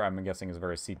clutter, I'm guessing is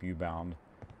very CPU bound.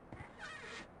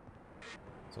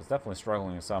 So it's definitely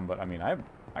struggling in some, but I mean, I've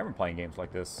been playing games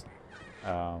like this.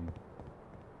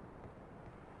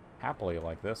 Happily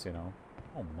like this, you know.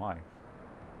 Oh my.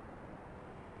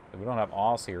 We don't have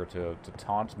Oz here to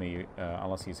taunt me,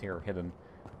 unless he's here hidden,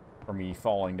 for me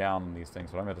falling down on these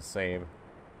things, but I'm going to save.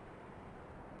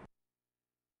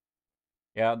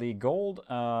 Yeah, the gold,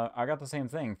 I got the same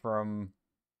thing from...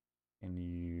 Can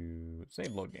you...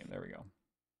 Save load game, there we go.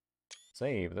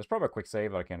 Save. There's probably a quick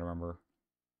save, but I can't remember.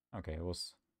 Okay, it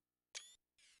was...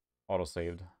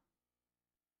 auto-saved.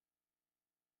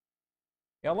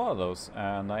 Yeah, a lot of those,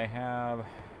 and I have...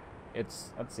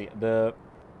 It's... Let's see, the...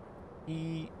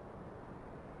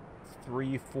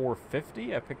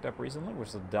 E3450 I picked up recently, which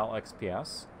is a Dell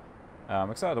XPS.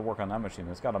 I'm excited to work on that machine.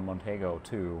 It's got a Montego,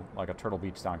 too, like a Turtle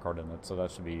Beach sound card in it, so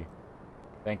that should be...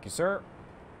 Thank you, sir.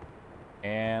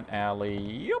 And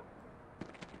alley-oop.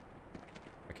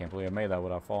 I can't believe I made that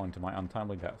without falling to my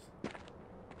untimely death.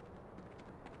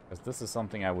 Because this is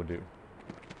something I would do.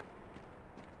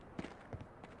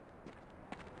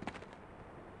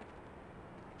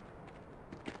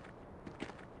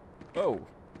 Oh!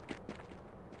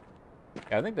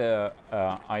 Yeah, I think the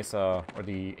ISA, or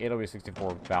the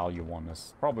AW64 value one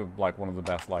is probably, like, one of the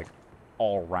best, like,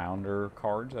 all-rounder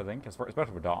cards, I think, especially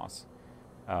for DOS.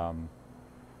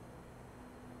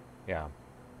 Yeah.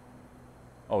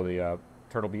 Oh, the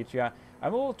Turtle Beach, yeah.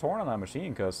 I'm a little torn on that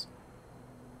machine, because...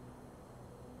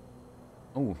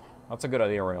 Ooh, that's a good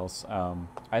idea, Rails.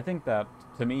 I think that,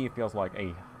 to me, it feels like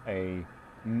a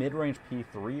mid-range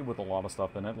P3 with a lot of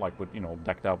stuff in it, like, with, you know,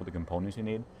 decked out with the components you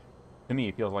need. To me,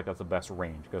 it feels like that's the best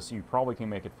range, because you probably can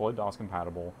make it fully DOS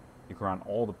compatible, you can run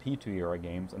all the P2 era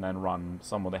games, and then run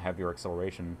some of the heavier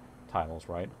acceleration titles,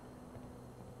 right?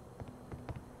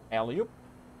 Alley-oop!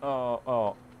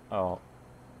 Oh.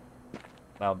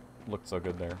 That looked so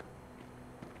good there.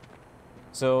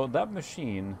 So that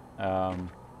machine, and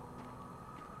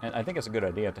I think it's a good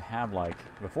idea to have, like,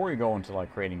 before you go into,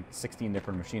 like, creating 16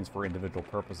 different machines for individual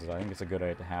purposes, I think it's a good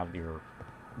idea to have your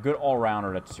good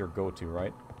all-rounder that's your go-to,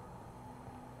 right?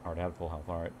 Already have full health,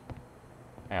 alright.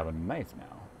 I have a knife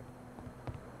now.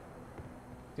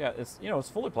 Yeah, it's, you know, it's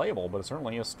fully playable, but it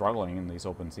certainly is struggling in these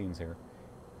open scenes here.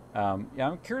 Yeah,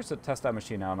 I'm curious to test that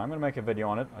machine out, and I'm going to make a video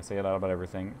on it. I say that about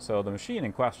everything. So the machine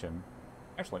in question...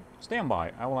 Actually, stand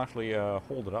by. I will actually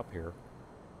hold it up here.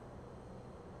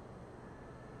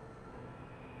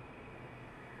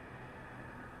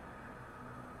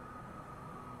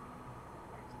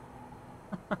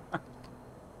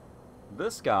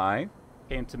 This guy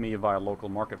came to me via local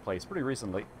marketplace pretty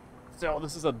recently. So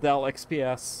this is a Dell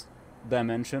XPS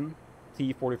Dimension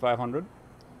T4500.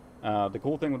 The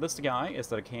cool thing with this guy is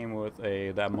that it came with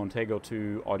that Montego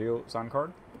 2 audio sound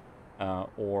card,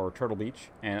 or Turtle Beach,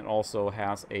 and it also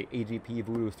has a AGP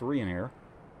Voodoo 3 in here.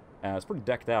 It's pretty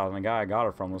decked out, and the guy I got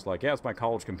it from was like, yeah, it's my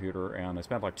college computer, and I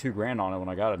spent like $2 grand on it when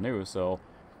I got it new, so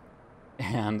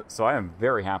I am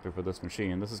very happy for this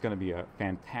machine. This is going to be a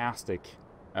fantastic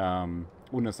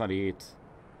Windows 98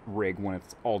 rig when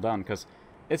it's all done, because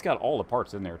it's got all the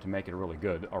parts in there to make it really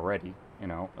good already, you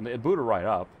know, and it booted right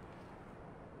up.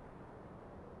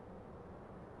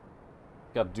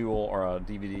 Got dual or a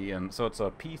DVD, and so it's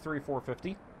a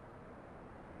P3450.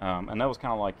 And that was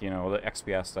kind of like, you know, the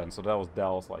XPS then. So that was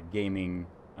Dell's like gaming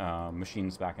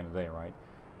machines back in the day, right?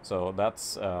 So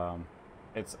that's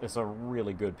it's a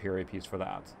really good period piece for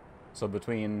that. So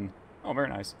between very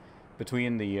nice,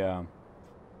 between the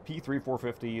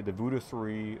P3450, the Voodoo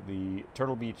 3, the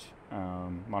Turtle Beach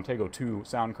Montego 2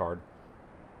 sound card,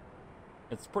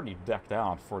 it's pretty decked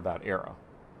out for that era.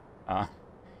 I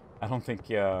don't think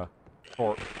I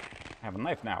have a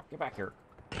knife now. Get back here.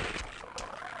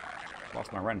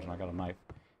 Lost my wrench and I got a knife.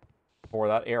 For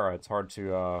that era, it's hard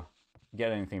to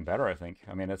get anything better, I think.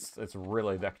 I mean, it's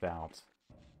really decked out.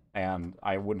 And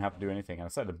I wouldn't have to do anything. And I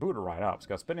said to boot it right up. It's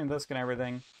got spinning disc and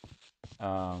everything.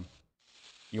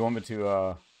 You want me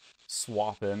to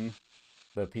swap in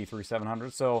the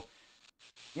P3700? So,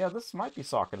 yeah, this might be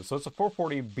socketed. So it's a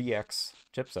 440BX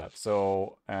chipset.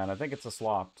 So, and I think it's a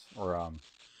slot, or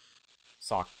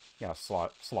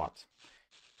slot.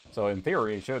 So in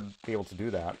theory, you should be able to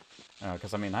do that.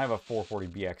 Because, I mean, I have a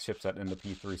 440BX chipset in the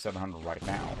P3700 right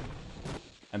now.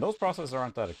 And those processors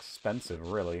aren't that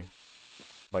expensive, really.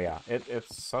 But yeah,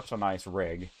 it's such a nice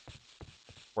rig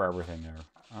for everything there.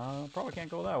 Probably can't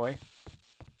go that way.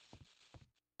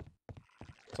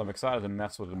 So I'm excited to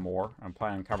mess with it more. I'm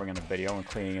planning on covering it in a video and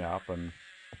cleaning it up. And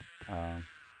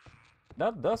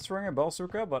that does ring a bell,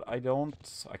 Suka, but I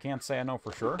can't say I know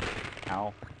for sure.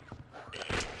 Ow.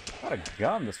 If I had a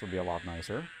gun, this would be a lot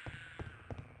nicer.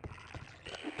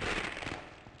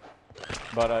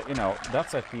 But, you know,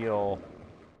 that's, I feel,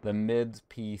 the mid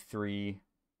P3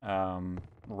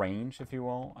 range, if you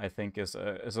will, I think is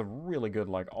a really good,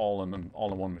 like,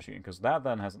 all-in-one machine. Because that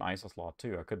then has an ISO slot,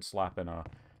 too. I could slap in a,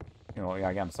 you know, yeah,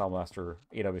 again, Soundblaster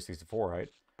AW64, right?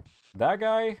 That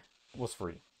guy was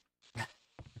free.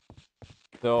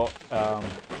 So,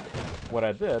 what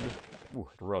I did... Ooh,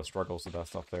 it really struggles with that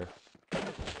stuff there.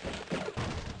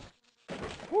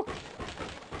 Woo.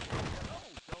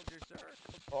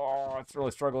 Oh, it's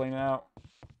really struggling now.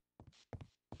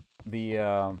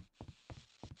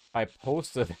 I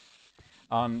posted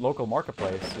on local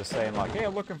marketplace just saying like, hey,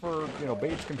 I'm looking for, you know,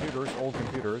 beige computers, old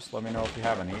computers. Let me know if you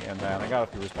have any. And then I got a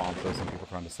few responses and people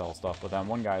trying to sell stuff. But then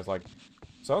one guy's like,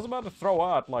 so I was about to throw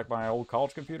out like my old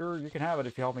college computer. You can have it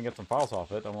if you help me get some files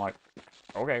off it. I'm like,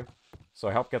 okay. So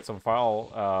I helped get some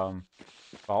files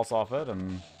off it,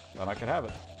 and then I could have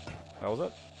it. That was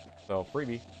it. So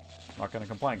freebie. Not gonna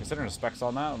complain. Considering the specs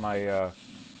on that, and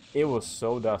it was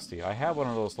so dusty. I have one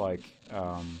of those like,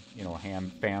 you know,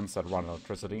 hand fans that run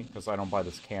electricity because I don't buy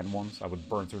this canned ones. I would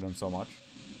burn through them so much.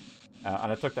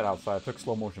 And I took that outside. I took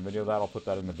slow motion video of that. I'll put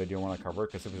that in the video when I cover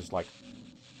it because it was just like,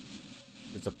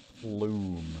 it's a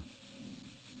plume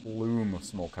of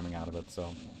smoke coming out of it.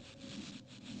 So.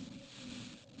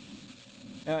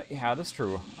 Yeah, that's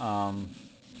true.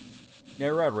 Yeah,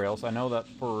 red rails. I know that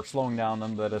for slowing down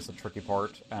them, that is a tricky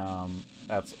part.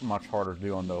 That's much harder to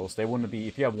do on those. They wouldn't be,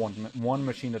 if you have one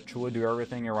machine that truly do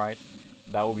everything, you're right,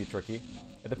 that would be tricky.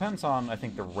 It depends on, I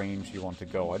think, the range you want to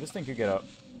go. I just think you get a...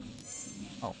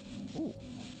 Oh, ooh.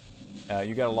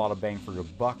 You get a lot of bang for your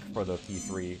buck for the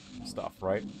P3 stuff,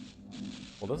 right?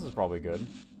 Well, this is probably good.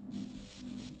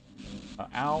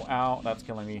 Ow, ow, that's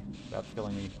killing me. That's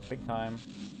killing me big time.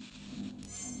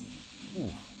 Ooh.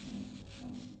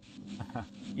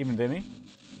 Even Dimmy?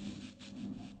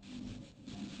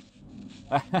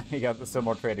 You got the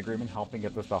similar trade agreement, helping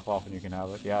get the stuff off and you can have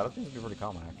it. Yeah, that seems to be pretty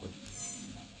common, actually.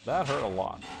 That hurt a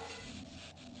lot.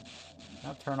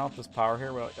 Now turn off this power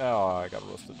here. We're like, oh, I got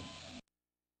roasted.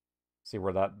 See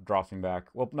where that drops me back.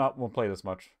 Well, no, won't play this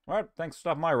much. Alright, thanks for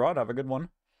stopping my rod. Have a good one.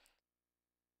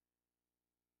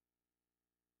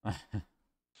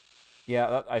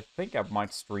 Yeah, I think I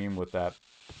might stream with that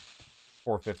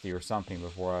 450 or something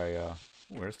before I,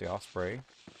 where's the osprey?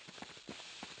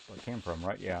 Where it came from,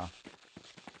 right? Yeah.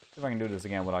 See if I can do this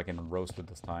again when I can roast it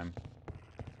this time.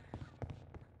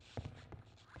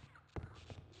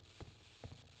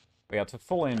 But yeah, to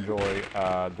fully enjoy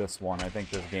this one, I think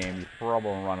this game, you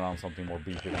probably run it on something more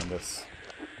beefy than this.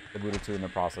 The Voodoo 2 and the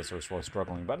processor is really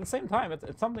struggling. But at the same time,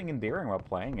 it's something endearing about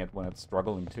playing it when it's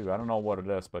struggling too. I don't know what it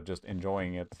is, but just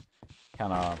enjoying it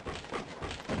kind of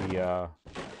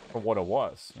for what it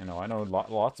was. You know, I know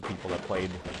lots of people that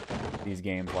played these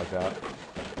games like that.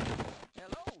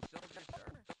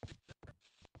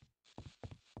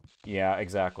 Yeah,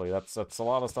 exactly. That's a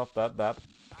lot of stuff that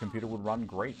computer would run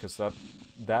great, because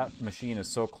that machine is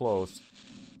so close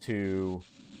to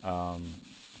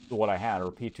what I had,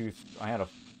 or P2. I had a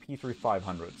P3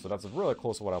 500, so that's really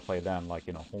close to what I played then, like,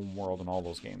 you know, Homeworld and all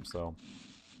those games. So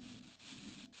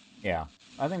yeah,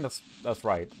 I think that's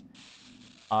right.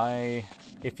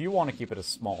 If you want to keep it as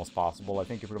small as possible, I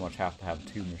think you pretty much have to have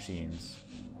 2 machines,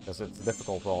 because it's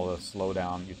difficult for all the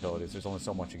slowdown utilities. There's only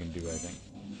so much you can do, I think.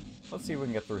 Let's see if we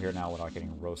can get through here now without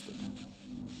getting roasted.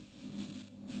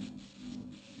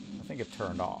 I think it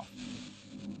turned off.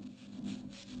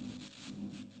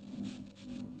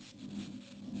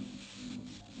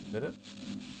 Did it?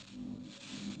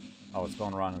 Oh, it's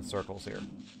going around in circles here.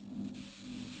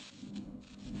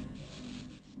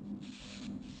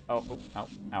 Oh, oh, ow,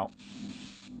 ow.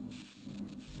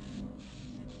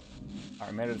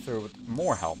 Alright, made it through with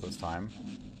more health this time.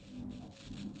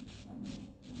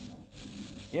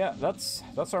 Yeah, that's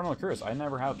what I'm really curious. I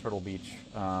never had Turtle Beach,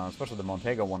 especially the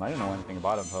Montego one. I didn't know anything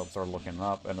about it until I started looking it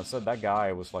up. And it said that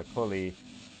guy was, like, clearly,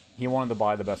 he wanted to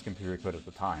buy the best computer he could at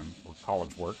the time for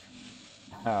college work.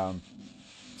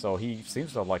 So he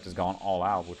seems to have, like, just gone all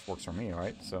out, which works for me,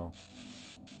 right? So,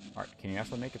 alright, can you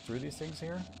actually make it through these things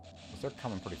here? Because they're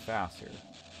coming pretty fast here.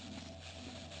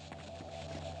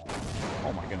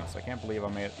 Oh my goodness, I can't believe I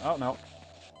made it. Oh, no.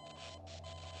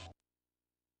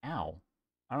 Ow.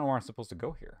 I don't know where I'm supposed to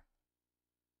go here.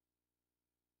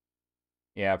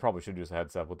 Yeah, I probably should use a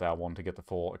headset with that one to get the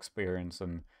full experience.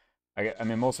 And I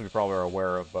mean, most of you probably are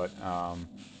aware of, but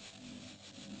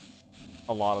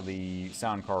a lot of the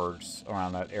sound cards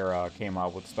around that era came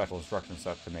out with special instruction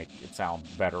set to make it sound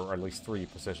better, or at least 3D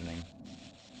positioning.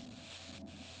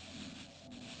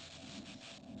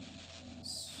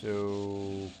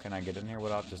 So, can I get in here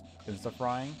without just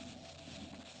insta-frying?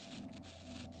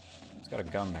 It's got a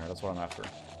gun there, that's what I'm after.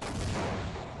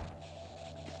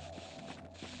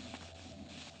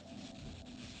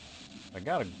 I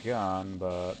got a gun,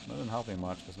 but that doesn't help me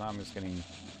much, because now I'm just getting...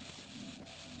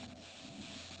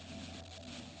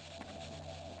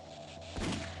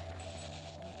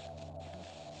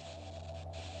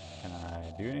 Can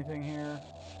I do anything here?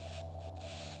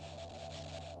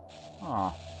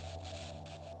 Huh.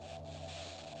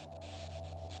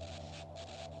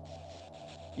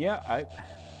 Yeah,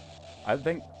 I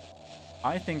think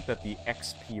that the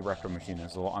XP retro machine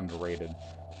is a little underrated.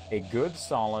 A good,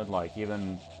 solid, like,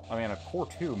 even, I mean, a Core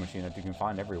 2 machine that you can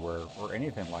find everywhere, or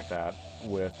anything like that,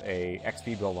 with a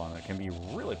XP build on it can be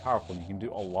really powerful, and you can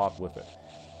do a lot with it.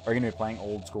 Are you going to be playing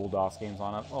old school DOS games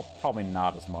on it? Well, probably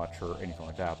not as much, or anything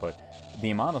like that, but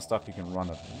the amount of stuff you can run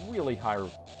at really high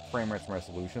frame rates and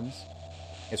resolutions,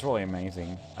 it's really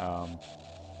amazing.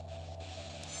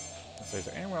 So is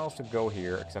there anywhere else to go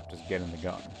here except just get in the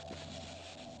gun?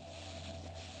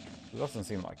 It doesn't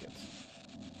seem like it.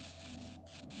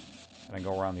 Can I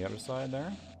go around the other side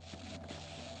there?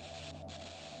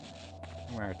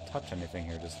 When I touch anything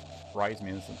here, just fries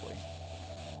me instantly.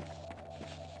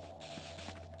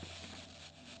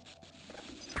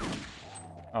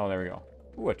 Oh, there we go.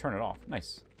 Ooh, I turned it off.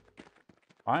 Nice.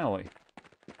 Finally.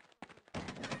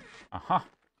 Aha.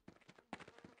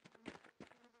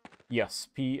 Yes,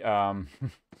 it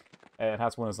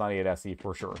has Windows 98 SE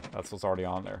for sure. That's what's already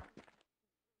on there.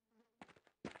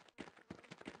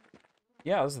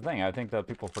 Yeah, that's the thing. I think that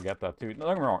people forget that too. Don't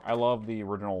get me wrong. I love the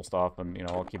original stuff, and, you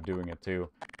know, I'll keep doing it too.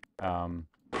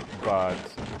 But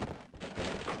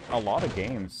a lot of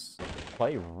games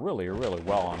play really, really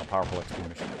well on a powerful XP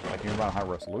machine. Like, you run high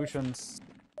resolution.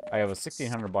 I have a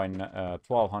 1600 by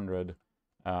 1200.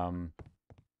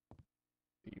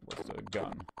 What's the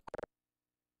gun?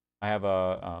 I have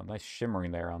a nice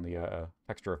shimmering there on the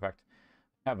texture effect.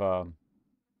 I have a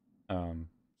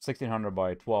 1600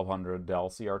 by 1200 Dell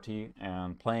CRT,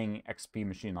 and playing XP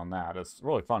machine on that is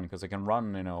really fun because it can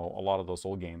run, you know, a lot of those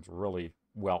old games really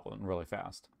well and really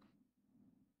fast.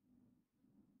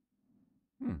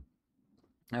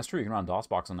 That's true. You can run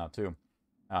DOSBox on that too.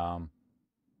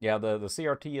 Yeah, the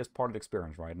CRT is part of the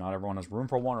experience, right? Not everyone has room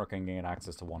for one or can gain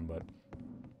access to one, but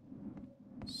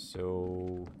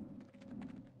so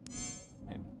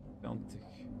I don't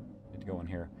need to go in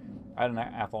here. I had an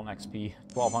Athlon XP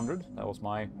 1200. That was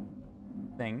my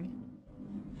thing.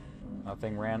 That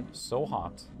thing ran so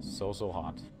hot, so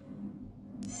hot.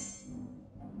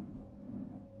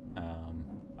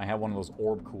 I had one of those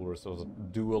orb coolers, so it was a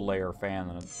dual layer fan,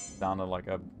 and it sounded like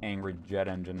an angry jet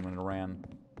engine when it ran.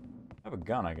 I have a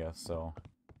gun, I guess, so.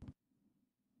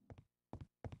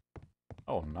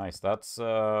 Oh, nice. That's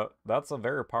a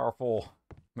very powerful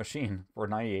machine for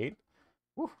 98.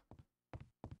 Whew.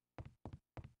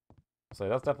 So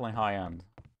that's definitely high end.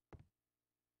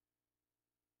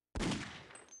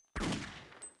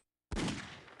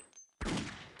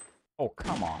 Oh,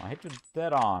 come on. I hit you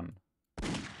dead on.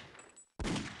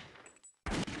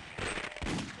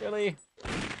 Really?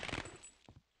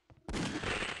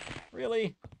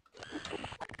 Really?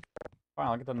 Fine,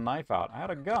 I'll get the knife out. I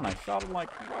had a gun. I shot him like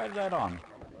right dead on.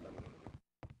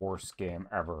 Worst game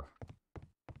ever.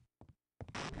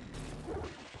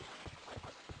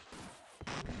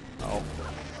 Oh.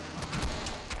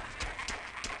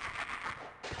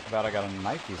 Bet I gotta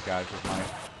knife these guys with my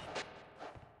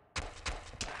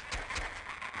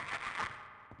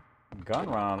gun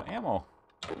run out of ammo.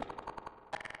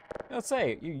 Let's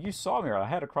say, you saw me right. I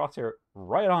had a crosshair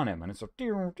right on him, and it's a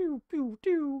doo doo doo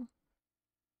doo.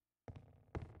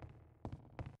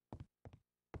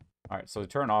 Alright, so to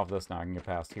turn off this now, I can get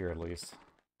past here at least.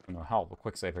 You know, help, a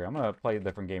quick save here. I'm gonna play a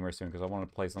different game here soon, because I want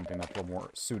to play something that's a little more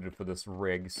suited for this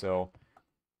rig, so...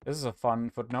 This is a fun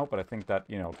footnote, but I think that,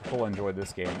 you know, if people enjoyed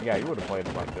this game, yeah, you would have played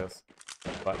it like this.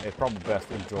 But it's probably best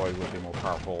enjoyed with a more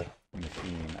powerful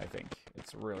machine, I think.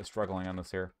 It's really struggling on this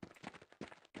here.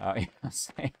 Yeah,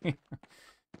 same.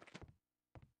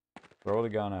 Throw the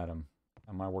gun at him.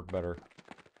 That might work better.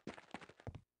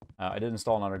 I did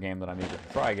install another game that I needed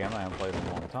to try again. I haven't played in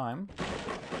a long time.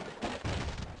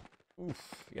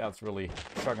 Oof. Yeah, it's really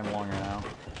chugging along here now.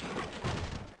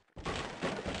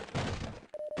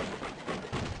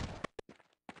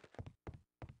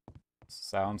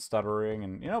 Sound stuttering,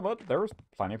 and, you know, but there was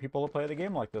plenty of people to play the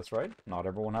game like this, right? Not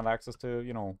everyone had access to,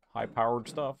 you know, high-powered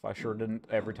stuff. I sure didn't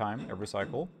every time, every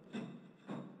cycle.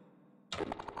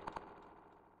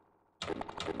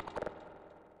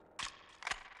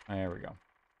 There we go.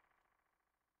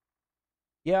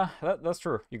 Yeah, that's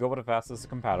true. You go with the fastest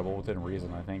compatible within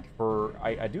reason, I think.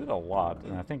 I do it a lot,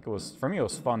 and I think it was, for me, it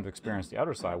was fun to experience the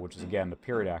other side, which is, again, the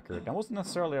period accurate. That wasn't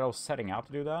necessarily that I was setting out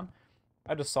to do that.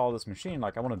 I just saw this machine,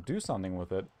 like, I want to do something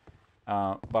with it,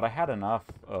 but I had enough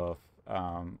of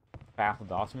fast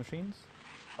DOS machines.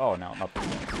 Oh, no, not this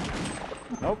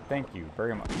one. Nope, thank you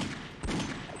very much.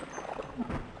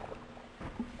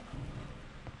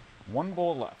 One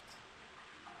bullet left.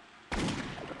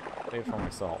 Save for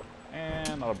myself. And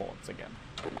another bullets again.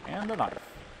 And a knife.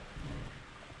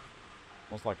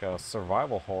 Almost like a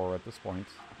survival horror at this point.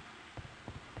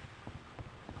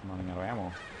 I'm running out of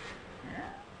ammo.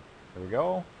 There we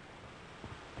go.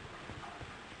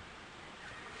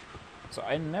 So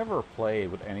I never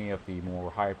played with any of the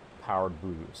more high-powered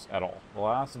Voodoos at all. The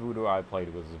last Voodoo I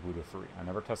played was Voodoo 3. I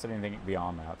never tested anything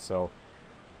beyond that, so...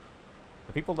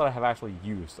 The people that I have actually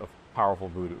used of powerful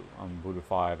Voodoo, Voodoo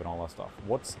 5 and all that stuff,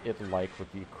 what's it like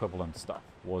with the equivalent stuff?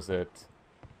 Was it...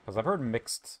 Because I've heard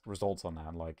mixed results on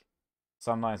that, like...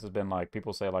 Sometimes it's been like,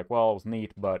 people say like, well, it was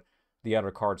neat, but... The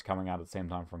other cards coming out at the same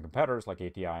time from competitors like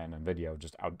ATI and NVIDIA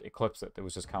just out-eclipsed it. It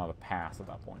was just kind of the past at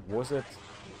that point. Was it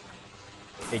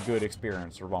a good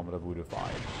experience to run with a Voodoo 5?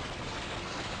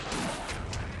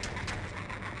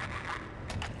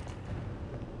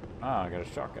 Ah, I got a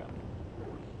shotgun.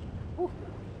 Whew.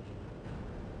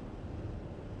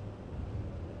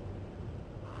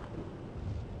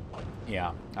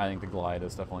 Yeah, I think the glide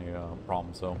is definitely a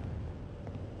problem, so...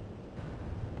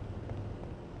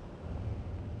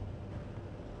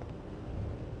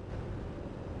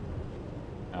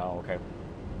 Oh, okay.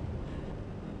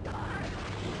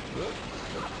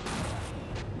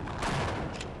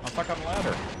 I'm stuck on the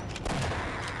ladder.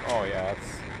 Oh yeah,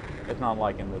 it's not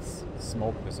like in this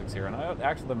smoke physics here. And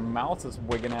actually the mouse is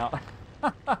wigging out.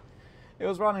 It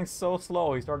was running so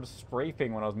slow, he started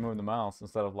strafing when I was moving the mouse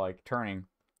instead of like turning.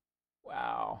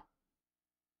 Wow.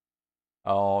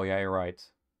 Oh yeah, you're right.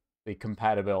 The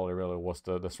compatibility really was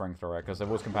the strength there, right? Because it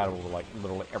was compatible with like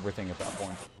literally everything at that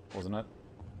point, wasn't it?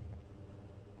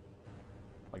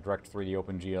 Like direct 3D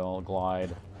OpenGL,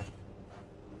 glide.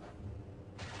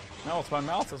 No, it's my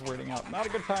mouse that's weirding out. Not a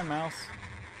good time, mouse.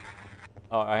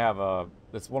 Oh, I have a...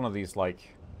 It's one of these,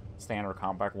 like, standard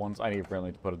compact ones. I need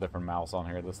really to put a different mouse on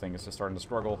here. This thing is just starting to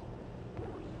struggle.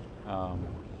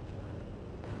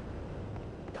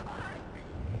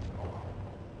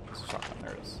 It's a shotgun.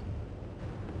 There it is.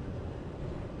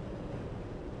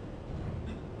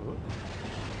 Ooh.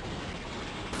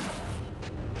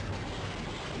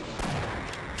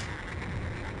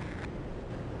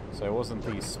 So it wasn't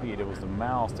the speed, it was the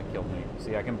mouse that killed me.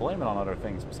 See, I can blame it on other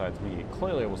things besides me.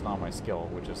 Clearly it was not my skill,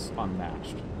 which is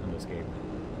unmatched in this game.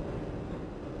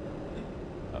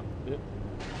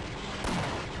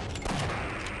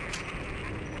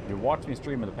 If you watched me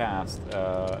stream in the past,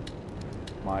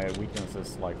 my weakness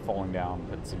is like falling down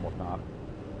pits and whatnot.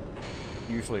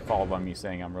 Usually followed by me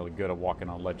saying I'm really good at walking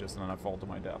on ledges and then I fall to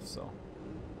my death, so.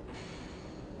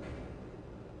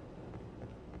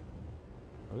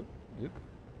 Oop.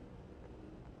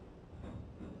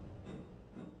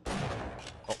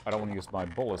 Oh, I don't want to use my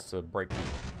bullets to break these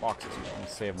boxes and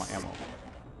save my ammo.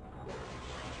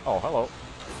 Oh, hello.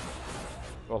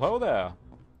 Well, hello there.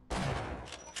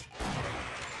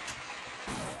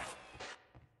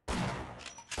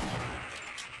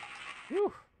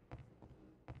 Whew.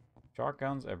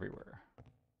 Shotguns everywhere.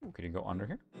 Ooh, can you go under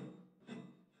here?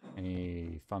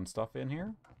 Any fun stuff in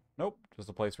here? Nope, just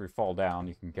a place where you fall down,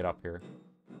 you can get up here.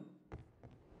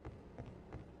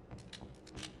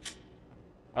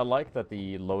 I like that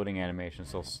the loading animation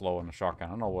is so slow in the shotgun.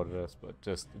 I don't know what it is, but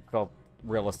just it felt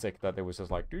realistic that it was just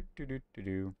like do do do do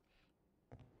do.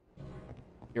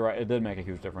 You're right, it did make a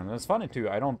huge difference. And it's funny too,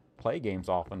 I don't play games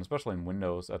often, especially in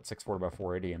Windows at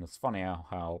 640x480, and it's funny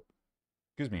how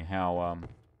excuse me, how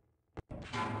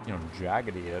you know,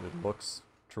 jaggedy it looks,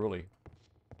 truly.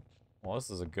 Well, this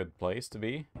is a good place to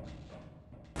be.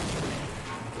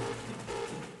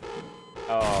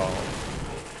 Oh.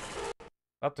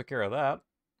 That took care of that.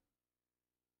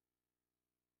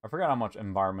 I forgot how much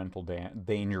environmental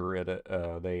danger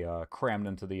they crammed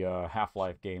into the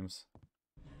Half-Life games.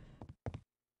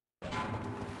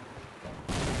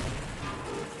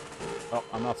 Oh,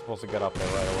 I'm not supposed to get up there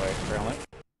right away, apparently.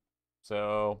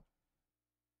 So,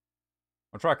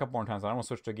 I'll try a couple more times. I want to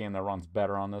switch to a game that runs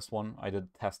better on this one. I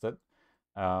did test it.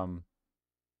 Yeah,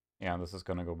 this is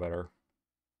going to go better.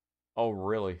 Oh,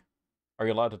 really? Are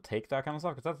you allowed to take that kind of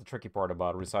stuff? Because that's the tricky part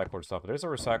about recycler stuff. There's a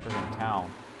recycler in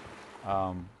town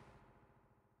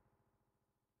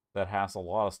that has a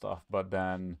lot of stuff, but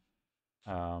then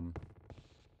nice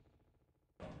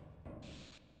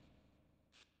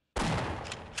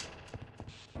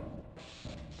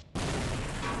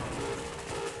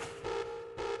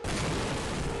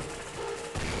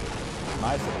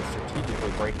that it's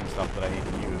strategically breaking stuff that I need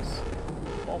to use.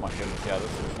 Oh my goodness, yeah,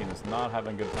 this machine is not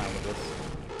having a good time with this.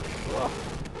 Ugh.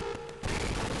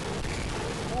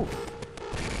 Oof.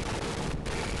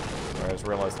 Sorry, I just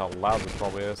realized how loud this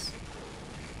probably is.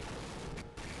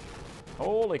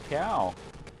 Holy cow.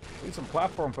 Leave some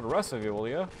platform for the rest of you, will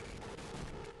ya?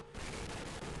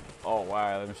 Oh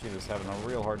wow, the machine is having a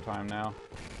real hard time now.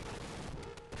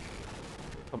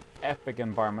 Some epic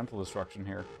environmental destruction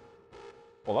here.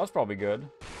 Well, that's probably good.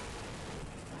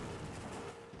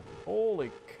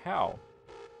 Holy cow.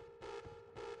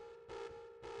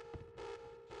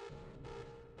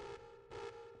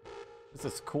 This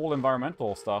is cool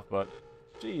environmental stuff, but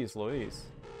geez Louise.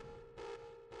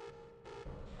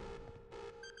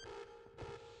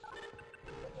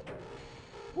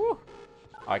 Woo!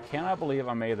 I cannot believe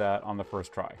I made that on the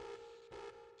first try.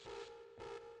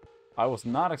 I was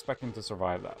not expecting to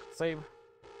survive that. Save.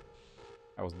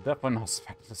 I was definitely not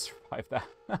expecting to survive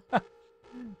that.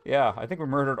 Yeah, I think we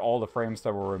murdered all the frames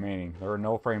that were remaining. There are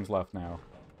no frames left now.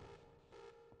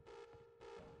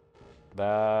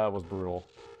 That was brutal.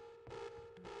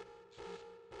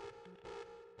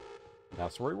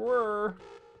 That's where we were.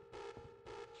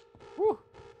 Whew.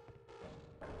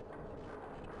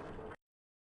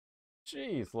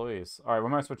 Jeez Louise. Alright, we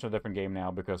might switch to a different game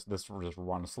now because this will just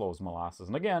run as slow as molasses.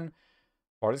 And again,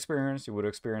 part experience, you would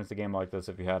experience a game like this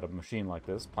if you had a machine like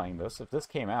this playing this. If this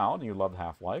came out and you loved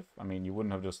Half-Life, I mean, you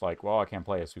wouldn't have just like, well, I can't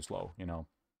play, it's too slow, you know.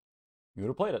 You would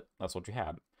have played it. That's what you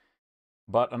had.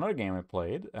 But another game I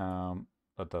played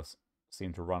that does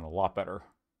seem to run a lot better.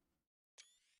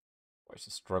 Boy, it's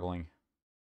just struggling.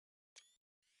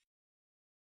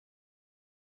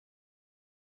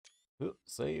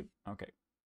 Save. Okay.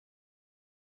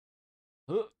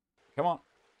 Come on.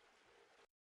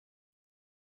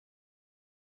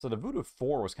 So the Voodoo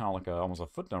 4 was kind of like almost a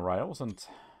footnote, right? It wasn't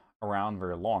around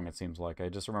very long, it seems like. I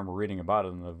just remember reading about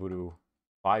it, and the Voodoo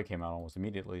 5 came out almost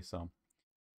immediately, so.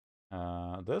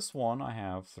 This one I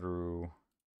have through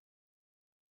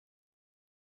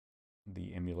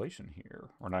the emulation here.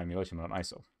 Or not emulation, but an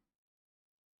ISO.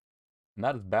 And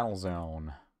that is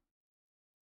Battlezone.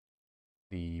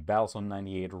 The Battlezone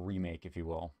 98 remake, if you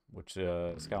will. Which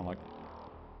is kind of like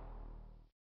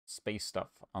space stuff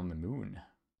on the moon.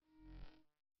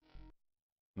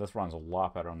 This runs a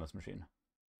lot better on this machine.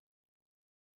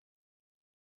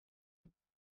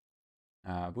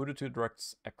 Voodoo 2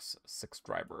 Direct's K6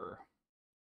 driver.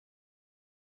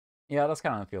 Yeah, that's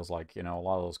kind of feels like, you know, a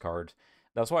lot of those cards.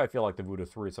 That's why I feel like the Voodoo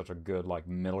 3 is such a good, like,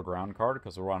 middle ground card,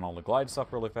 because we run all the glide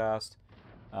stuff really fast.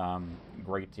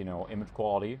 Great, you know, image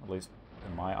quality, at least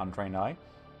in my untrained eye.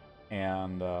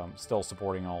 And still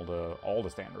supporting all the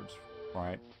standards,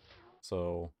 right?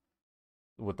 So,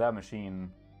 with that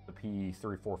machine, the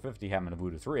P3450 having a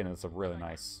Voodoo 3, and it's a really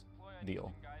nice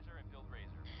deal.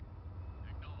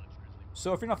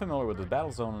 So if you're not familiar with this,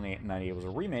 Battlezone 98 was a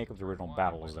remake of the original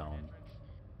Battlezone.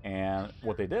 And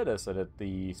what they did is that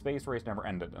the space race never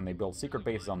ended, and they built secret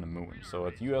bases on the moon. So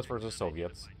it's US versus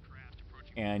Soviets.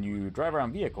 And you drive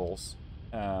around vehicles,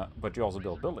 but you also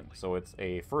build buildings. So it's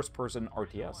a first-person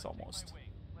RTS, almost.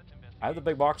 I have the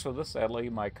big box for this. Sadly,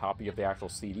 my copy of the actual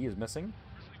CD is missing.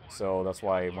 So that's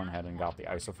why I went ahead and got the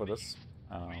ISO for this.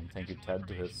 Thank you, Ted,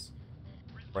 to his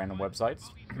random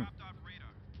websites.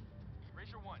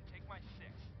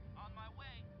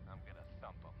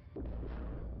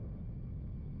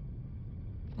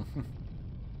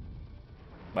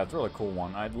 That's a really cool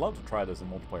one. I'd love to try this in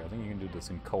multiplayer. I think you can do this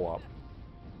in co-op.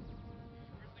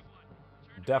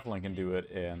 Definitely can do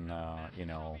it in, you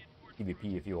know,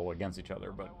 PvP, if you will, against each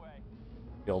other, but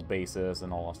build bases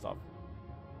and all that stuff.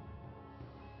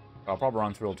 I'll probably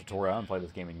run through a tutorial. I haven't played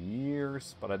this game in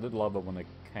years, but I did love it when it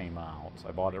came out.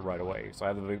 I bought it right away. So I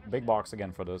have the big box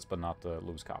again for this, but not the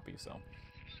loose copy, so.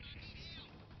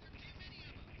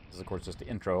 This is, of course, just the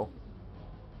intro.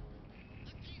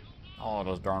 Oh,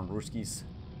 those darn brewskis.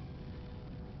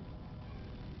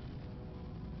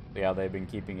 Yeah, they've been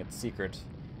keeping it secret.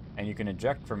 And you can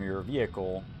eject from your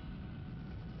vehicle.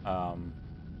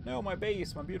 No, my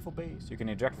base, my beautiful base. You can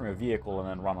eject from your vehicle and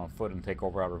then run on foot and take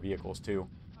over other vehicles, too.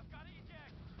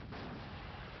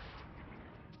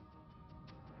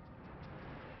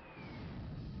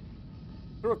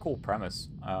 Sort of a cool premise.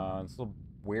 It's a little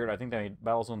weird. I think they made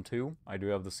Battlezone 2. I do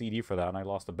have the CD for that, and I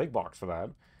lost the big box for that.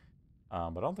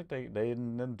 But I don't think they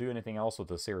didn't do anything else with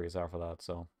the series after that,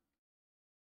 so.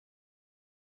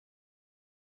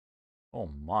 Oh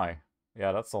my.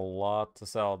 Yeah, that's a lot to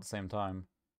sell at the same time.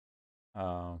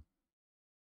 You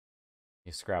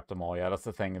scrapped them all. Yeah, that's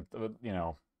the thing. You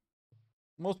know,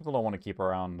 most people don't want to keep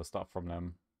around the stuff from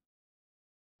them.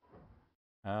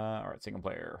 Alright, single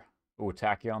player. Ooh,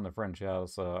 Tachyon the French. Yeah,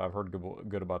 I've heard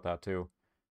good about that too.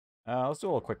 Let's do a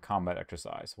little quick combat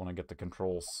exercise. I want to get the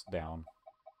controls down.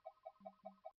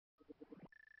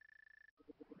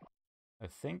 I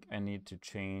think I need to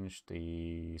change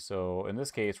the... So, in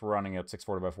this case, we're running at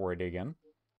 640 by 480 again.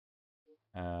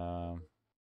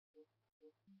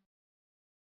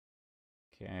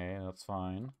 Okay, that's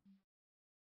fine.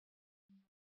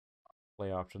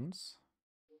 Play options.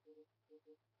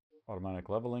 Automatic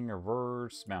leveling,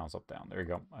 reverse, mouse up, down. There you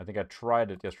go. I think I tried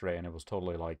it yesterday, and it was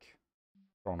totally, like,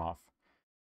 thrown off.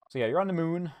 So yeah, you're on the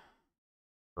moon.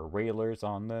 We're whalers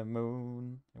on the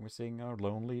moon, and we're singing our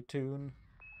lonely tune.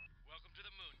 Welcome to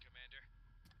the moon, Commander.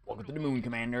 Welcome to the moon,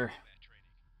 Commander.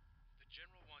 The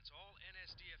General wants all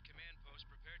NSDF command posts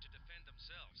prepared to defend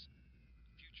themselves.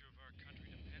 The future of our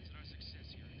country depends on our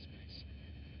success here in space.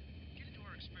 Get into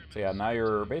our experiment. So yeah, now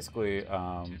you're basically,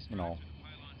 you know,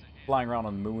 flying around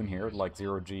on the moon here, like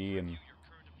 0G, and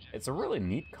it's a really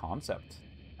neat concept.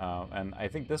 And I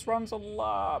think this runs a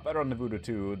lot better on the Voodoo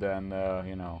 2 than,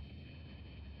 you know,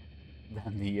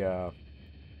 than the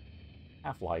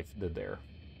Half-Life did there.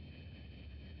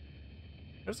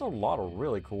 There's a lot of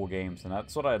really cool games, and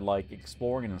that's what I like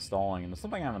exploring and installing. And it's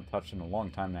something I haven't touched in a long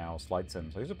time now, is flight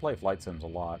sims. I used to play flight sims a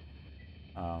lot.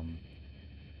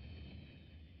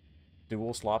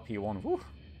 Dual slot P1, whew.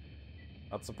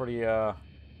 That's a pretty,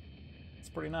 it's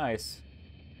pretty nice.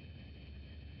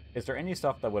 Is there any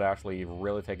stuff that would actually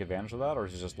really take advantage of that, or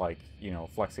is it just like, you know,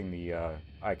 flexing the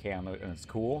ICANN and it's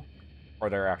cool? Or are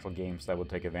there actual games that would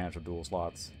take advantage of dual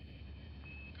slots?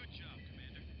 Good job,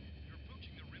 Commander. You're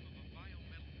approaching the rim of a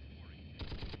biometal quarry.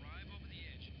 Drive over the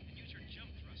edge and use your jump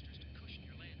thrusters to cushion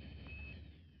your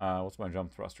landing. What's my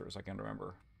jump thrusters? I can't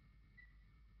remember.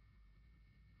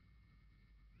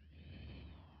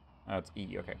 It's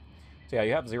E, okay. So yeah,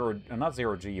 you have not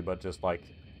 0G, but just like,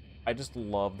 I just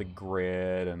love the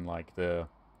grid and like the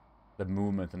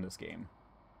movement in this game.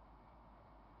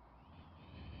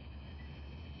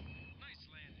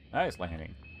 Nice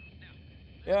landing. Now,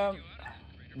 Yeah, let's take you out into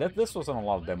the crater. this was on a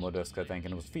lot of demo discs, I think,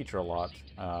 and it was feature a lot. Proceed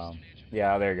to the destination.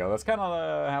 Yeah, there you go. That's kind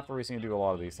of half the reason you do a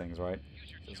lot of these things, right?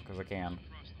 Use your Just jump because I controls can. to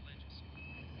cross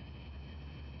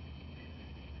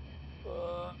the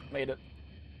ledges. Made it.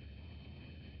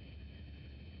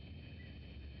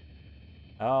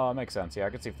 Oh, it makes sense. Yeah, I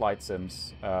could see flight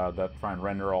sims that try and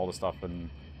render all the stuff and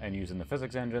using the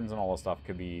physics engines and all the stuff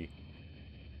could be...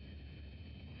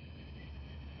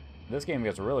 This game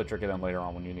gets really tricky then later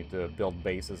on when you need to build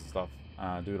bases and stuff.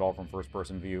 Do it all from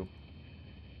first-person view.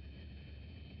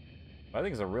 But I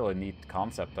think it's a really neat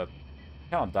concept that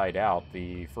kind of died out,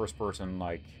 the first-person,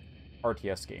 like,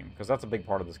 RTS game. Because that's a big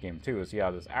part of this game, too, is you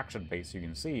have this action base you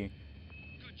can see.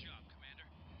 Good job, Commander.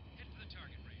 Head for the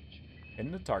target range.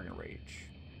 In the target range.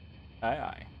 Aye,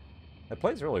 aye. It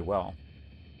plays really well.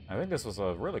 I think this was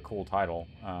a really cool title.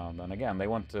 And again, they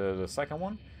went to the second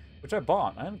one, which I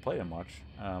bought. I didn't play it much.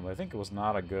 I think it was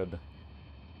not as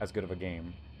good of a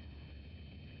game.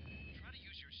 Try to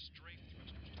use your strafe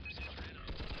thrusters to resist your enemy.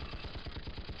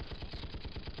 Also,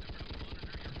 remember to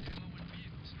monitor your ammo and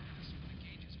vehicle status for the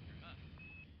gauges from your HUD.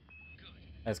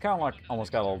 Good. It's kind of like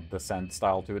almost got a little descent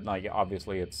style to it. Like,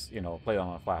 obviously, it's, you know, played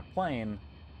on a flat plane.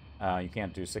 You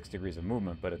can't do 6 degrees of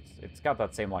movement, but it's got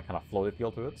that same, like, kind of floaty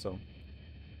feel to it, so...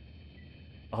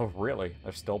 Oh, really?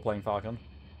 They're still playing Falcon?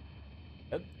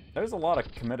 There's a lot of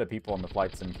committed people in the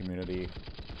flight sim community.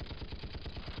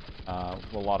 A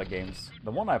lot of games. The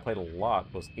one I played a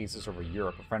lot was Aces Over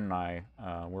Europe. A friend and I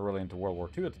were really into World War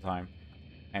II at the time,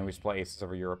 and we used to play Aces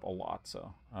Over Europe a lot,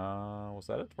 so... was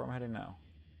that it? Where am I heading now?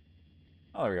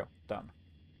 Oh, there we go. Done.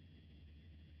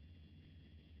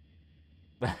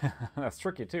 That's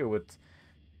tricky, too, with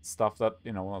stuff that,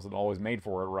 you know, wasn't always made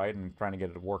for it, right? And trying to get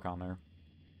it to work on there.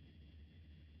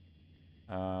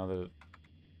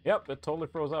 Yep, it totally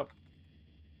froze up.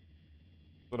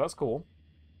 So that's cool.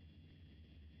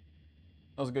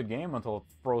 That was a good game until it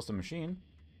froze the machine.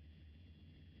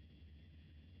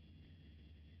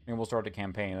 And we'll start the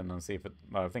campaign and then see if it...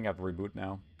 I think I have to reboot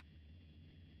now.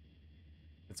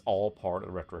 It's all part of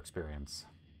the retro experience.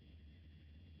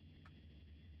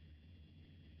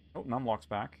 Oh, Numlock's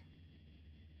back.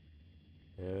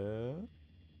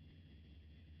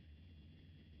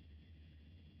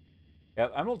 Yeah,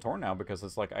 I'm a little torn now because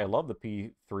it's like, I love the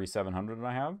P3700 that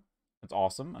I have. It's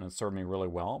awesome, and it served me really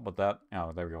well, but that...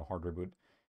 Oh, there we go, hard reboot.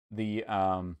 The,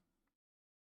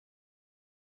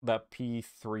 that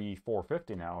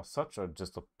P3450 now is such a,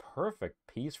 just a perfect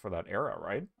piece for that era,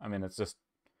 right? I mean, it's just...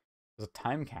 It's a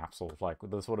time capsule. Like,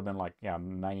 this would have been like, yeah,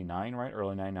 99, right?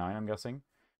 Early 99, I'm guessing.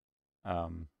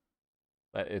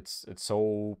 It's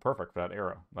so perfect for that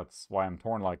era. That's why I'm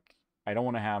torn. Like, I don't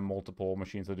want to have multiple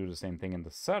machines that do the same thing in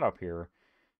the setup here.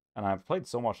 And I've played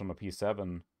so much on the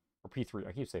P7, or P3,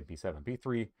 I keep saying P7,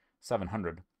 P3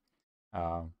 700.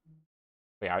 Yeah,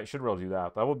 I should really do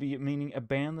that. That would be meaning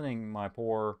abandoning my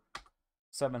poor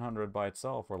 700 by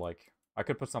itself, or like, I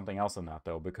could put something else in that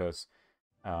though, because,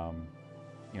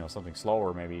 you know, something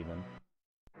slower maybe even.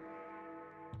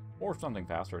 Or something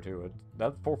faster too.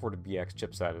 That 440BX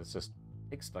chipset is just,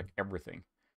 takes like everything.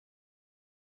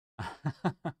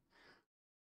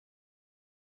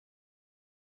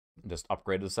 Just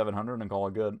upgrade to 700 and call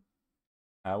it good.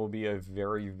 That will be a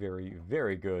very, very,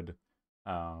 very good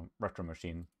retro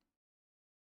machine.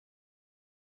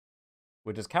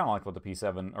 Which is kind of like what the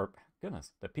P7, or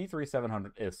goodness, the P3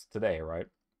 700 is today, right? Alright,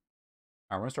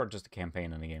 we're going to start just a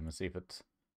campaign in the game and see if it's...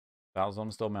 Battlezone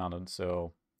is still mounted,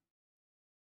 so...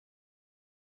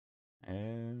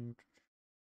 And...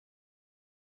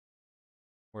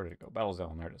 Where did it go?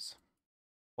 Battlezone, there it is.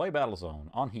 Play Battlezone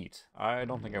on Heat. I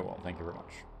don't think I will, thank you very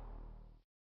much.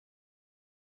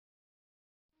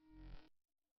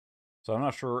 So I'm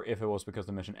not sure if it was because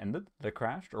the mission ended that it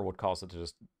crashed, or what caused it to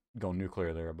just go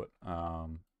nuclear there, but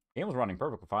the game was running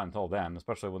perfectly fine until then,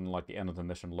 especially when like the end of the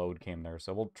mission load came there.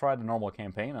 So we'll try the normal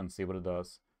campaign and see what it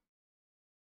does.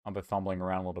 I've been fumbling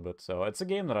around a little bit, so it's a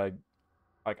game that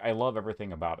I love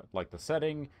everything about it. Like the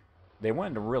setting, they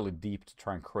went really deep to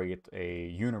try and create a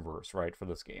universe, right, for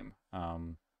this game. I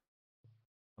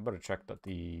better check that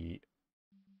the...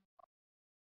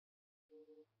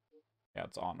 Yeah,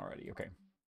 it's on already, okay.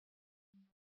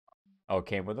 Oh, it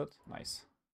came with it? Nice.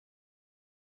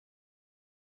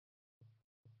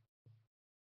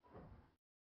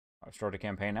 I'll start a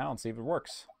campaign now and see if it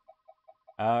works.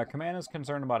 Command is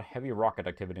concerned about heavy rocket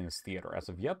activity in its theater. As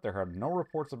of yet, there have no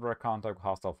reports of direct contact with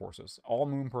hostile forces. All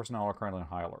Moon personnel are currently on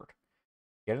high alert.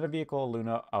 Get in a vehicle,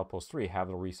 Luna Outpost 3. Have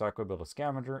the recycle build a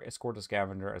scavenger. Escort the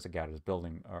scavenger as it gathers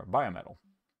building biometal.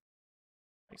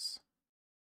 Nice.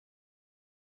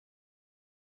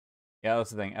 Yeah,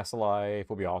 that's the thing. SLI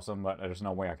would be awesome, but there's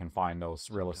no way I can find those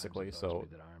realistically. Sometimes it So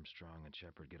bugs me that Armstrong and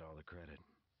Shepard get all the credit.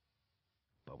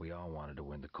 But we all wanted to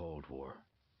win the Cold War.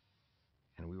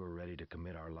 And we were ready to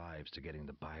commit our lives to getting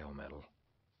the biometal.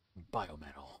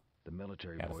 biometal. The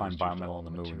military Yeah, to boys find used biometal all on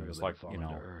the the moon material is that like, had fallen you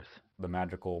know, to Earth, the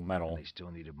magical and metal. they still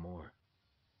needed more.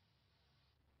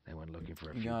 They went looking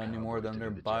for a You few got any more of cowboys them to there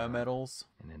do the job, biometals?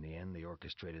 and in the end, they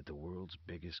orchestrated the world's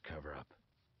biggest cover-up.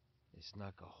 They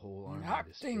snuck a whole army Hot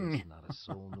into thing. space, and not a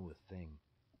soul knew a thing.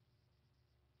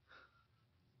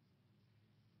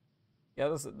 Yeah,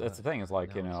 that's the thing. It's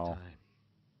like, you know,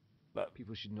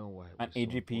 People should know why it an was so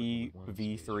important AGP we won the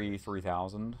space V3 race.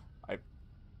 3000.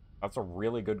 That's a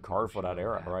really good card for that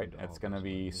era, right? It's gonna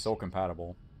be so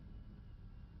compatible.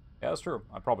 Yeah, that's true.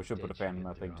 I probably should put a fan in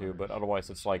that thing too, but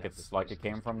otherwise it's like it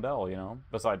came from Dell, you know.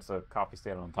 Besides the copy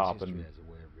state on top and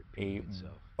a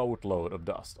boatload of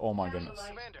dust. Oh my goodness.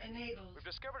 Commander, we've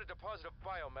discovered a deposit of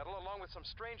biometal along with some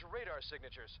strange radar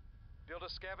signatures. Build a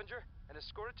scavenger and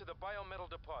escort it to the biometal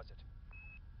deposit.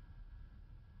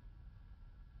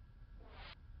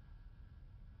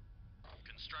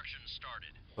 Construction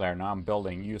started. There, now I'm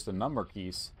building. Use the number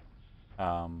keys.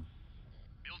 Building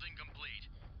complete.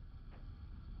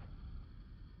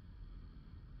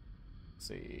 Let's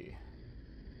see.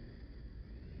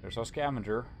 There's our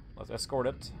scavenger. Let's escort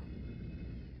it.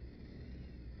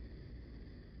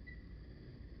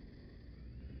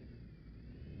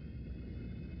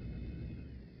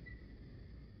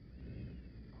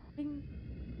 Ding.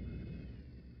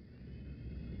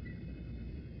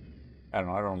 I don't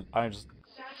know. I just.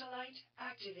 Satellite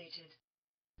activated.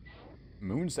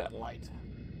 Moon satellite.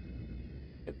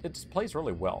 It just plays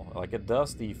really well. Like, it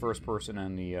does the first person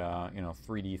and the, you know,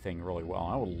 3D thing really well.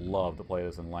 I would love to play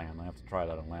this in LAN. I have to try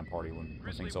that in LAN party when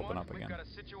things open up again. We've got a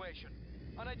situation.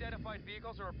 Unidentified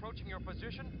vehicles are approaching your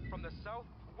position from the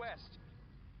southwest.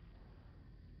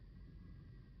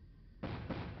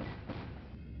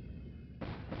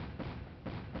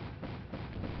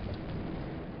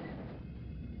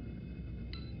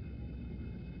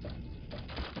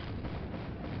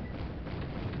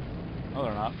 No,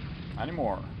 they're not. Not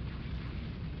anymore.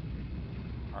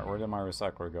 Alright, where did my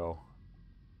recycler go?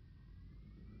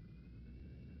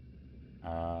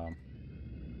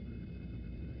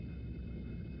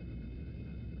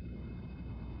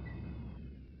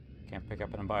 Can't pick up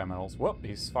any biometals. Whoop,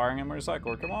 he's firing at my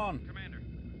recycler. Come on. Commander,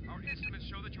 our instruments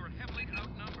show that you are heavily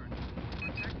outnumbered.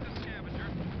 Protect the scavenger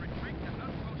and retreat to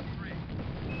Outpost 3.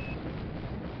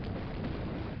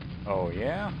 Oh,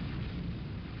 yeah?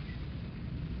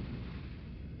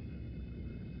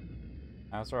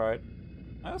 That's alright.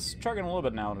 Let's chugging a little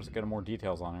bit now just to get more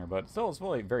details on here, but still, it's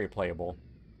really very playable.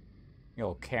 You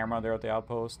know, camera there at the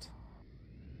outpost.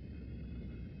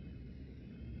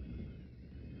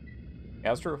 Yeah,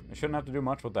 that's true. I shouldn't have to do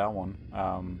much with that one.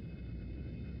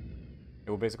 It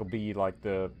will basically be like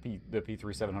the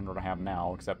P3 700 I have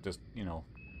now, except just, you know,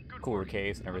 cooler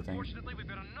case and everything. Unfortunately, we've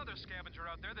got another scavenger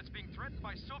out there that's being threatened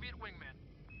by Soviet wingmen.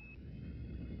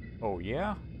 Oh,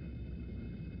 yeah?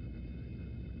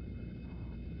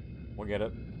 We'll get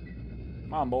it.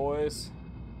 Come on, boys.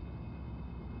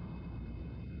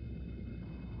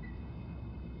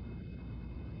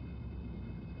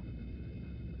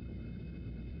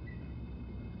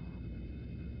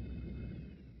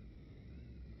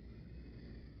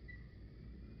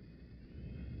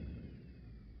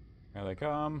 Here they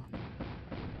come.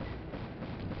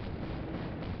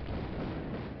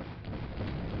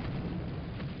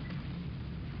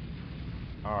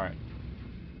 Alright.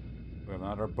 We have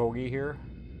another bogey here.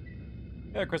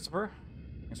 Yeah, Christopher.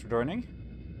 Thanks for joining.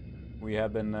 We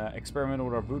have been experimenting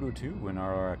with our Voodoo 2 and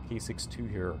our K6-2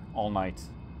 here all night.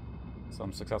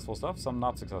 Some successful stuff, some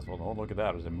not successful. Oh, look at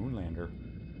that. There's a moon lander.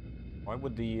 Why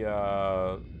would the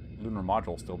lunar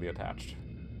module still be attached?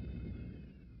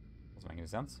 Doesn't make any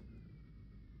sense.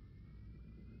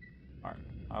 Alright.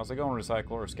 How's it going,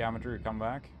 Recycler or Scavenger? You come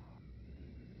back?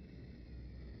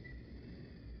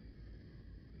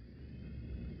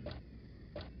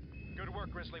 Good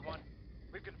work, Grizzly One.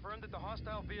 We've confirmed that the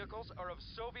hostile vehicles are of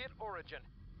Soviet origin.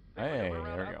 Hey, We're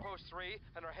around there we go. Outpost 3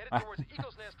 and are headed towards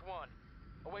Eagle's Nest 1.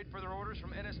 Await further orders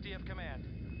from NSDF Command.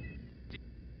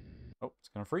 Oh, it's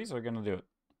gonna freeze or gonna do it?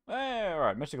 Hey,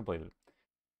 alright, mission completed.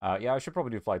 Yeah, I should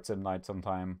probably do Flight Sim Night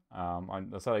sometime. I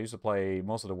said I used to play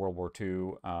most of the World War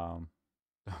II.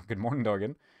 Good morning,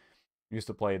 Duggan. Used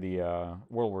to play the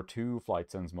World War II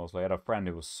flight sims mostly. I had a friend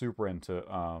who was super into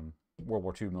World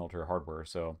War II military hardware,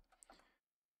 so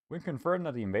we confirmed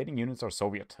that the invading units are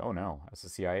Soviet. Oh no. As the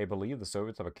CIA believe, the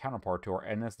Soviets have a counterpart to our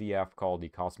NSDF called the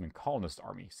Cosmic Colonist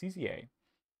Army, CCA.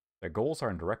 Their goals are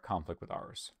in direct conflict with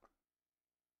ours.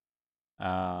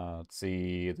 Let's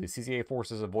see. The CCA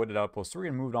forces avoided Outpost 3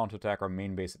 and moved on to attack our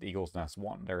main base at Eagle's Nest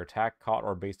 1. Their attack caught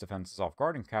our base defenses off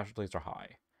guard and casualties are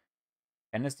high.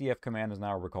 NSDF Command is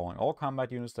now recalling all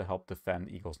combat units to help defend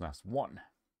Eagle's Nest 1.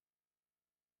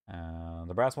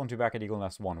 The Brass 1-2 back at Eagle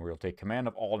Nest 1. We will take command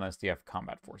of all NSDF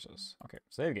combat forces. Okay,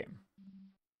 save game.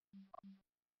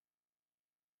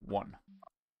 1.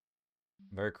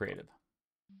 Very creative.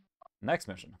 Next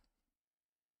mission.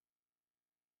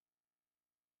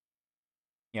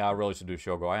 Yeah, I really should do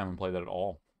Shogo. I haven't played that at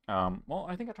all. Well,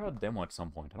 I think I tried a demo at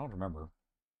some point. I don't remember.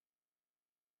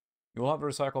 You will have to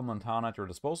recycle Montana at your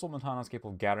disposal. Montana is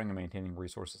capable of gathering and maintaining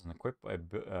resources and equipped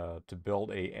to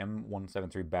build a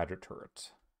M173 Badger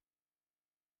turret.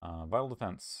 Vital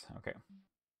defense. Okay.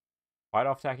 Fight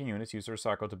off attacking units. Use the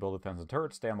recycle to build defense and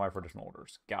turrets. Stand by for additional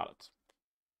orders. Got it.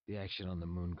 The action on the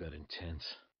moon got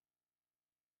intense.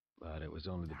 But it was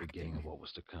only the beginning of what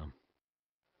was to come.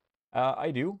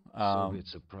 I do. Soviet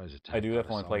surprise attack I do got us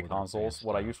definitely all play with our consoles. pants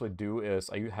What I down. usually do is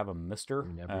I have a Mister,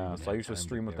 We never so even I had usually time to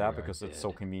stream with bury that our because it's dead.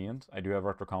 so convenient. I do have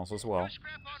retro console as well.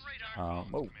 Scrap on radar.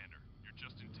 Whoa. Commander, you're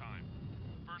just in time.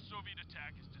 First Soviet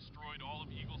attack has destroyed all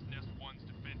of Eagle's Nest 1's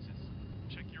defenses.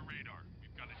 Check your radar.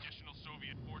 We've got additional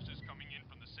Soviet forces coming in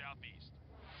from the southeast.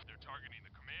 They're targeting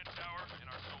the command tower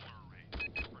and our solar array.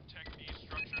 Protect these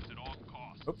structures at all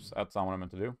costs. Oops, that's not what I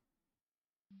meant to do.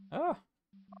 Ah.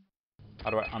 How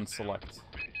do I unselect?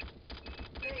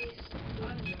 Base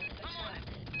under attack.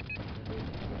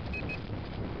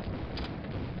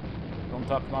 Don't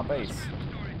touch my base.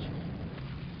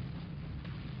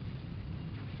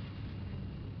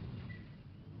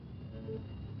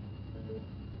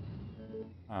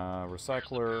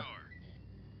 Recycler.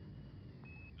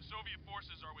 The Soviet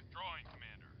forces are withdrawing,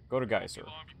 Commander. Go to Won't Geyser. be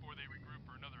long before they regroup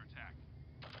for another attack.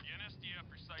 The NSDF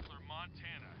recycler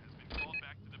Montana has been called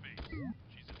back to the base.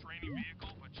 She's a training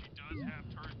vehicle, but she does have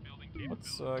turret building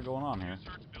capabilities. What's going on here? Use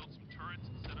her to build some turrets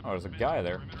and set up Oh, there's a defense guy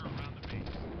there. perimeter around the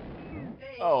base.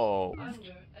 Base Oh. under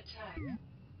attack.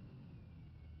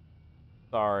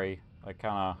 Sorry. I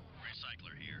kind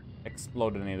Recycler here. of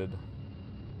explodinated.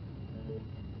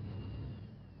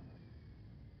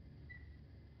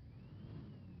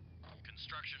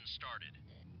 Construction started.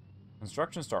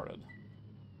 Construction started.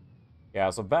 Yeah,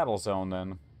 so battle zone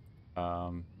then.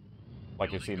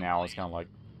 Like you see now, it's kind of like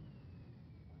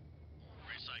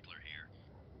Recycler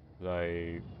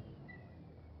here.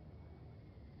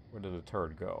 where did the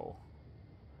turret go?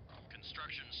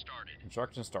 Construction started.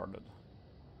 Construction started.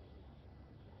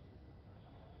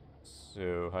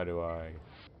 So how do I?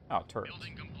 Oh, turret.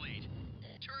 Building complete.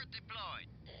 Turret deployed.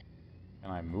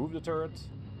 Can I move the turret?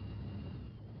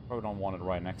 Probably don't want it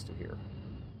right next to here.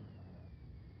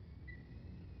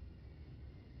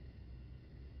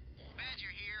 Badger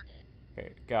here.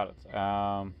 Okay, got it.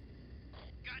 Got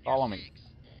Follow your me. six.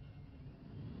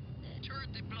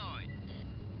 Turret deployed.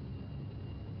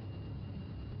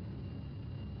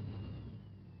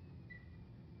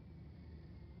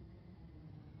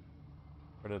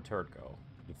 Where did the turret go?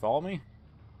 You follow me?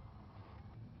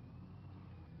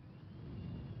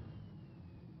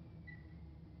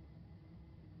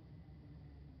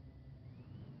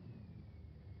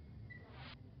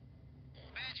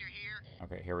 Badger here.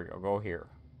 Okay, here we go. Go here.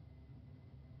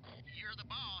 You're the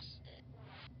boss.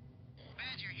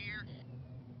 Badger here.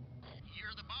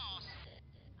 You're the boss.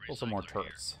 Pull some more Recycler here.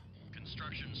 turrets.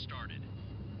 Construction started.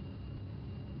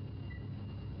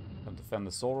 And defend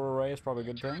the solar array is probably a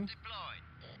good Turret thing. deployed.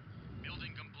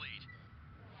 Building complete.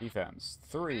 Defense.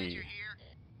 Badger 3. here.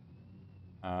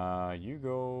 You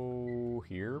go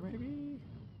here, maybe?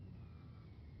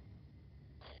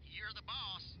 You're the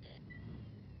boss.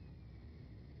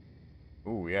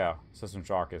 Ooh, yeah. System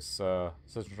Shock is,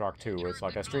 System Shock 2. It's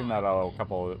like, I streamed that a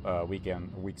couple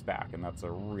weeks back, and that's a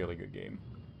really good game.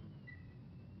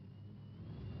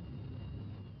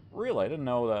 Really? I didn't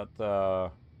know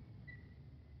that,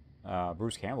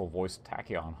 Bruce Campbell voiced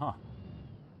Tachyon, huh?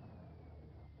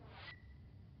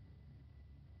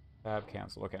 Tab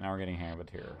cancel. Okay, now we're getting hang of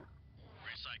it here.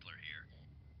 Recycler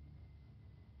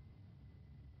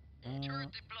here. Turret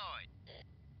deployed.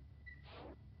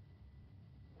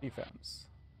 Defense.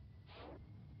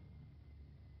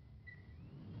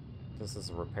 This is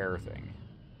a repair thing.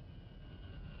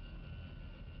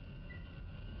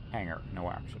 Hangar,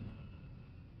 no action.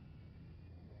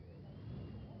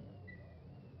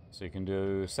 So you can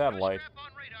do satellite. Scrap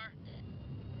on radar.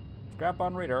 Scrap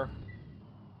on radar.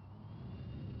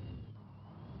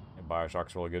 And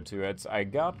Bioshock's really good too. I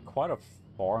got quite a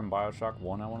far in Bioshock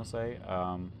 1, I want to say.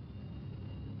 On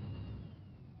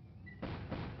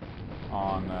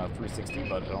 360,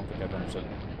 but I don't think I finished it.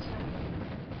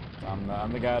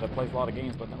 I'm the guy that plays a lot of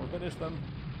games but never finished them.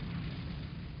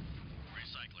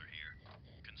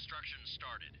 Construction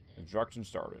started. Construction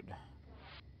started.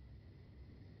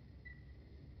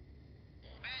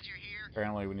 Badger here.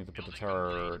 Apparently we need to put the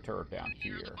turret down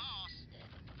You're the here. boss.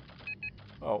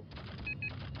 Oh.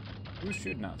 Who's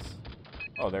shooting us?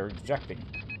 Oh, they're ejecting.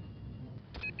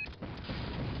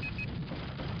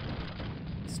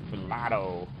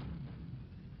 Splato.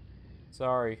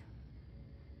 Sorry.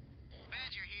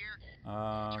 Badger here.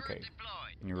 Okay. Turret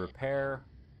deployed. Can you repair?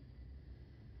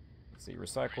 Let's see,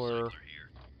 recycler. Here.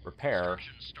 Repair.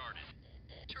 Construction started.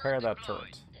 Repair that deployed.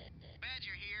 turret.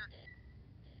 Badger here.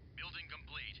 Building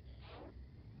complete.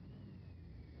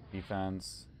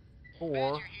 Defense. 4.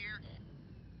 Badger here.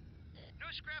 No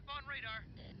scrap on radar.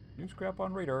 New scrap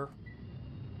on radar.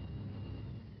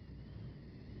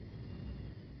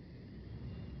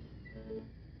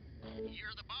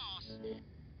 You're the boss.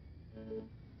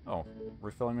 Oh,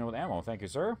 refilling me with ammo. Thank you,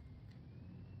 sir.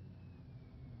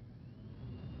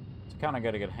 So kind of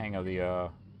got to get a hang of the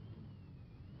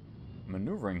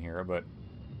maneuvering here, but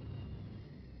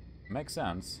makes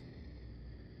sense.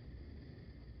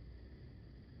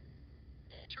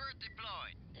 Turret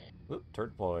deployed. Oop,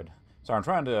 turret deployed. Sorry, I'm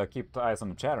trying to keep the eyes on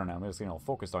the chatter now. I'm just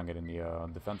focused on getting the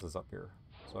defenses up here.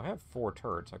 So I have 4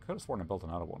 turrets. I could have sworn I built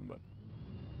another one, but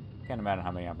can't imagine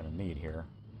how many I'm going to need here.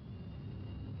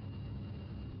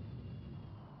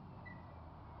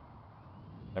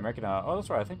 They're making a... Oh, that's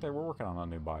right. I think they were working on a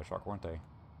new Bioshock, weren't they?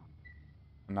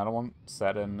 Another one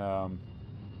set in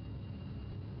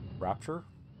Rapture.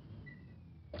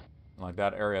 Like,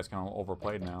 that area is kind of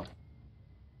overplayed now.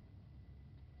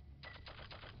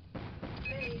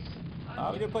 Base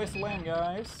Not a good place to land,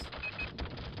 guys.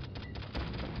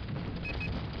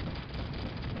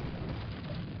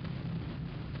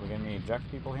 We gonna need eject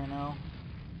people here now?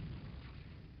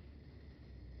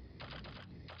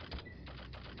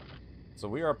 So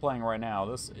we are playing right now.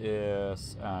 This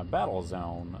is Battle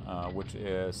Zone, which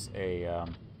is a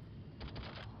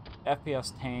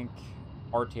FPS tank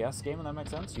RTS game, if that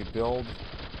makes sense. You build...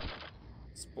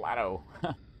 Splato.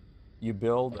 You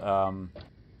build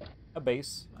a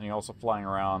base, and you're also flying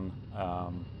around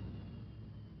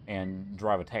and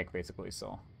drive a tank, basically,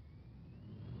 so...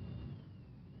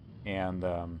 And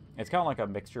it's kind of like a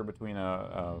mixture between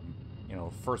a you know,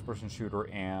 first-person shooter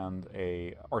and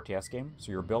a RTS game.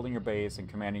 So you're building your base and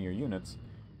commanding your units,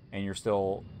 and you're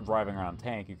still driving around a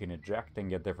tank. You can eject and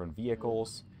get different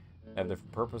vehicles, have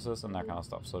different purposes, and that kind of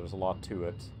stuff. So there's a lot to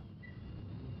it.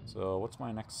 So what's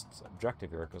my next objective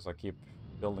here? Because I keep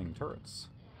building turrets.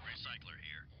 Recycler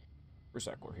here.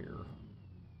 Recycler here.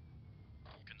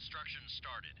 Construction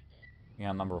started.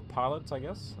 Yeah, number of pilots, I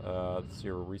guess. It's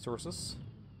your resources.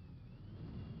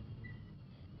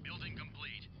 Building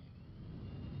complete.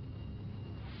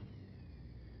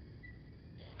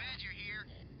 Badger here.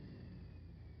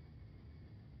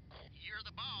 You're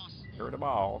the boss. You're the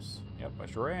boss. Yep, I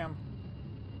sure am.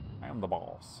 I am the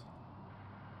boss.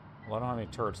 Well, I don't have any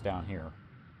turrets down here.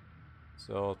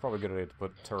 So it's probably a good idea to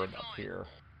put a turret up here.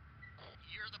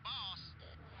 You're the boss.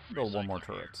 Build one more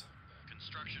turret.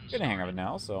 Construction Getting the hang of it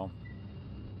now, so...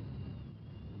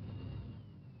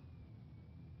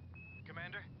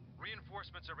 Commander,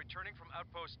 reinforcements are returning from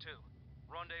Outpost 2.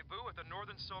 Rendezvous at the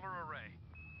Northern Solar Array.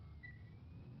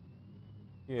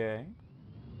 Yay.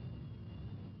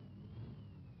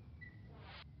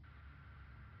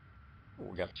 Oh,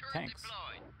 we got Turret tanks.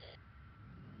 deployed.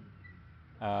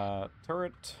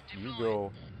 Turret, you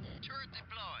go. Turret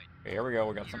deployed. Okay, here we go.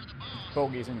 We got some You're the boss.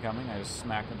 bogeys incoming. I just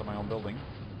smacked into my own building.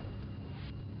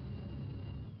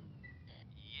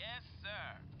 Yes,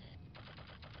 sir.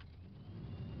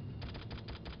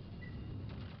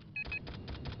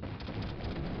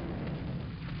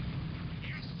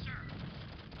 Yes, sir.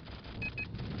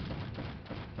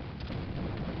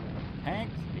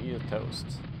 Hank, he is toast.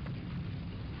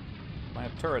 I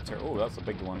have turrets here. Oh, that's a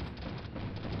big one.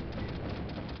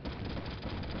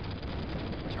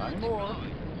 Not anymore.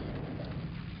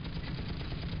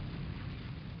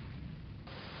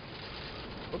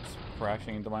 Oops,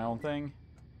 crashing into my own thing.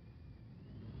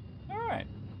 Alright.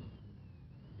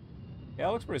 Yeah,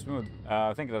 it looks pretty smooth.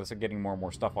 I think that's getting more and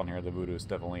more stuff on here. The Voodoo is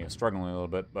definitely struggling a little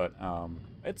bit, but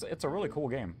it's a really cool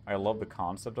game. I love the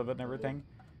concept of it and everything.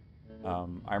 I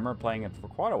remember playing it for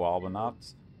quite a while, but not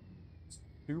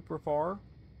super far.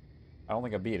 I don't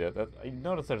think I beat it. I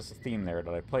noticed there's a theme there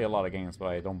that I play a lot of games, but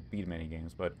I don't beat many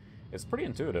games. But it's pretty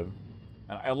intuitive.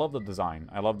 And I love the design.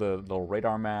 I love the little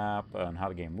radar map and how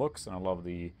the game looks, and I love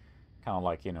the kind of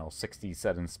like, you know, 60s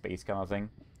set in space kind of thing.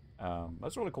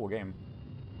 That's a really cool game.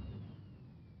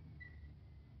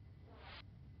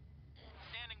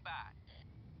 Standing by.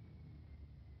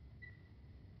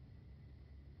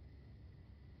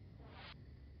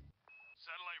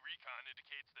 Satellite recon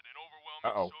indicates that an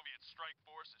overwhelming Uh-oh. Soviet strike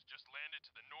force has just landed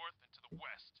to the north and to the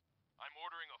west. I'm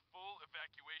ordering a full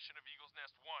evacuation of Eagle's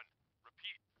Nest 1.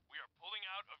 Repeat, we are pulling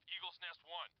out of Eagle's Nest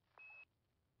 1.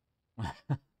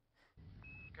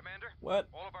 Commander, What?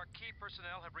 all of our key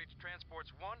personnel have reached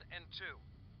transports 1 and 2.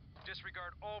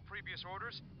 Disregard all previous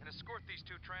orders and escort these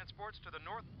 2 transports to the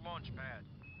north launch pad.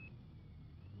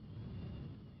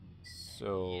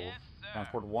 So, Yes, sir.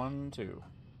 transport 1, 2.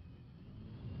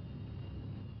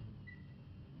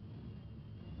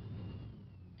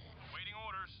 Waiting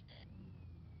orders.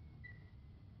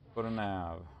 Go to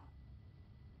nav.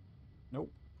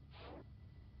 Nope.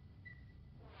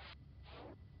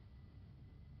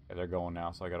 Okay, they're going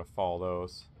now, so I gotta follow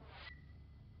those.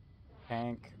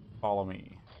 Tank, follow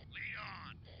me. Lead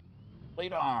on.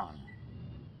 Lead on!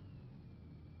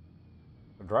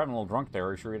 I'm driving a little drunk there.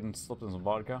 Are you sure you didn't slip in some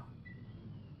vodka?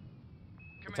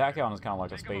 The Tachyon is kind of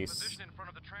like a take up a space, position in front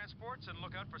of the transports and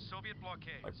look out for Soviet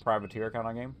blockades. like privateer kind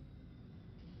of game.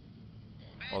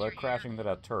 Well, they're crashing to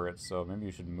that turret, so maybe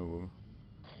you should move.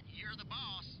 You're the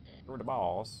boss. You're the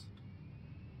boss.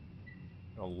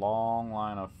 Got a long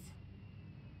line of...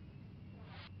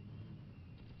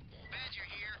 Badger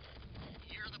here.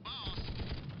 You're the boss. Is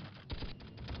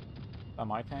that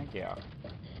my tank? Yeah.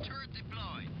 Turret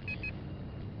deployed.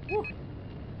 Woo!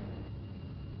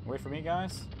 Wait for me,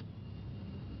 guys.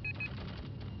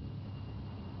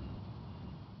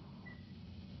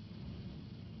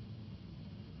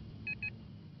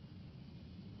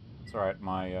 It's alright,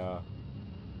 my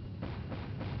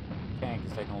tank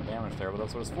is taking a little damage there, but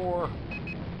that's what it's for.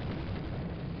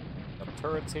 Got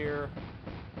turrets here.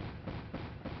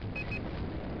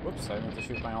 Whoops, I didn't have to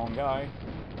shoot my own guy.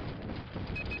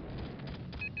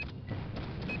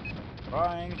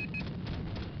 Trying.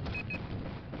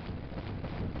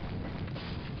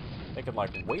 They could,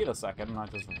 like, wait a second and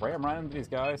not just ram right into these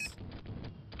guys.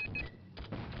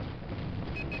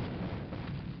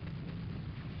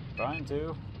 Trying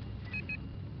to.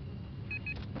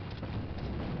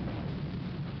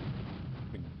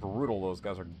 Be brutal those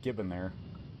guys are giving there.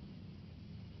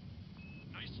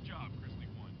 Nice job, Grizzly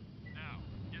 1. Now,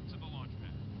 get to the launch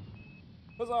pad.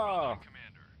 Huzzah! Well done,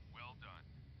 Commander. Well done.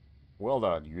 Well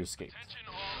done, you escaped. Attention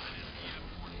all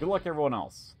NSDF Good luck to everyone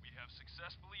else. We have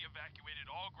successfully evacuated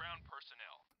all ground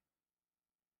personnel.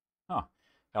 Huh.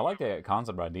 I like the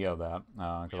concept idea of that,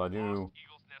 because I do...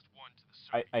 Eagle's Nest 1 to the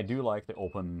Soviets. I do like the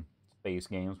open space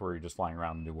games where you're just flying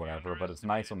around and do whatever, but it's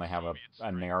nice when they have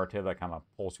a narrative that kind of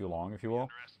pulls you along, if you will.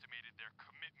 Underestimated their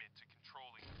commitment to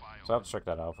controlling the So I have to check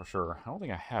that out for sure. I don't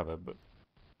think I have it, but...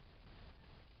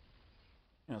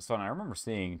 You know, it's fun. I remember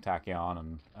seeing Tachyon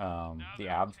and the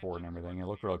ads for it and everything. It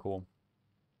looked really cool.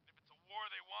 If it's a war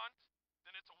they want,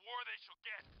 then it's a war they shall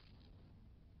get.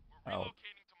 We're Oh.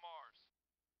 relocating to Mars,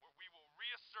 where we will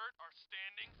reassert our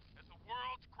standing as the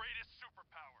world's greatest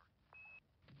superpower.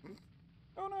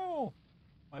 Oh no!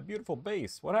 My beautiful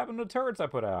base. What happened to the turrets I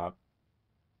put out?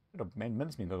 Should have made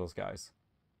mincemeat of those guys.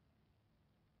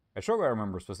 I sure I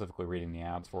remember specifically reading the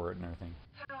ads for it and everything.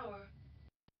 Power.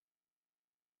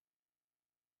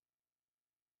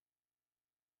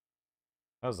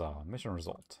 Huzzah, mission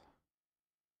result.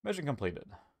 Mission completed.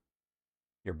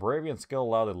 Your bravery and skill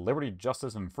allowed the liberty,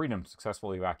 justice, and freedom to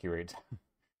successfully evacuate.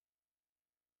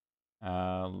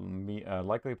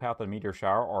 Likely path of the meteor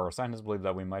shower, or scientists believe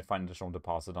that we might find additional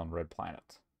deposit on Red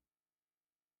Planet.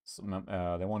 So,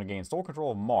 they want to gain sole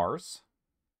control of Mars.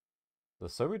 The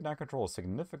Soviet now control a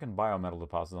significant biometal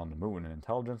deposit on the moon, and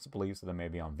intelligence believes that they may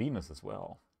be on Venus as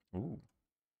well. Ooh.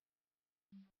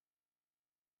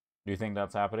 Do you think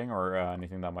that's happening, or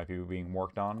anything that might be being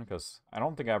worked on? Because I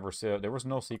don't think I ever saw... There was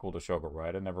no sequel to Shogun,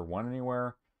 right? It never went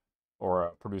anywhere,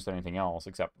 or produced anything else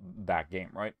except that game,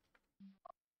 right?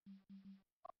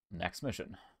 Next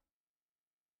mission.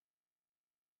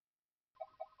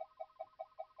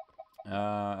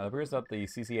 It appears that the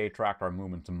CCA tracked our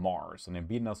movement to Mars, and they've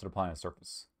beaten us to the planet's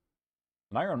surface.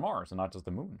 Now you're on Mars, and not just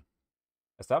the moon.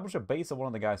 Establish a base at one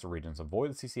of the Geyser regions.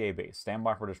 Avoid the CCA base. Stand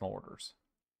by for additional orders.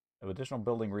 Of additional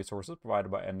building resources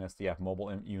provided by NSDF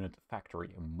Mobile Unit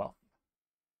Factory, MUF.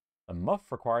 The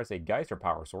MUF requires a geyser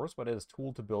power source, but it is a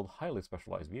tool to build highly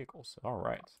specialized vehicles.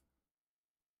 Alright.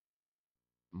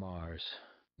 Mars,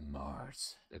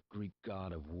 Mars. the Greek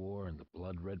god of war and the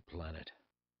blood-red planet.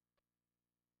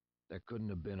 There couldn't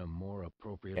have been a more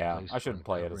appropriate Yeah, place I should for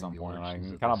play it at uncovering some the point. I'm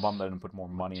origins of kind of this bummed I didn't put more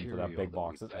money into that material big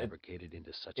box. we It fabricated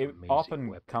into such it amazing often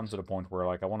weapons. comes to the point where,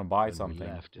 like, I want to buy When something. we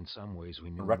left, in some ways we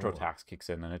knew The retro more, tax kicks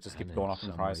in, and it just keeps and going in up in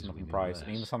some price ways and up we in knew price. less.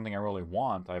 And even something I really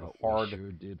want, I have a but we hard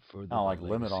sure did further kind of like the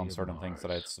limit on legacy of certain things that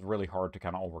Mars. it's really hard to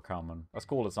kind of overcome. And that's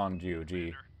cool. It's on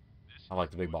GOG. I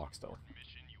like the big box though.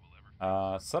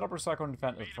 Set up recycling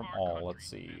defense from all. Let's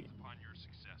see.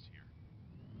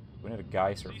 We need a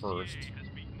geyser first. Has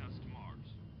beaten us to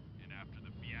Mars, and after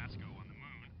the fiasco on the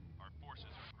moon, our forces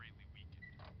are greatly weakened.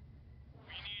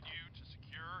 We need you to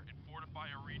secure and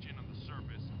fortify a region on the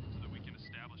surface so that we can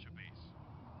establish a base.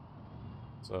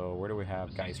 So where do we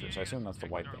have geysers? I assume that's the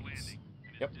white things.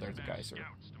 Yep, there's a geyser. To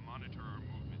monitor our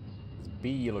movements. This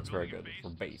B looks very good for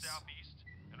base. Southeast,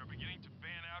 and are beginning to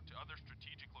fan out to other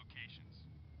strategic locations.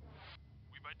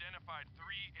 We've identified 3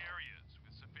 areas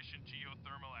with sufficient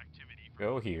geothermal activity for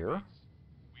Go here.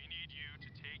 We need you to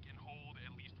take and hold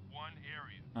at least 1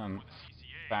 area And for the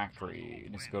CCA. factory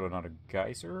needs to go to another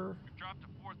geyser. We've dropped a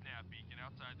 4th nav beacon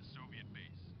outside the Soviet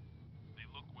base. They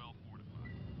look well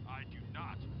fortified. I do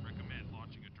not recommend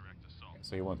launching a direct assault.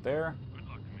 So you went there. Good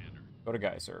luck, Commander. Go to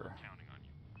geyser. Counting on you.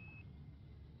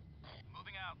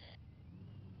 Moving out.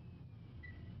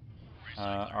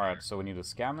 Alright, so we need a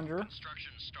scavenger.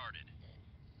 Construction started.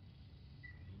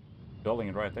 Building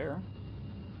it right there.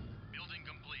 Building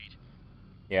complete.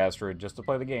 Yeah, that's true. Just to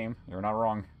play the game. You're not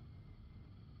wrong.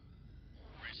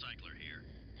 Recycler here.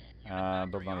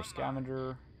 Build another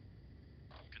scavenger.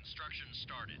 Construction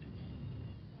started.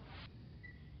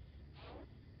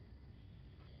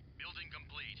 Building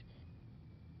complete.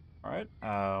 Alright,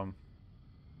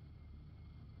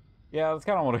 yeah, that's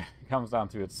kind of what it comes down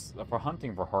to. It's for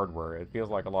hunting for hardware. It feels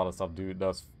like a lot of stuff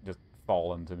does just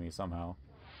fall into me somehow.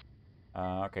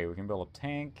 Okay, we can build a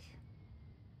tank.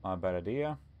 Not a bad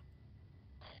idea.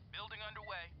 Building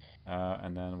underway.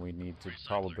 And then we need to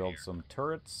probably build some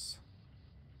turrets.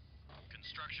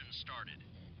 Construction started.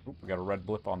 Oop, we got a red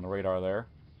blip on the radar there.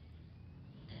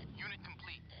 Unit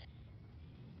complete.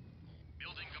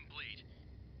 Building complete.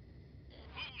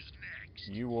 Who's next?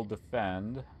 You will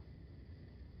defend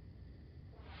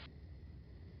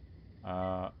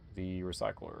the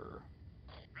recycler.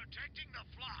 Protecting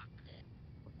the flock.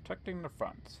 Protecting the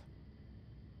front.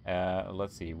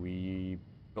 Let's see, we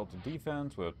built a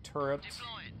defense with a turret.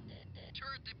 Deployed.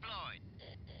 Turret deployed.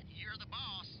 You're the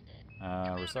boss.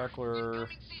 Recycler.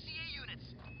 Incoming CCA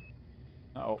units.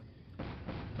 Uh-oh.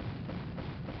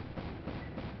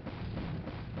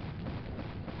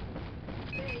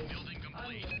 Base Building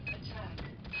complete. under attack.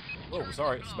 Oh,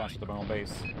 sorry, smashed the own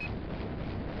base. Looks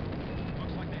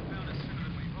like they found us sooner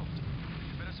than we hoped.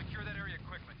 You better secure that area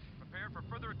quickly. Prepare for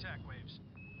further attack waves.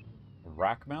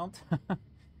 Rack mount?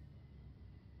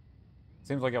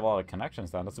 Seems like you have a lot of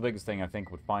connections down. That's the biggest thing I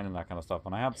think with finding that kind of stuff.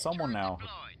 And I have someone now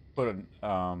Deployed.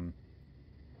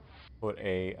 put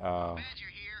a Badger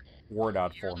here. word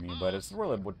out for me, but it's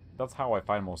really that's how I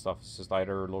find most stuff. It's just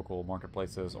either local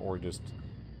marketplaces or just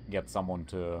get someone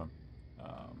to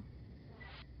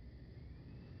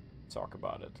talk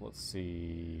about it. Let's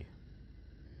see.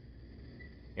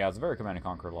 Yeah, it's very Command &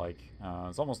 Conquer like.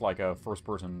 It's almost like a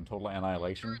first-person Total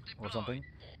Annihilation or something.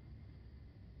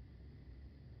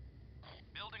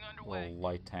 Building underway. Little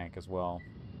light tank as well.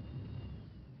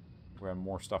 We have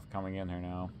more stuff coming in here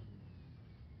now.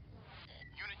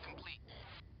 Unit complete.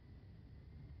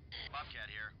 Bobcat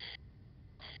here.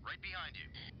 Right behind you.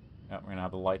 Yep, we're gonna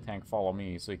have the light tank follow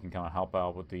me so you can kind of help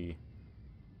out with the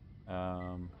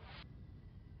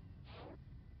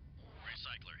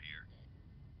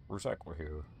recycler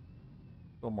here. A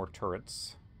little more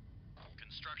turrets.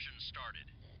 Construction started.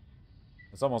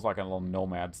 It's almost like a little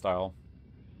nomad style.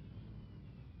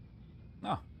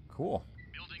 Ah, cool.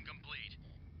 Building complete.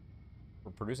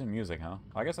 We're producing music, huh?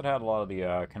 I guess it had a lot of the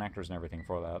connectors and everything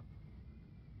for that.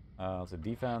 It's a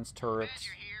defense, turrets.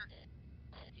 Badger here.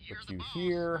 You're Put the you boss.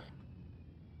 here.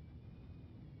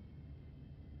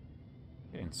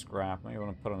 Getting scrap. Maybe I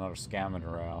want to put another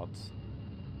scavenger out.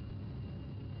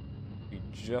 We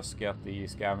just get the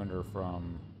scavenger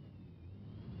from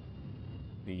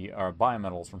the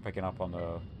biometals from picking up on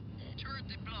the Turret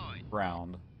deployed.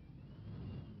 ground.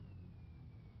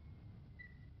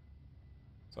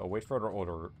 So wait for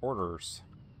other orders.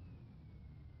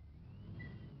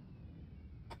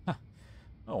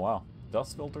 Oh wow,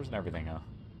 dust filters and everything, huh?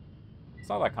 It's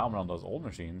not that common on those old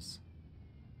machines.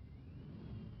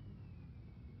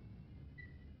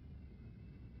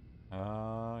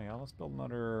 Yeah, let's build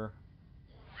another.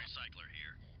 Recycler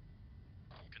here.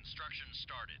 Construction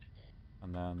started.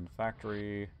 And then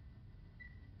factory.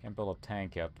 Can't build a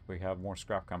tank yet. We have more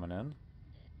scrap coming in.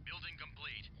 Building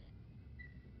complete.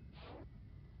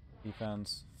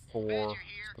 Defense 4. Badger Let's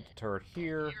here. put the turret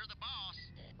here. You're the boss.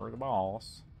 For the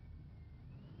boss.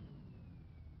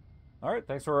 Alright,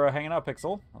 thanks for hanging out,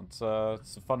 Pixel. It's a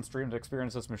fun stream to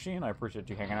experience this machine. I appreciate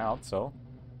you hanging out, so.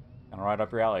 Kind of right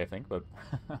up your alley, I think, but.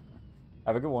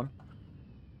 Have a good one.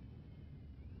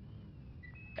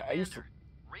 I used to.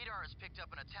 Radar has picked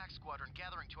up an attack squadron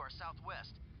gathering to our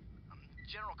southwest.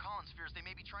 General Collins fears they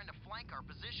may be trying to flank our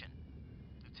position.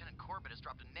 Lieutenant Corbett has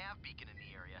dropped a nav beacon in the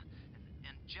area,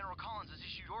 and General Collins has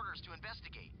issued orders to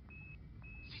investigate.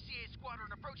 CCA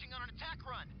squadron approaching on an attack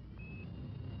run!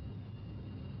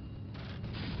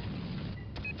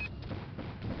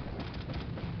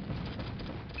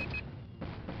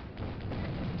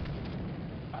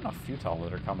 Kind of futile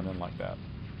that are coming in like that.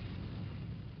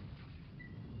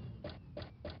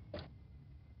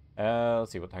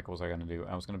 Let's see, what the heck was I going to do?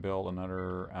 I was going to build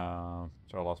another,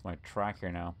 so I lost my track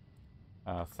here now.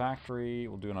 Factory,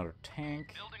 we'll do another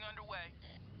tank. Building underway.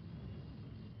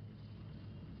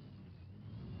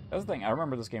 That's the thing, I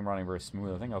remember this game running very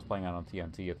smooth. I think I was playing on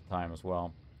TNT at the time as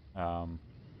well. Unit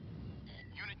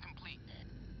complete.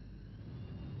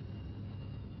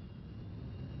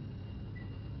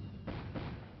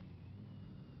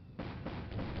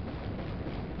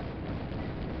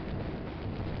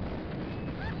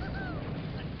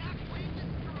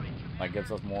 That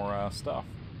gives us more stuff.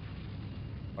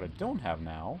 What I don't have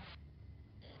now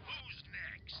Who's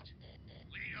next?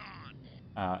 Lead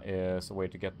on. Is a way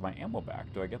to get my ammo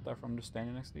back. Do I get that from just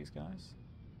standing next to these guys?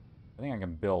 I think I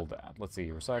can build that. Let's see,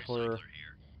 recycler,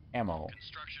 ammo.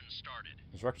 Construction started.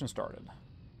 Construction started.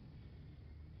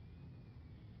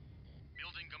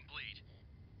 Building complete.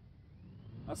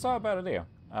 That's not a bad idea.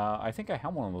 I think I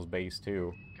have one of those bays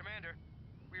too. Commander,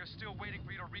 we are still waiting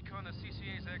for you to recon the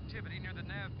CCA's activity near the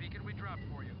nav beacon we dropped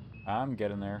for you. I'm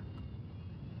getting there.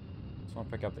 Just want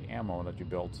to pick up the ammo that you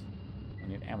built. I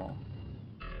need ammo.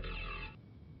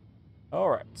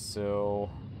 Alright, so...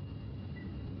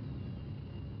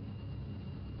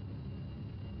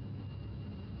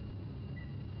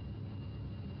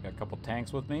 got a couple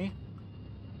tanks with me.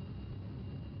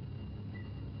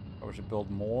 Probably should build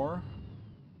more.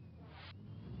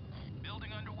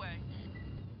 Building underway.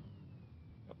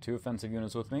 Got 2 offensive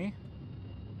units with me.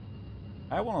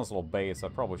 I have one of those little bays. I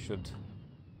probably should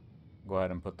go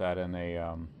ahead and put that in a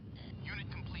Unit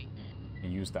complete.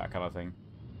 and use that kind of thing.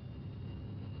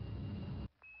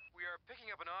 We are picking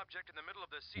up an object in the middle of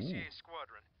the CCA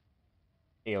squadron.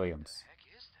 Aliens. What the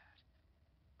heck is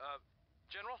that?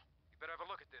 General, you better have a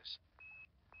look at this.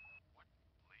 What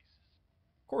places?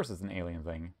 Of course it's an alien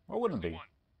thing. Why wouldn't it be?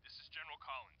 One, this is General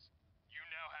Collins. You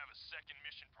now have a second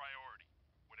mission priority.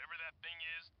 Whatever that thing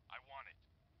is, I want it.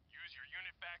 Use your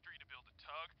unit factory to build a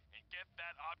tug and get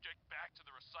that object back to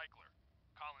the recycler.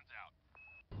 Collins out.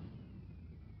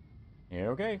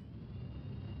 Yeah, okay.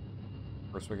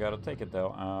 First we gotta take it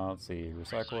though. Let's see,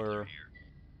 recycler.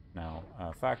 Now,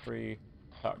 factory.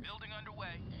 Tug. Building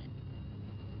underway.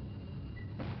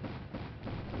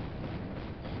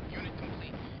 Unit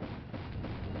complete.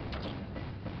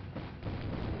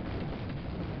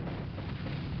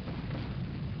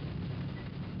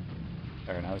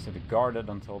 There, now we just need to guard it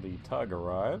until the tug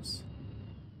arrives.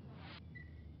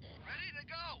 Ready to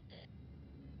go.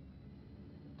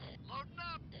 Loading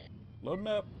up. Loading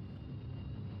up.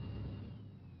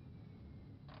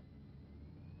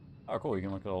 Oh, cool. You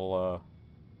can look at a little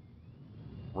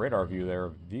radar view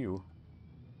there. View.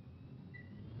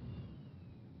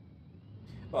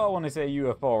 Well, when they say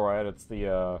UFO, right, it's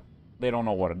the, they don't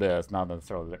know what it is. Not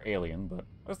necessarily they're alien, but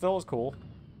it still is cool.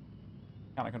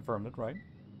 Kind of confirmed it, right?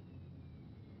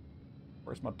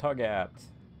 Where's my tug at?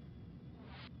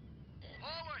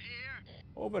 Over here.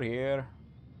 Over here.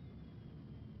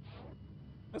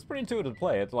 It's pretty intuitive to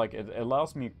play. It's like, it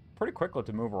allows me pretty quickly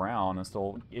to move around and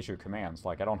still issue commands.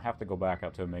 Like, I don't have to go back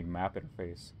out to a big map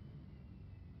interface.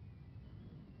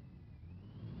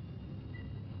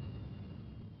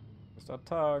 Just a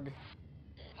tug.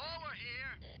 Over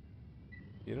here.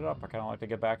 Speed it up. I kind of like to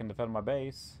get back and defend my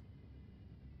base.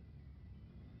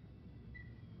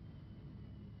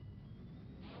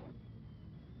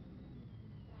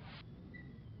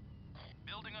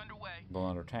 Building underway. Build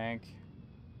another tank.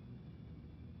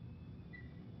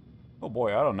 Oh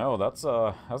boy, I don't know. That's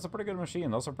a pretty good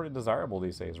machine. Those are pretty desirable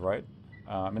these days, right?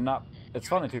 I mean, not. It's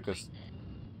funny too, because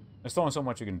there's only so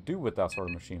much you can do with that sort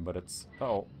of machine. But it's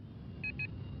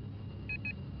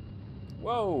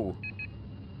whoa!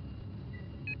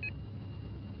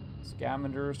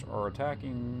 Scavengers are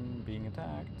attacking, being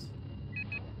attacked.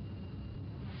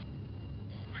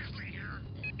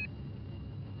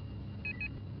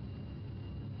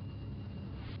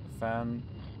 Defend.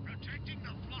 Protecting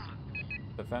the flock.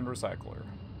 Defend recycler.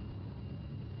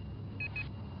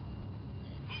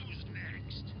 Who's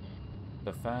next?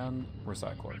 Defend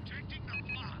recycler. Protecting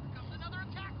the flock. Comes another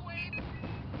attack wave.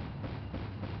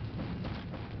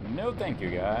 No thank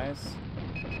you, guys.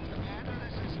 Commander,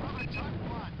 this is Mother Tug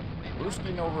 1.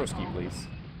 Ruski no Ruski, please.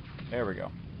 There we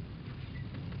go.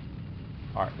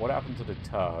 Alright, what happened to the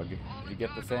tug? Did you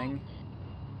get the thing?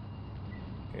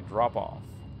 Okay, drop off.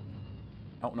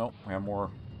 Oh, no, we have more.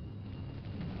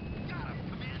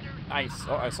 Nice!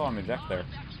 Oh, I saw him eject there.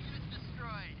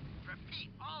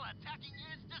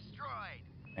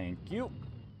 Thank you.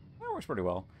 That works pretty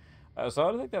well. So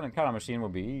I think that kind of machine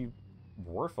would be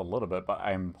worth a little bit, but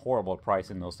I'm horrible at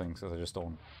pricing those things because I just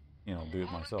don't, you know, do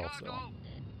it myself, so.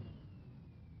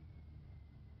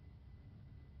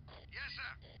 Yes,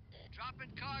 sir.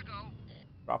 Dropping cargo.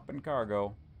 Dropping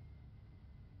cargo.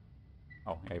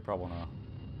 Oh, yeah, you probably wanna...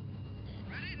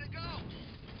 Ready to go.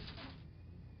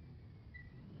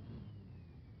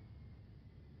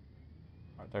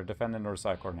 Alright, they're defending the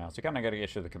recycler now, so you kind of got to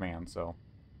issue the command, so.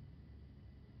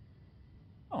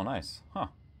 Oh, nice. Huh.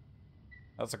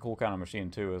 That's a cool kind of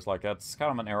machine, too. It's like, that's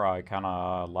kind of an era I kind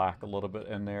of lack a little bit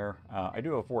in there. I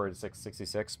do have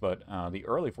 486-66, but the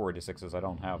early 486s, I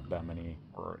don't have that many,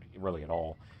 or really at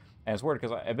all. And it's weird,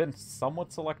 because I've been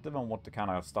somewhat selective on what the kind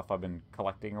of stuff I've been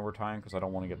collecting over time, because I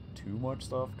don't want to get too much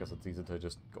stuff, because it's easy to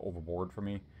just go overboard for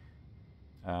me.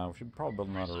 We should probably build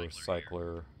another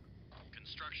recycler.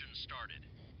 Construction started.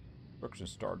 Construction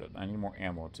started. I need more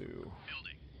ammo, too.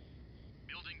 Building.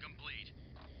 Building complete.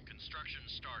 Construction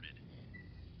started.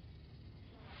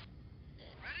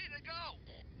 Ready to go.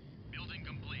 Building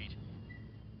complete.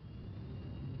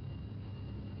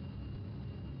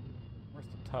 Where's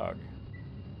the tug?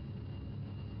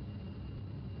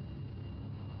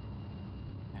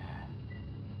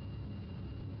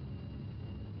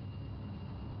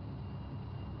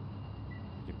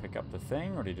 Did you pick up the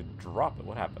thing, or did you drop it?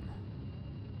 What happened?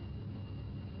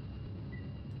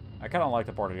 I kind of like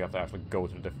the part that you have to actually go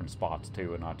to different spots,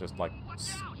 too, and not just, like... Watch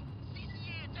out!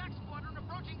 CCA attack squadron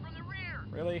approaching from the rear!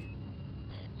 Really?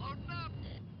 Loading up.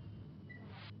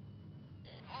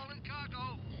 Hauling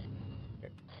cargo.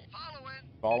 Okay. Following.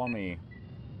 Follow me.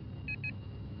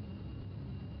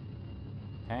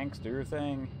 Tanks, do your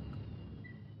thing.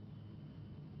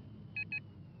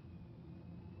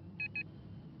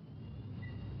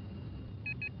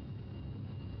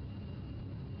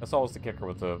 That's always the kicker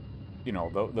with the, you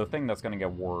know, the thing that's going to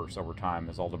get worse over time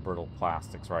is all the brittle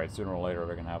plastics, right? Sooner or later,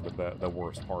 they're going to have the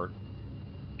worst part.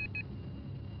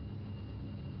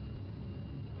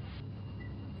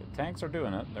 The tanks are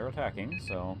doing it. They're attacking,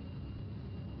 so...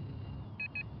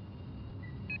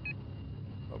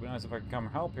 It'll be nice if I could come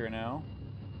help here now.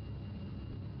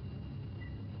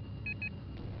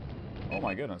 Oh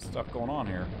my goodness, stuff going on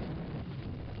here.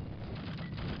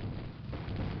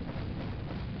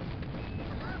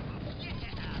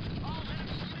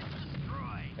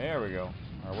 There we go.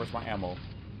 Alright, where's my ammo?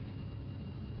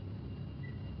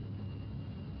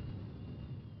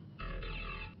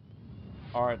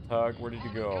 Alright, Tug, where did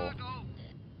you go?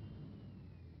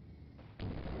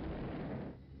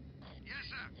 Yes,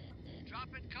 sir.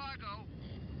 Dropping cargo.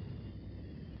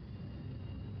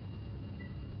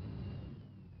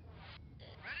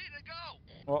 Ready to go.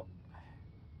 Well,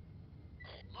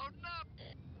 Loading up.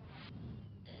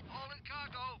 Hauling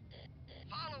cargo.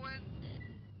 Following.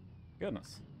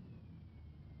 goodness.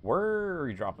 Where are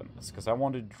you dropping this? Because I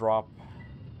wanted to drop...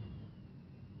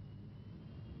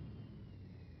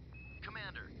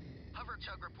 Commander, hover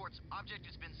tug reports object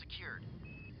has been secured.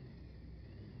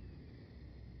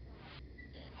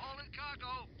 Hauling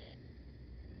cargo.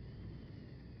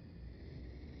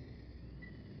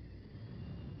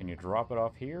 Can you drop it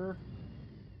off here?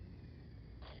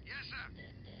 Yes, sir.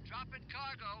 Dropping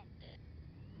cargo.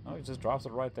 No, he just drops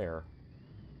it right there.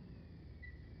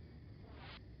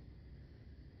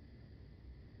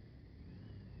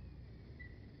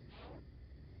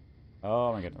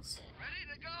 Oh my goodness.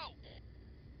 Ready to go.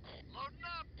 Loading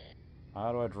up.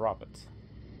 How do I drop it?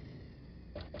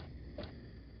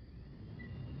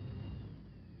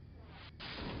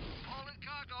 Hauling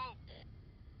cargo.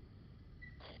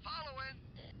 Following.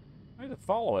 I need to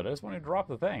follow it. I just want to drop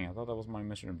the thing. I thought that was my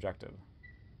mission objective.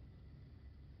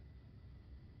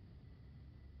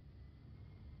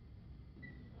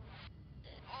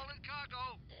 Hauling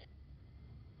cargo.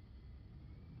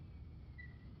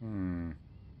 Hmm.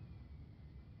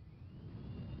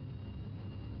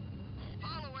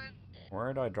 Following.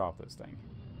 Where do I drop this thing?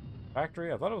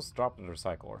 Factory? I thought it was dropped at the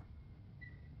recycler.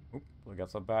 Oop, we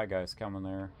got some bad guys coming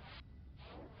there.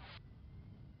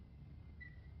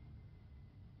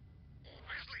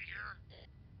 Grizzly here.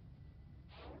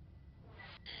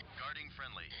 Guarding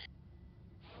friendly.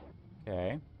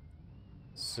 Okay.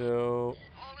 So...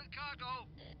 Hauling cargo.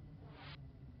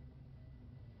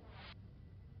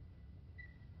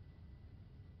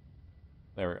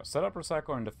 there we go. Set up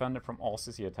recycler and defend it from all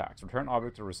CC attacks. Return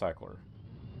object to recycler.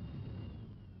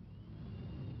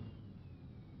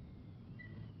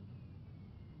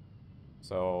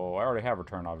 So I already have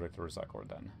return object to recycle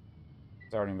then.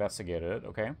 I already investigated it,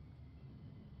 okay.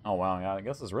 Oh wow, yeah, I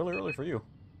guess it's really early for you.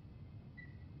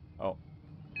 Oh.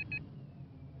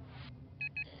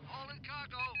 All in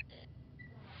cargo.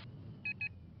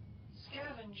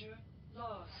 Scavenger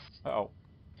lost. Uh-oh.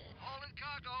 All in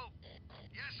cargo.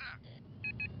 Yes, sir.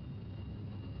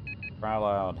 Cry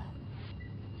loud.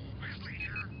 Grizzly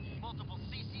here. Multiple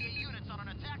CCA units on an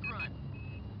attack run.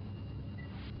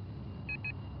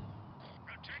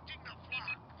 Protecting the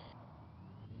flock.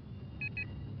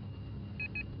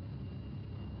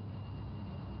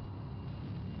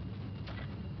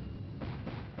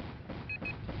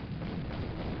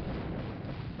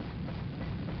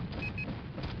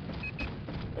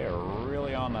 They're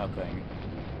really on that thing.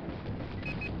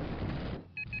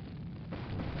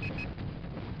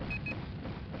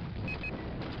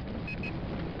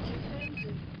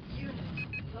 Defensive unit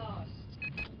lost.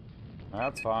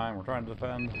 That's fine, we're trying to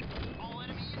defend. All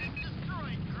enemy units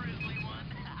destroyed, Grizzly One.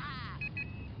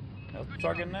 Let's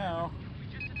truck it now. We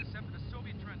just intercepted a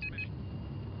Soviet transmission.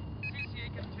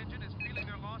 CCA contingent is feeling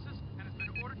their losses and has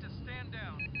been ordered to stand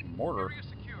down. Mortar. Area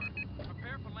secure.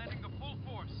 Prepare for landing of full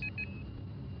force.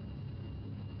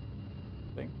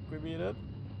 Think we beat it?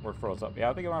 Or it froze up. Yeah,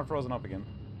 I think it might have frozen up again.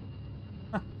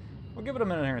 We'll give it a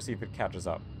minute here and see if it catches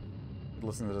up.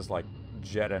 Listen to this, like,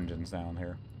 jet engine sound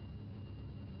here.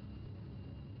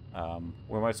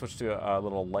 We might switch to a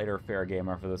little lighter fare game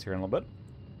after this here in a little bit.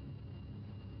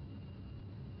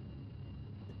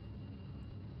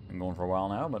 Been going for a while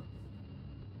now, but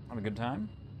having a good time.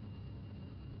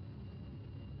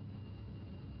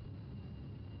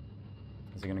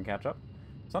 Is he going to catch up?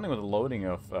 Something with the loading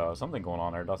of something going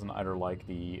on there doesn't either like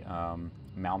the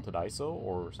mounted ISO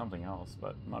or something else,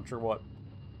 but I'm not sure what.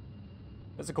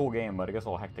 It's a cool game, but it gets a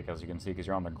little hectic as you can see because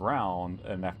you're on the ground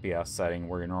in an FPS setting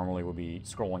where you normally would be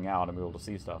scrolling out and be able to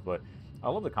see stuff. But I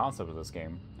love the concept of this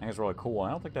game. I think it's really cool. I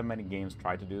don't think that many games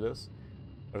try to do this.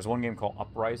 There's one game called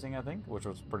Uprising, I think, which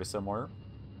was pretty similar.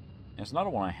 And it's not a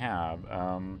one I have.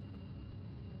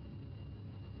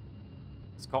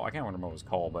 It's called, I can't remember what it's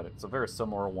called, but it's a very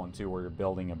similar one too, where you're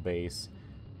building a base,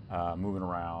 moving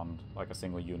around like a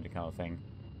single unit kind of thing,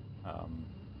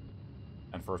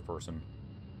 and first person.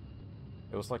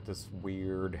 It was like this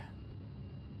weird.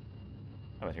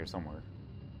 I have it here somewhere.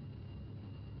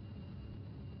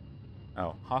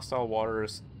 Oh, Hostile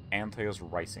Waters, Antaeus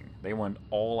Rising. They went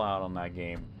all out on that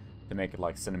game to make it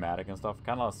like cinematic and stuff,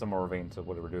 kind of similar vein to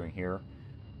what we're doing here,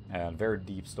 and very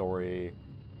deep story.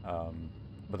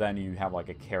 But then you have like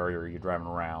a carrier you're driving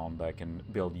around that can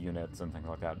build units and things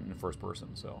like that in first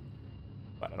person. So,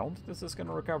 but I don't think this is going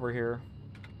to recover here.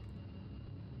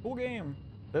 Cool game.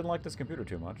 Didn't like this computer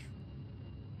too much.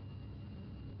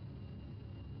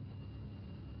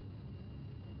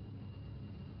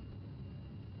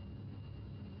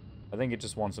 I think it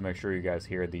just wants to make sure you guys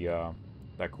hear the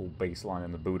that cool bass line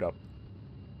in the boot up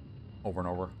over and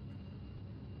over.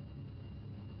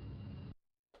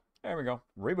 There we go.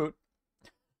 Reboot.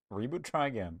 Reboot, try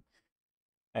again.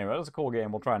 Anyway, that's a cool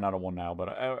game. We'll try another one now. But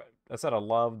I said I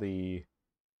love the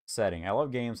setting. I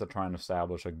love games that try and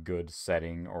establish a good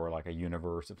setting or like a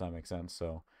universe, if that makes sense.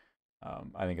 So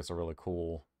I think it's a really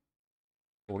cool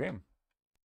game.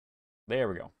 There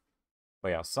we go. But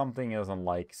yeah, something isn't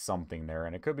like something there.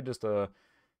 And it could be just a,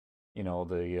 you know,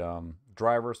 the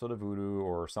drivers for the Voodoo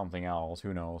or something else.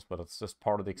 Who knows? But it's just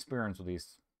part of the experience with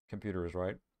these computers,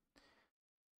 right?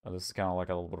 This is kind of like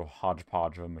a little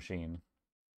hodgepodge of a machine.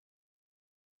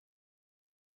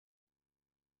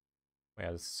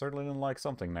 Yeah, this certainly didn't like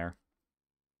something there.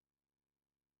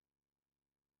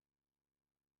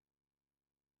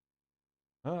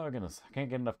 Oh goodness, I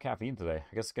can't get enough caffeine today.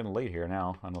 I guess it's getting late here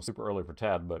now. I know super early for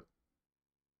Ted, but...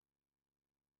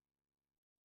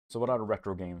 So what other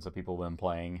retro games that people have been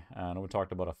playing? I know we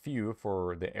talked about a few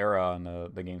for the era and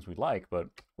the games we like, but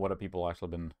what have people actually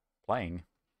been playing?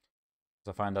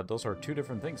 Because I find that those are two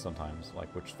different things sometimes.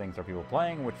 Like, which things are people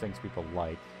playing, which things people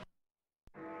like.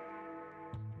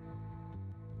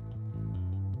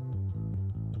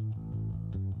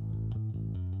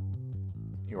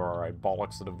 You are right,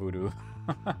 bollocks to the Voodoo.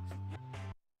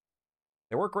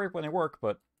 They work great when they work,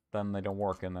 but then they don't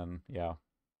work, and then, yeah.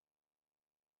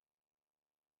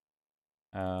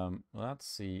 Let's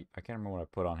see. I can't remember what I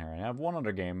put on here. I have one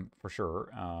other game for sure.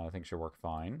 I think should work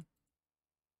fine.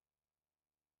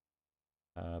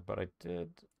 But I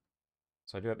did...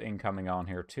 So I do have incoming on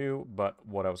here too, but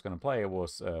what I was going to play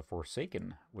was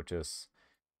Forsaken, which is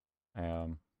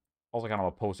also kind of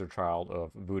a poster child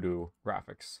of Voodoo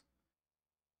graphics.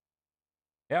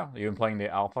 Yeah, you've been playing the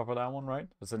alpha for that one, right?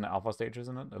 It's in the alpha stage,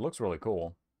 isn't it? It looks really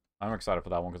cool. I'm excited for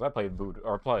that one because I played Voodoo,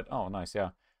 or played... Oh, nice, yeah.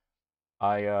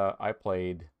 I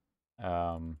played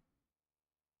Diablo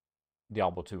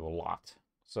 2 a lot,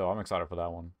 so I'm excited for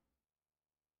that one.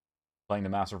 Playing the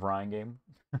Master of Ryan game,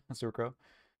 Surco.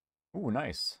 Ooh,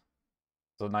 nice.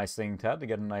 It's a nice thing, Ted, to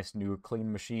get a nice new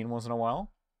clean machine once in a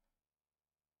while.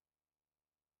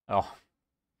 Oh,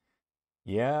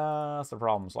 yeah, that's the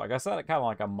problem. So like I set kind of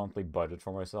like a monthly budget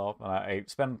for myself, and I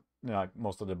spend like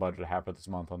most of the budget I have for this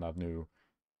month on that new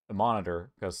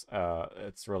monitor because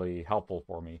it's really helpful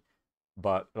for me.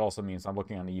 But it also means I'm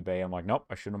looking on eBay. I'm like, nope,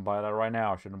 I shouldn't buy that right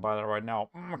now. I shouldn't buy that right now.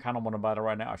 I kind of want to buy that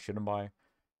right now. I shouldn't buy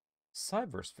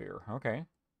Cybersphere. Okay.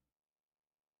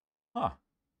 Huh.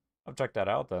 I'll check that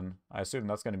out then. I assume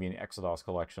that's going to be an Exodus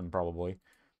collection, probably.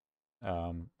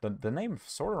 The name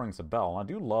sort of rings a bell. I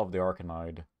do love the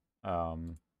Arcanide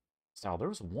style. There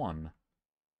was one.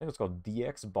 I think it's called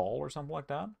DX Ball or something like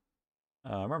that.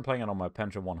 I remember playing it on my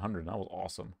Pentium 100, and that was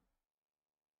awesome.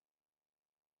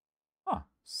 Huh.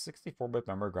 64-bit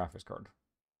memory graphics card.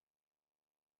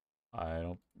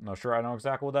 Not sure I know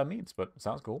exactly what that means, but it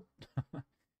sounds cool.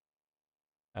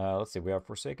 Let's see. We have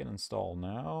Forsaken install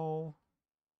now.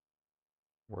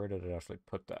 Where did it actually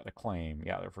put that? Acclaim.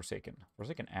 Yeah, they're Forsaken.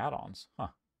 Forsaken add-ons. Huh.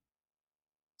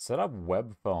 Set up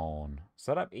web phone.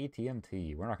 Set up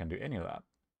AT&T. We're not going to do any of that.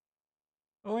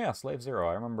 Oh, yeah, Slave Zero.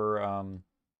 I remember,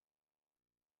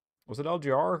 was it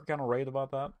LGR who kind of raved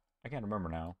about that? I can't remember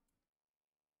now.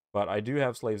 But I do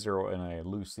have Slave Zero in a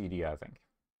loose CD, I think.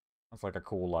 That's like a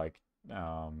cool, like,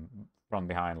 from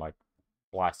behind, like,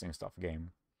 blasting stuff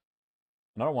game.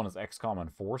 Another one is XCOM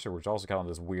Enforcer, which is also kind of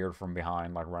this weird from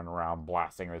behind, like, running around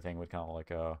blasting everything with kind of like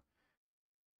a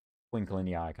twinkle in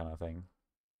the eye kind of thing.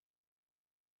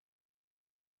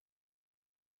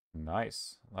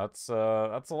 Nice. That's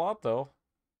a lot, though.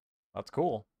 That's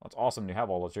cool. That's awesome to have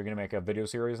all those. You're going to make a video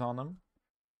series on them?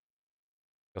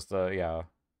 Just, yeah.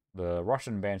 The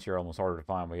Russian bands here are almost harder to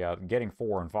find, but yeah, getting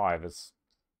 4 and 5 is,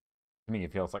 to me,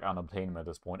 it feels like unobtainable at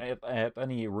this point, at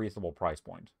any reasonable price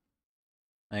point.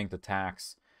 I think the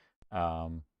tax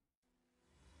on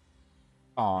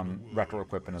retro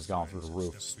equipment has gone through the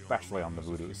roof, especially on the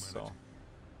Voodoos, so.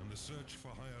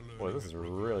 Boy, this is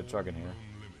really chugging here.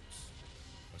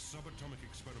 A subatomic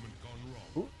experiment gone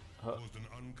wrong caused an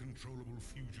uncontrollable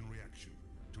fusion reaction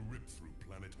to rip through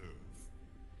planet Earth.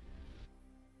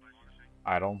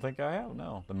 I don't think I have,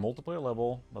 no. The multiplayer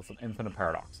level, that's an infinite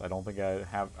paradox. I don't think I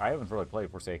haven't really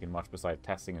played Forsaken much besides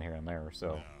testing it here and there,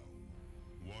 so.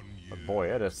 But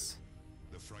boy, it is.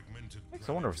 Makes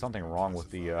I wonder if something wrong with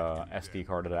the SD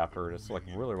card adapter. It's like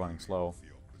really running slow.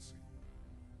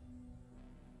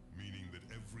 Meaning that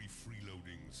every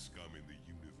freeloading scum in the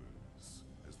universe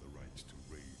has the right to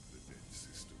raid the dead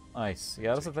system. Nice.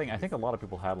 Yeah, that's the thing. I think a lot of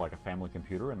people had like a family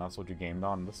computer, and that's what you gamed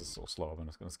on. This is so slow. I'm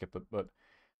just gonna skip it, but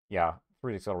yeah,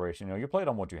 free acceleration. You know, you played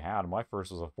on what you had. My first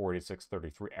was a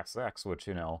 4633SX, which,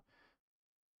 you know,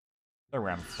 they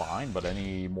ran fine, but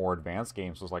any more advanced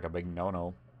games was like a big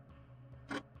no-no.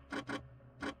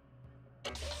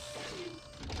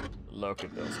 Look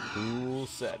at those cool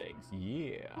settings.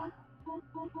 Yeah.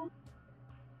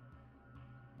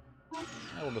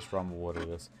 I will just rumble what it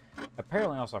is.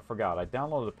 Apparently, also, I forgot. I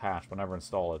downloaded a patch, but never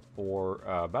installed it. For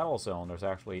Battlezone, there's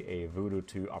actually a Voodoo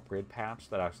 2 upgrade patch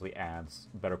that actually adds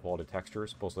better quality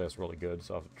textures. Supposedly that's really good,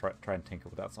 so I'll try and tinker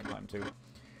with that sometime, too.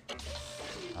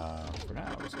 For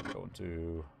now, I'm just going to go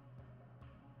into...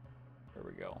 There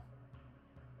we go.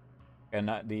 And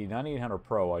the 9800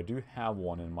 Pro, I do have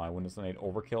one in my Windows 98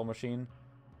 Overkill machine.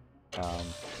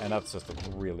 And that's just a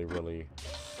really, really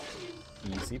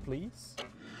easy, please.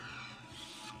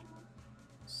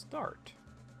 Start.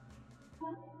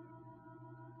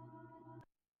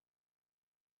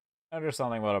 And there's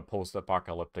something about a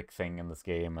post-apocalyptic thing in this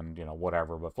game and, you know,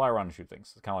 whatever, but fly around and shoot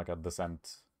things. It's kind of like a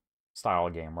Descent style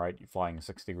game, right? You're flying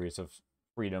 6 degrees of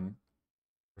freedom,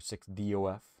 or 6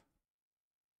 DOF.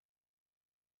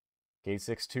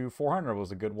 K6-2 400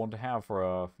 was a good one to have for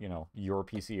a, you know, your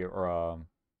PC or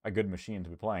a good machine to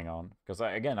be playing on. Because,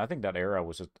 again, I think that era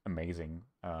was just amazing.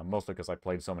 Mostly because I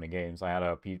played so many games. I had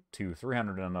a P2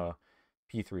 300 and a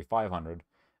P3 500.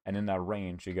 And in that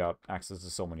range, you got access to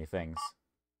so many things.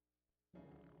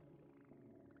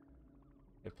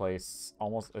 It plays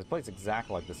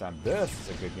exactly like this, and this is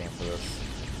a good game for this.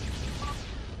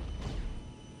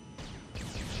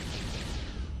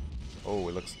 Oh,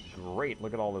 it looks great.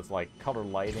 Look at all this, like, color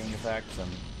lighting effects, and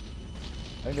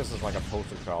I think this is like a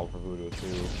poster child for Voodoo,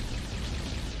 too.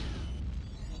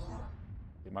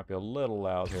 It might be a little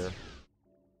loud here.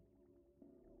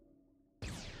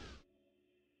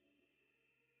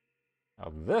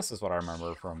 Now, this is what I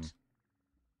remember from...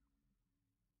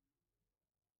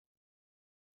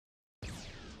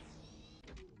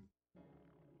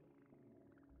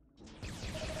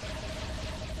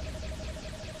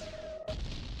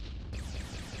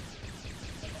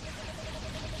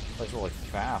 It's really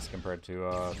fast compared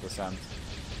to Descent.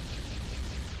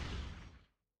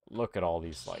 Look at all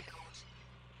these, like...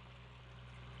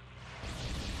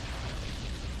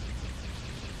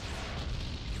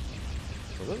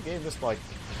 So this game just like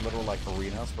little like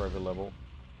arenas for every level.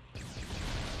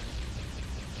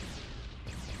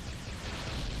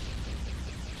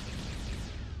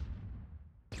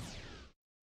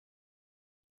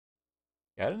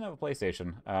 Yeah, I didn't have a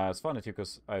PlayStation. It's funny too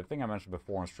because I think I mentioned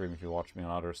before on stream if you watch me on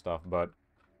other stuff, but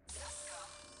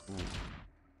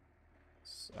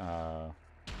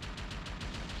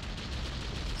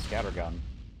scattergun.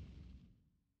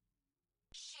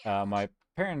 My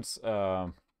parents.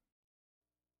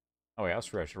 Oh yeah, that's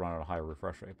true. I should run at a higher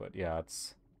refresh rate, but yeah,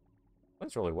 it's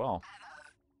really well.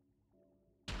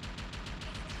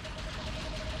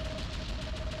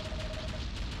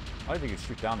 I think you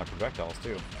shoot down the projectiles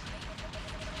too.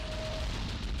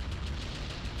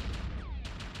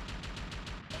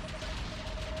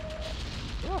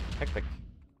 Oh, hectic.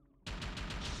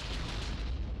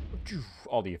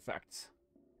 All the effects.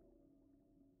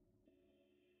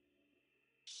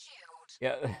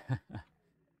 Yeah.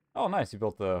 Oh, nice. You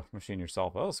built the machine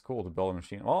yourself. That was cool to build a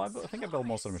machine. Well, I think I built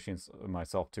most of the machines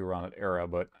myself too around that era,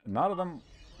 but not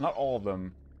all of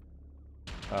them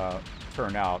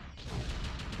turned out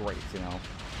great, you know.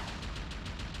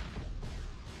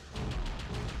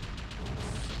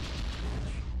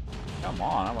 Come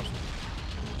on, how much?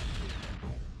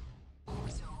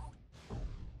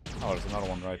 Oh, there's another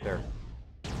one right there.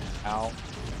 Ow.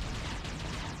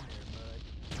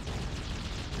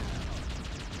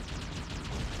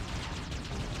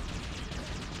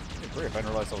 I didn't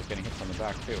realize I was getting hit from the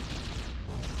back, too.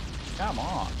 Come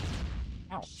on!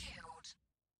 Ouch.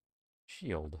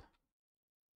 Shield.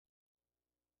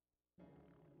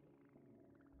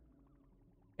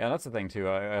 Yeah, that's the thing, too.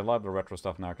 I love the retro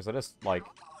stuff now, because I just, like,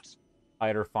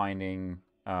 either finding,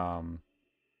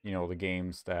 you know, the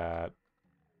games that...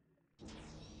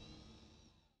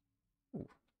 Ooh.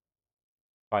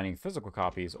 Finding physical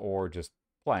copies, or just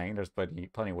playing. There's plenty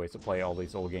of ways to play all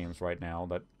these old games right now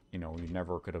that, you know, you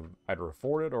never could have either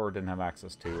afforded or didn't have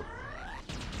access to.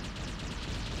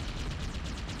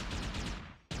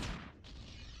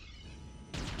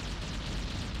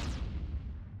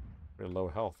 Pretty low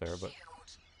health there, but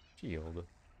shield.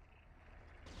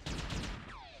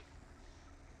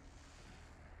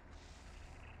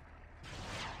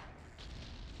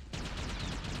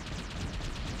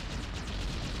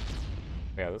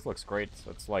 Yeah, this looks great.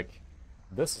 It's like,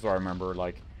 this is what I remember,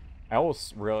 like, I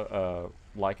always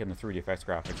liken the 3D effects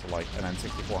graphics to like an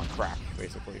N64 on crack,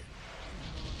 basically.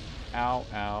 Ow,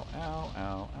 ow, ow,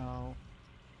 ow, ow.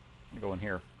 Let me go in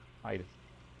here. Hide.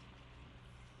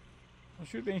 Don't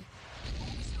shoot me.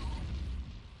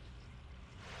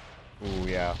 Ooh,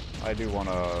 yeah. I do want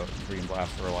a green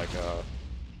blaster, like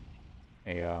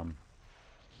what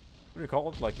do you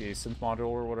call it? Like a synth module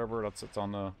or whatever that sits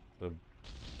on the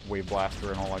wave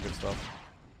blaster and all that good stuff.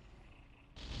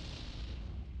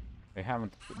 They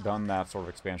haven't done that sort of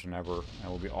expansion ever, and it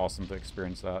will be awesome to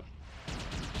experience that.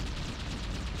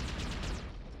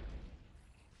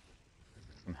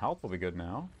 Some health will be good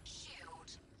now.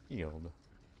 Shield.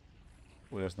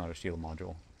 Ooh, there's not a shield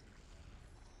module.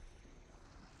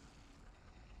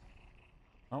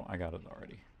 Oh, I got it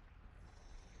already.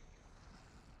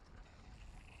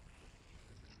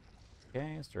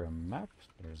 Okay, is there a map?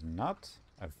 There's not.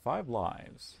 I have 5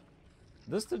 lives.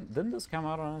 This didn't this come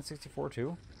out on N64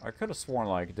 too? I could have sworn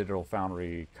like Digital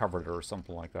Foundry covered it or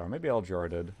something like that. Or maybe LGR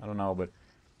did. I don't know, but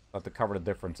I have to cover the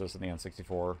differences in the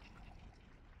N64.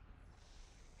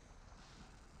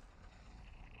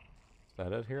 Is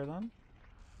that it here then?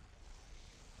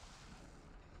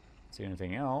 See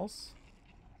anything else?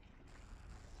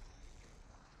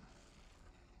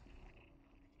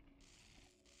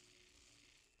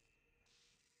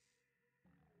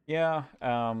 Yeah,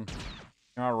 you're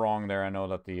not wrong there. I know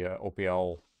that the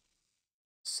OPL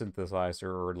synthesizer,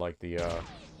 or like the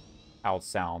how it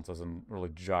sounds, doesn't really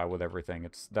jive with everything.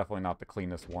 It's definitely not the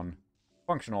cleanest one.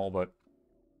 Functional, but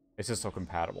it's just so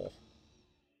compatible.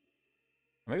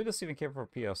 Maybe this even came for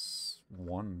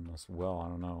PS1 as well, I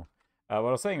don't know. What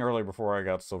I was saying earlier before I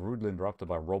got so rudely interrupted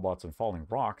by robots and falling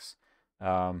rocks,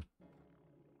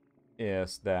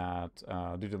 is that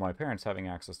due to my parents having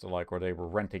access to, like, where they were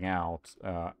renting out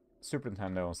Super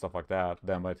Nintendo and stuff like that,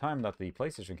 then by the time that the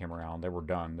PlayStation came around, they were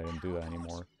done. They didn't do that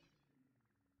anymore.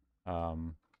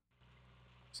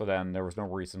 So then there was no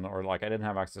reason, or like I didn't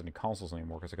have access to any consoles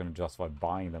anymore because I couldn't justify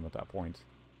buying them at that point.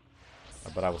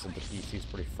 But I was into PCs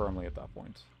pretty firmly at that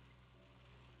point.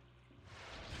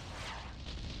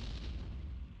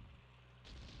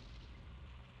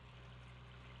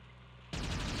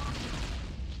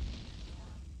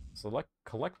 Select,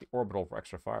 collect the orbital for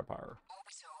extra firepower.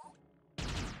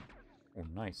 Oh,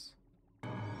 nice.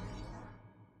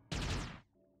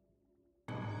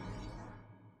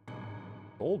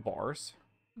 Gold bars.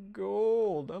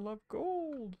 Gold. I love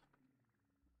gold.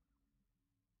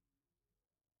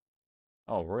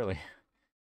 Oh, really?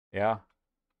 Yeah.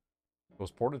 It was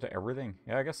ported to everything.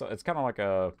 Yeah, I guess it's kind of like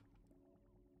a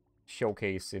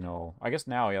showcase, you know. I guess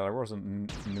now, yeah, there was a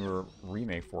newer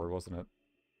remake for it, wasn't it?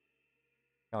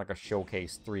 Kind of like a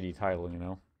showcase 3D title, you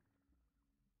know.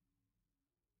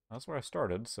 That's where I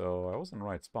started, so I was in the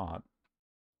right spot.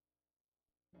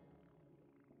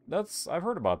 I've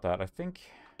heard about that. I think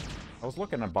I was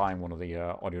looking at buying one of the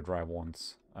audio drive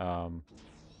once.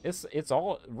 It's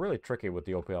all really tricky with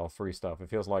the OPL3 stuff. It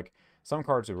feels like some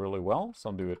cards do really well,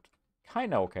 some do it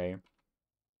kind of okay.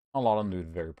 A lot of them do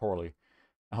it very poorly.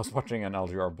 I was watching an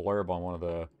LGR blurb on one of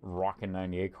the Rockin'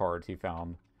 98 cards he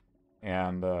found,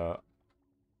 and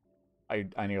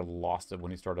I nearly lost it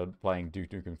when he started playing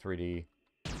Duke Nukem 3D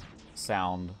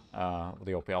sound with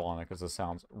the OPL on it, because it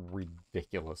sounds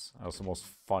ridiculous. That was the most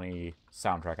funny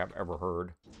soundtrack I've ever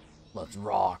heard. Let's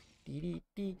rock! Dee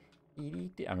dee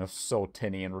dee. I mean, it's so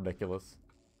tinny and ridiculous.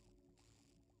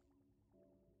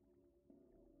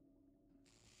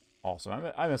 Awesome.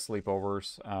 I miss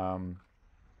sleepovers.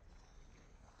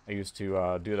 I used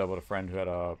to do that with a friend who had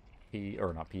a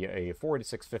a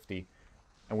 48650,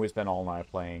 and we'd spend all night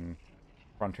playing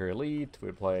Frontier Elite.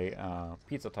 We'd play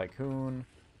Pizza Tycoon.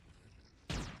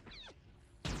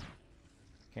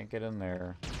 Can't get in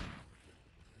there.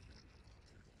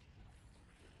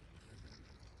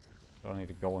 Do I need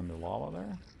to go into lava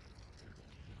there?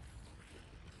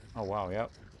 Oh, wow, yep.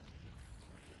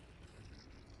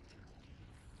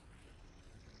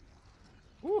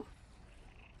 Woo!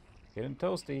 Getting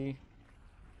toasty.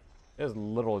 It is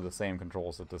literally the same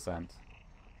controls as Descent.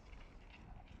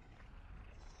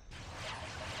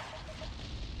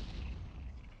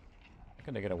 How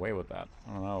can they get away with that?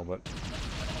 I don't know, but...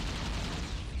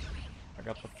 I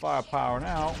got the firepower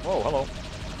now. Whoa, hello.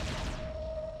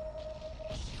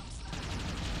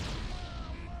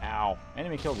 Ow.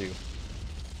 Enemy killed you.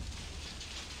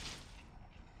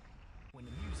 When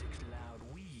the music's loud,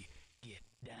 we get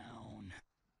down.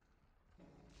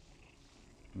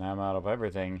 Now I'm out of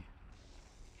everything.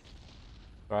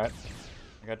 Right.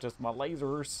 I got just my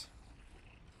lasers.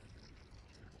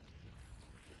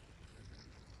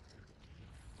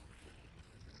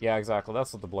 Yeah, exactly.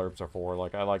 That's what the blurbs are for.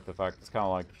 Like, I like the fact it's kind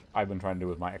of like I've been trying to do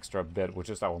with my extra bit,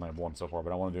 which is I only have one so far,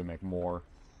 but I want to make more.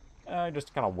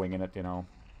 Just kind of winging it, you know.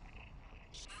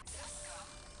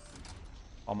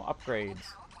 Upgrades.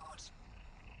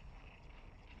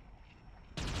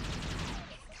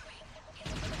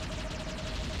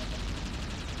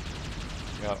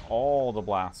 We got all the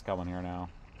blasts coming here now.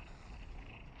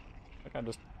 I think I'm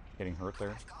just getting hurt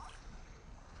there.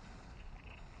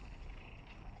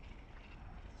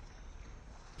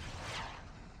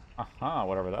 Aha,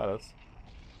 whatever that is.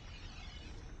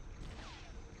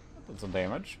 That did some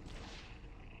damage.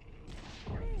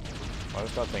 Why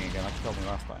was that thing again? That killed me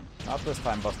last time. Not this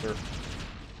time, Buster.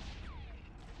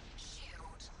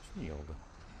 Shield.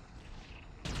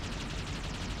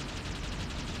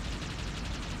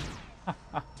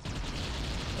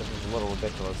 This is a little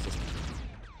ridiculous.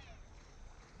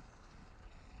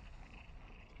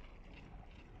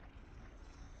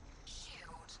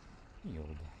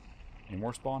 Shield. Any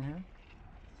more spawn here?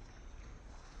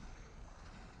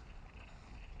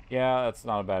 Yeah, that's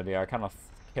not a bad idea. I kind of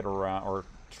hit around or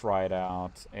try it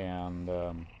out, and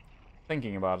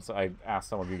thinking about it, so I asked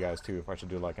some of you guys too if I should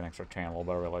do like an extra channel,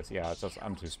 but I realized, yeah, it's just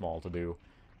I'm too small to do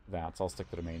that, so I'll stick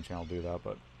to the main channel, do that.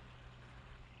 But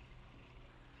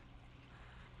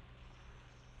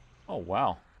oh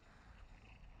wow,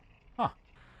 huh?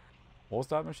 What was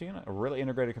that machine? A really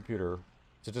integrated computer?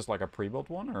 Is it just like a pre-built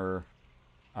one, or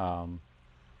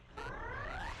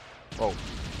whoa.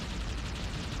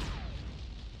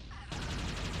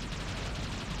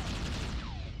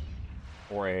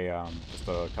 Or a, just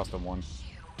a custom one.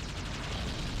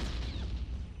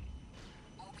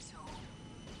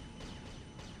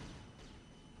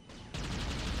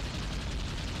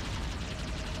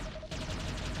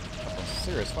 Got some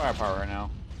serious firepower right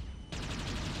now.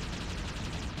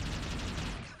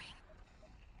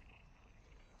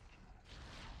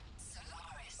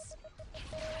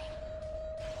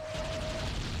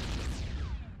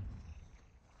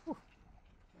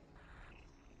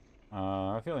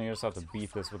 I have a feeling you just have to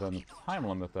beat this within the time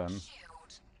limit then.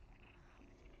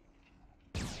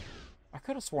 I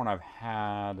could have sworn I've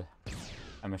had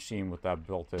a machine with that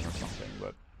built in or something,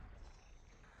 but...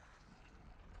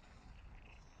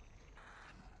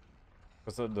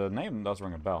 Because the name does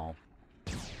ring a bell.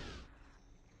 Is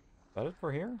that it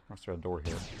for here? Or is there a door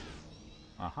here?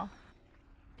 Uh-huh.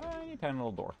 Tiny, tiny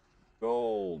little door.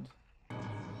 Gold! Like,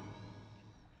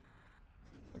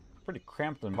 pretty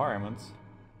cramped environments.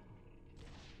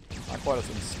 Not quite as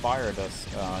inspired as,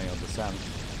 you know, Descent.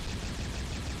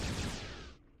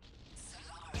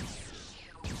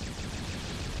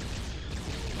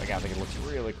 Again, I think it looks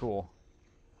really cool.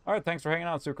 Alright, thanks for hanging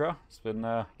out, Sukra. It's been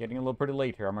getting a little pretty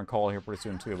late here. I'm gonna call here pretty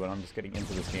soon too, but I'm just getting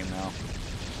into this game now.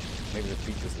 Maybe just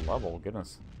beat this level.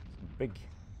 Goodness. It's big.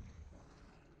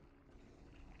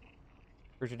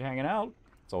 Appreciate you hanging out.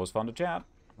 It's always fun to chat.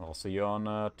 I'll see you on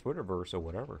Twitterverse or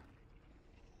whatever.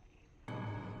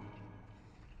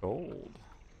 Gold.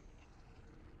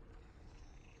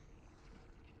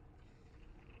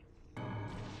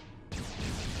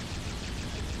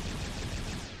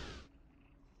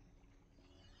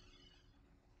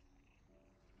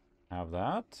 Have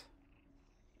that.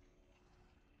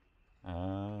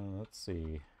 Let's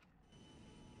see.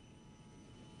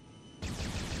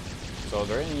 So are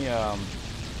there any,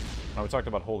 we talked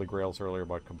about Holy Grails earlier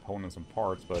about components and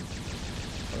parts, but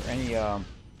are there any,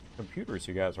 computers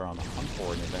you guys are on the hunt for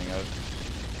or anything?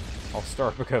 I'll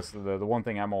start because the one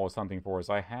thing I'm always hunting for is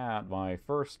I had my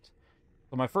first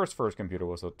computer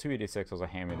was a 286 as a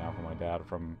hand-me-down from my dad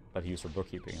that he used for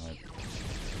bookkeeping. And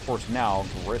of course now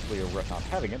greatly regret not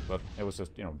having it, but it was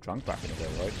just, you know, junk back in the day,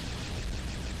 right?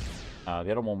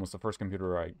 The other one was the first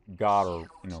computer I got or,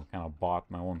 you know, kind of bought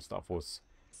my own stuff was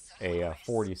a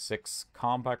 46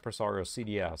 compact Presario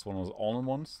CDS, one of those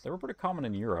all-in-ones. They were pretty common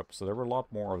in Europe, so there were a lot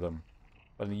more of them.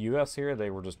 But in the US here, they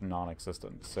were just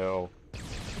non-existent. So,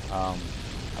 I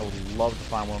would love to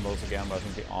find one of those again, but I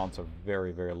think the odds are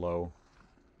very, very low.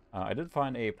 I did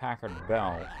find a Packard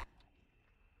Bell.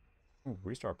 Ooh,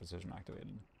 restart position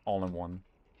activated. All-in-one.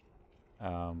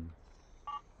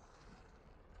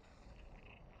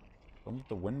 Don't let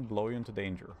the wind blow you into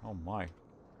danger. Oh my.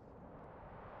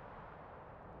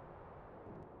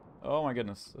 Oh my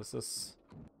goodness. This is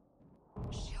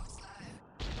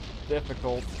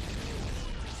difficult.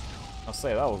 I'll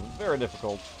say that was very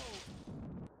difficult.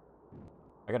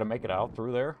 I gotta make it out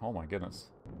through there? Oh my goodness.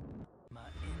 My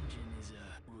engine is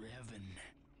revving.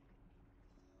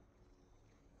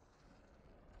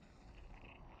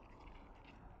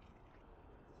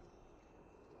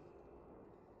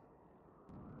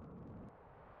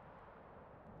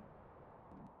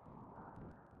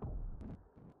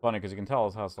 Funny because you can tell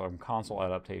it has some console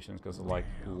adaptations because of like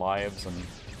lives and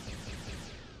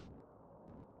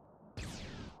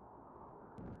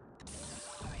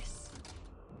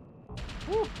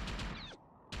woo.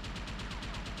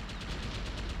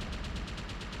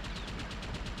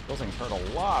 Those things hurt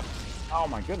a lot. Oh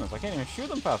my goodness, I can't even shoot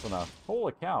them fast enough.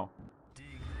 Holy cow.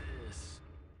 Dig this.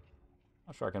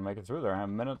 Not sure I can make it through there. I have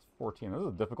minutes 14. This is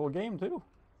a difficult game too.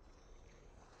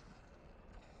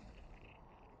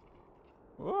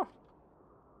 Whoa.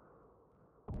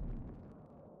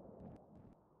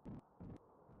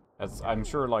 As I'm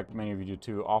sure like many of you do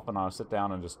too, often I'll sit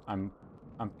down and just I'm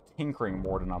tinkering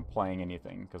more than I'm playing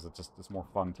anything because it's more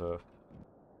fun to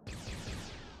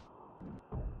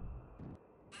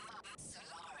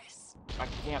I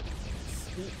can't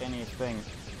see anything.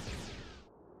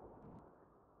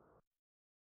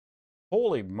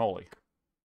 Holy moly.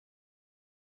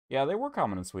 Yeah, they were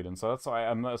common in Sweden, so that's why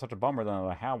I'm such a bummer that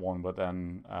I have one, but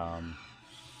then,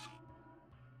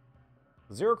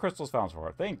 0 crystals found so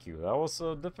far. Thank you. That was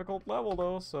a difficult level,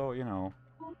 though, so, you know.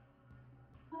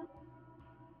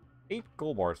 8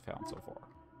 gold bars found so far.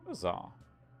 Huzzah.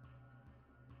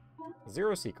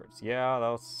 0 secrets. Yeah, that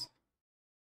was...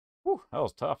 Whew, that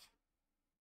was tough.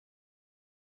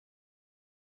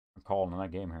 I'm calling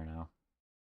that game here now.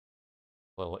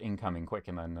 A little incoming quick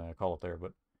and then call it there,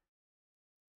 but...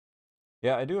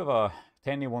 Yeah, I do have a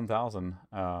Tandy 1000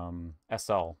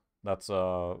 SL. That's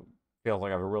feels like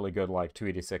I have a really good like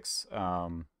 286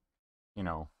 you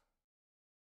know,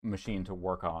 machine to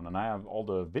work on, and I have all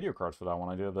the video cards for that one.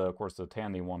 I do have of course the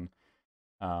Tandy one,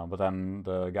 but then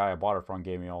the guy I bought it from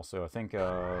gave me also I think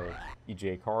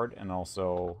EGA card and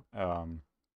also a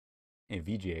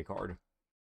VGA card.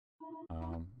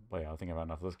 But yeah, I think I've had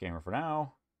enough of this gamer for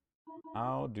now.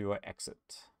 How do I exit?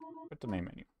 Go to main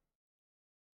menu.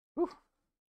 Whew.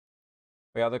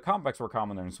 But yeah, the compacts were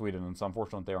common there in Sweden, and it's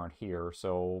unfortunate they aren't here,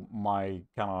 so my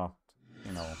kind of,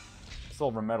 you know,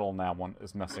 silver medal in that one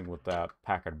is messing with that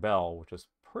Packard Bell, which is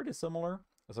pretty similar.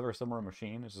 It's a very similar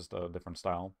machine, it's just a different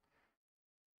style.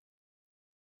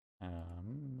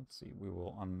 Let's see, we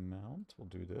will unmount, we'll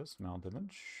do this, mount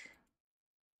image.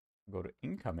 Go to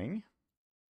incoming.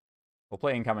 We'll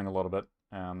play incoming a little bit.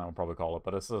 and that would probably call it.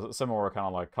 But it's a similar kind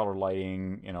of like color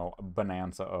lighting, you know,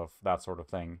 bonanza of that sort of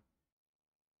thing.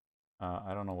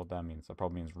 I don't know what that means. That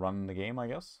probably means run the game, I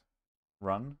guess.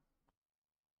 Run.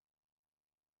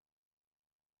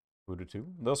 Voodoo 2.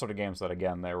 Those sort of games that,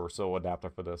 again, they were so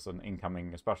adaptive for this, and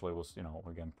incoming especially was, you know,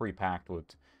 again, pre-packed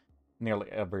with nearly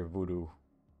every Voodoo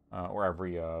or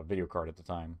every video card at the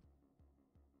time.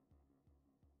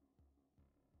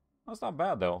 That's not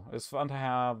bad, though. It's fun to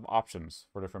have options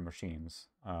for different machines.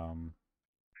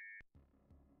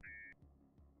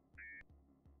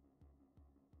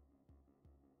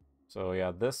 So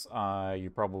yeah, this, you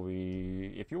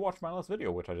probably, if you watched my last video,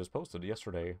 which I just posted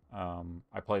yesterday,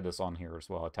 I played this on here as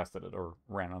well. I tested it, or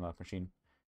ran on that machine.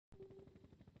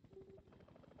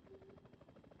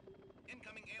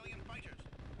 Incoming alien fighters.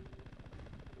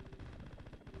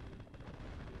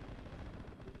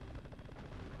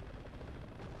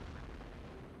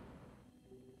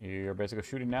 You're basically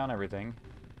shooting down everything.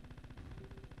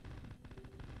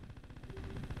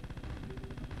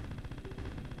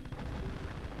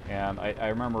 And I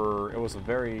remember it was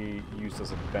very used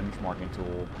as a benchmarking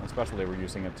tool, especially they were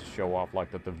using it to show off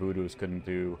like that the Voodoos couldn't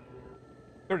do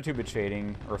 32-bit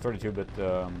shading, or 32-bit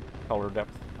color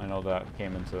depth. I know that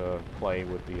came into play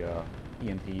with the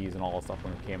ENPs and all that stuff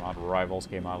when it came out. Rivals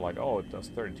came out like, oh, it does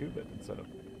 32-bit instead of,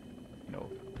 you know,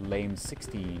 lame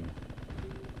 16.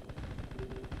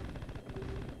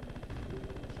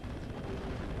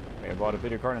 I bought a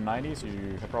video card in the 90s,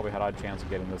 you probably had a chance of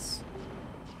getting this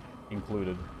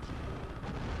included.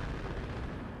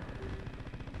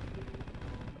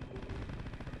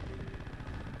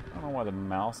 I don't know why the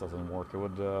mouse doesn't work. It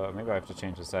would, maybe I have to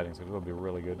change the settings, it would be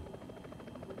really good.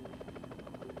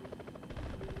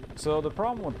 So the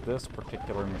problem with this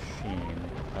particular machine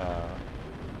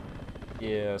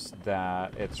is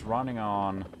that it's running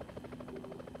on...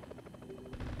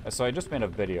 So I just made a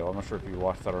video, I'm not sure if you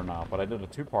watched that or not, but I did a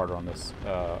two-parter on this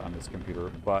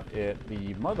computer, but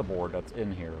the motherboard that's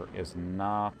in here is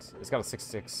not... It's got a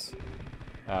 66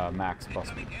 max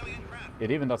bus. It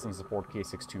even doesn't support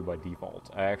K6-2 by default.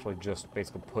 I actually just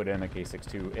basically put in a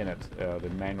K6-2 in it.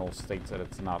 The manual states that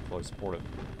it's not fully supported.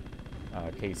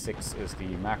 K6 is the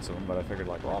maximum, but I figured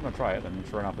like, well, I'm gonna try it, and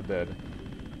sure enough it did.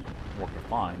 Worked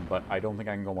fine, but I don't think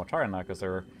I can go much higher than that, because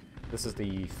this is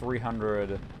the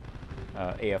 300...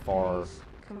 AFR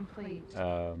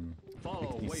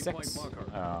 56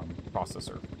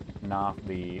 processor, not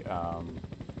the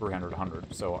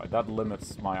 300. So that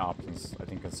limits my options, I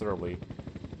think, considerably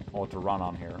on what to run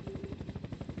on here.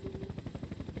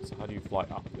 Okay, so how do you fly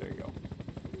up? There you go.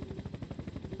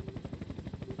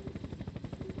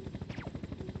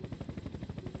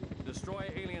 Destroy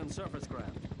alien surface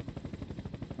craft.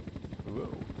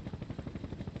 Whoa.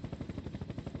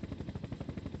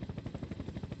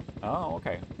 Oh,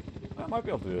 okay. I might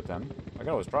be able to do it then. I can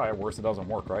always try it. Worse, it doesn't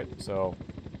work, right? So,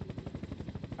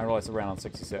 I realized it ran on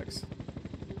 66.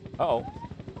 Uh-oh.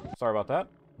 Sorry about that.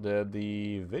 Did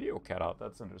the video cut out?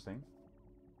 That's interesting.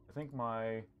 I think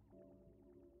my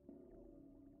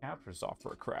capture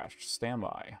software crashed. Stand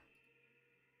by.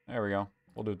 There we go.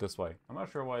 We'll do it this way. I'm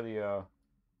not sure why the,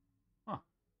 Huh.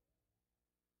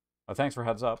 Well, thanks for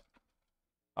heads up.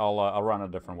 I'll run a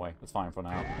different way. It's fine for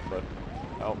now, but...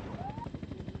 Oh.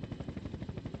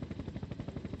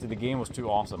 See, the game was too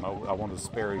awesome. I wanted to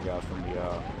spare you guys from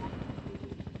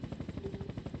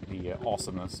the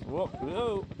awesomeness. Whoa,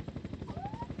 whoa!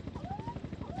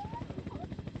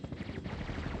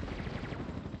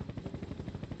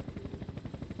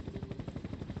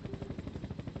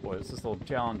 Boy, this is a little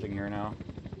challenging here now.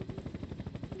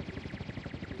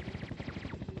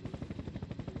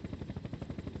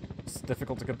 It's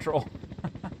difficult to control.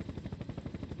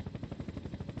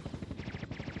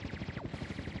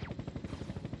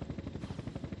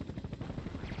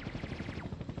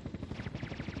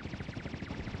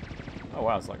 Oh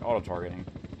wow, it's like auto-targeting.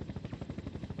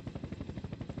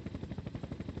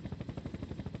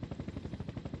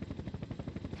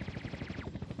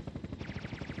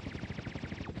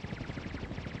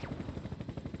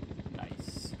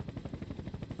 Nice.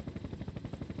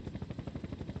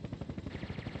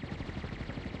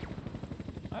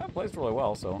 That plays really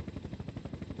well, so...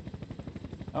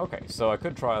 Okay, so I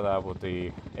could try that with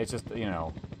the... It's just, you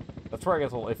know... That's where I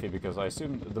get a little iffy, because I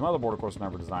assume... The motherboard, of course, was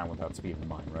never designed with that speed in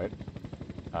mind, right?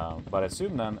 But I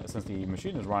assume then, since the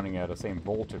machine is running at the same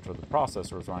voltage, or the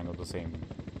processor is running at the same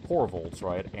core volts,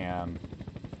 right, and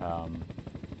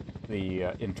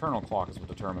the internal clock is what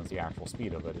determines the actual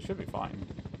speed of it, it should be fine.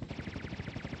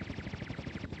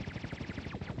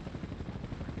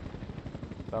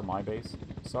 Is that my base?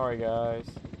 Sorry, guys.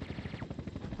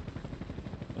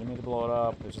 Didn't mean to blow it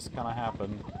up, it just kind of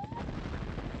happened.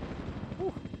 Whew.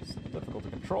 It's difficult to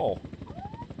control.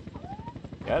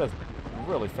 Yeah, it is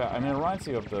really fast. I mean, it reminds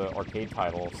you of the arcade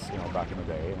titles, you know, back in the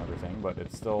day and everything, but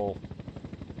it's still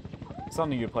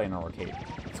something you play in an arcade.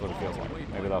 That's what it feels like.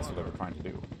 Maybe that's what they were trying to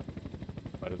do.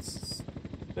 But it's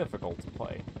difficult to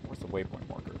play. Where's the waypoint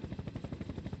marker?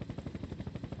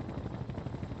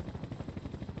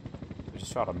 I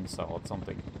just shot a missile at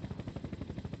something.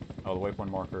 Oh, the waypoint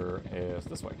marker is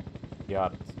this way.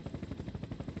 Got it.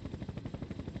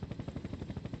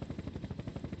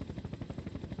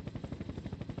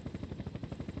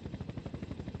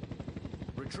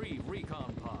 Retrieve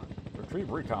recon pod. Retrieve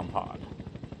recon pod.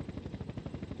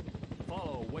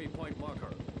 Follow waypoint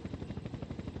marker.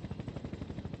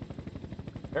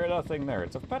 Carry that thing there.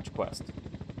 It's a fetch quest.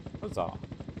 Huzzah.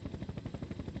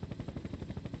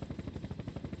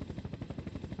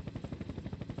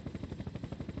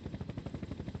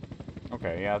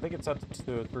 Okay, yeah, I think it's set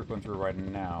to 3.3 right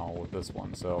now with this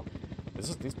one, so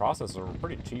these processors are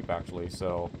pretty cheap actually,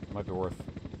 so it might be worth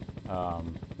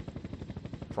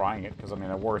trying it, because I mean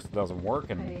at worst it doesn't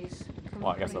work, and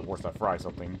well, I guess at worst I fry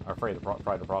something. I fry the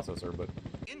processor, but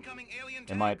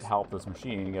it might help this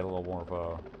machine get a little more of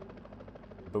a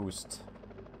boost.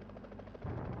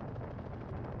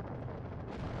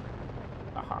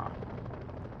 Aha.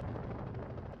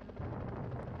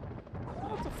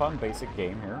 Well, it's a fun basic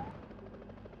game here.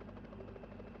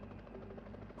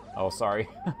 Oh, sorry.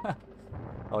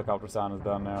 Helicopter sound is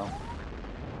done now.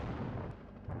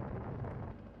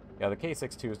 Yeah, the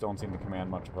K6-2s don't seem to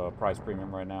command much of a price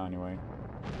premium right now anyway.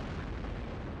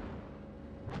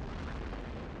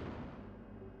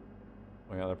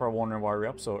 Well, yeah, they're probably wondering why we're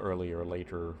up so early or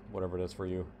late or whatever it is for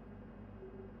you.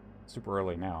 Super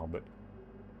early now, but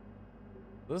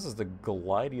this is the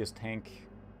glidiest tank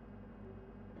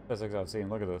physics I've seen.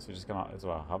 Look at this. It's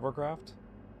a hovercraft.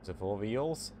 Is it full of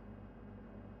eels?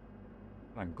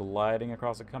 I'm gliding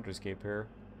across the countryscape here.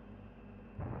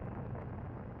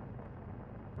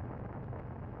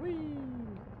 Whee!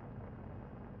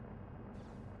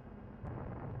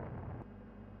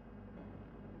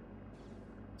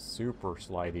 Super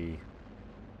slidey.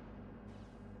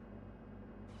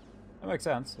 That makes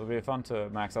sense. It'll be fun to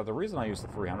max out. The reason I used the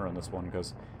 300 on this one,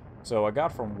 because so I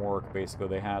got from work, basically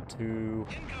they had 2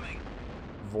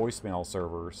 voicemail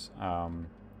servers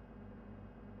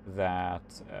that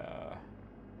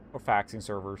or faxing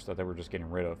servers that they were just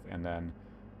getting rid of, and then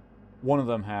one of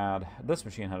them had, this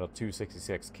machine had a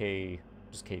 266K,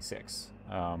 just K6,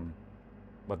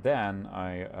 but then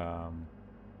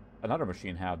another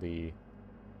machine had the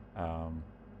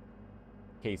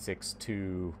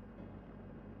K6-2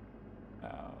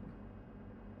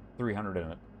 300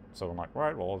 in it, so I'm like,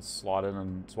 right, well, let's slot in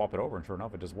and swap it over, and sure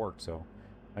enough it just worked. So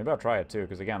maybe I'll try it too,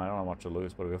 because again, I don't have much to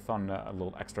lose, but it'll be a fun a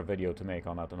little extra video to make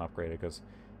on that and upgrade it, because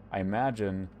I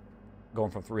imagine going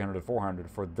from 300 to 400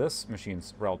 for this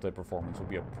machine's relative performance would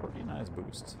be a pretty nice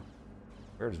boost.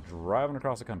 We're just driving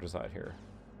across the countryside here.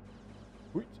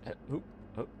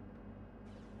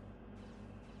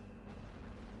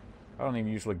 I don't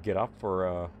even usually get up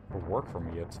for work for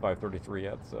me. It's 5:33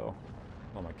 yet, so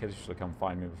well, my kids usually come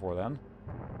find me before then.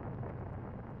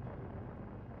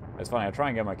 It's funny, I try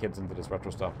and get my kids into this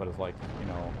retro stuff, but it's like, you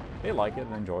know, they like it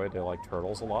and enjoy it. They like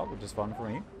turtles a lot, which is fun for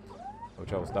me.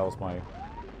 That was my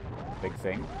big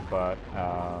thing, but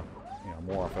you know,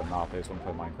 more often than not, they just want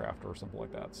to play Minecraft or something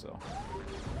like that, so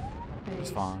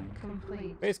it's fine.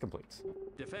 Complete. Base complete.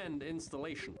 Defend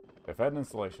installation. Defend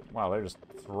installation. Wow, they're just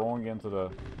throwing into the...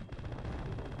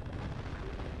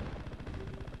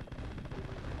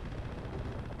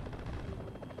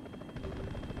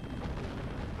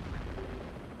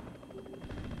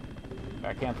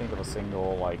 I can't think of a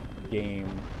single, like,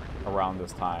 game around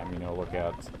this time, you know, look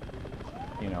at,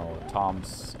 you know,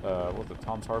 Tom's, what's it,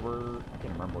 Tom's Hardware? I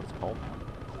can't remember what it's called now.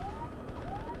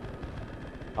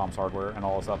 Tom's Hardware and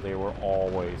all this stuff, they were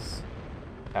always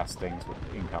test things with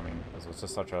incoming, because it's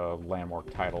just such a landmark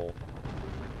title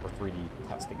for 3D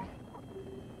testing.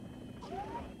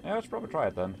 Yeah, I should probably try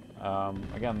it then.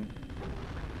 Again,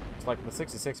 it's like the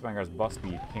 66 MHz bus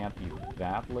speed can't be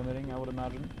that limiting, I would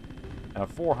imagine. And a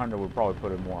 400 would probably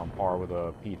put it more on par with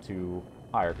a P2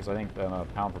 higher, because I think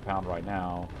that pound for pound right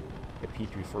now, a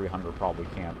P2 300 probably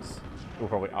can't, will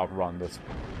probably outrun this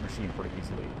machine pretty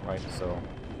easily, right? So.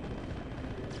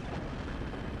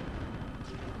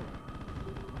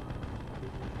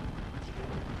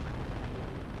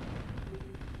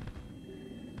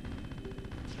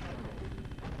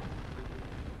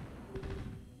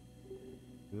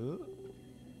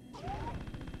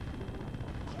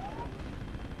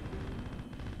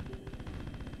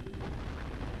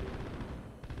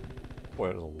 Boy,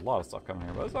 there's a lot of stuff coming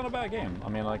here, but it's not a bad game. I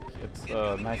mean, like, it's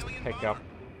a nice pickup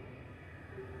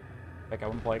pick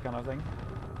up and play kind of thing.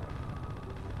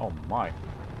 Oh my.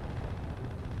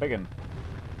 Biggin.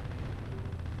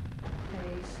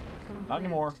 Not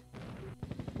anymore.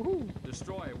 Woohoo!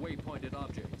 Destroy waypointed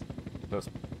object. Just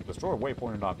destroy a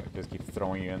waypointed object. Just keep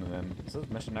throwing you in, and then does this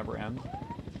mission never end?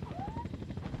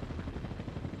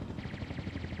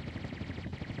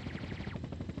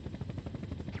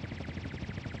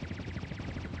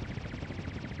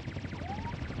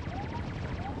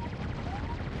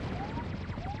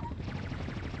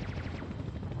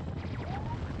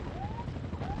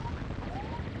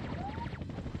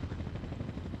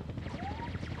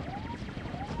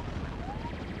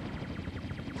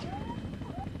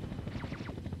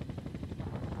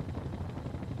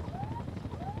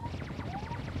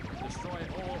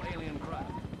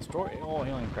 Destroy all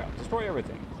alien crap. Destroy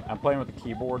everything. I'm playing with the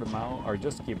keyboard and mouse, or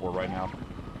just keyboard right now.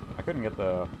 I couldn't get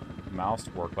the mouse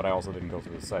to work, but I also didn't go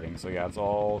through the settings. So yeah, it's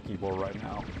all keyboard right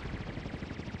now.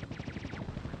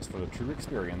 Just for the true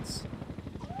experience.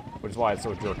 Which is why it's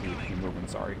so jerky moving,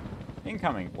 sorry.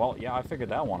 Incoming. Well, yeah, I figured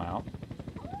that one out.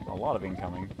 A lot of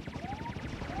incoming.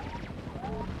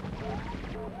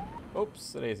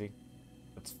 Oops, daisy.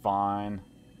 It's fine.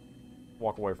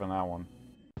 Walk away from that one.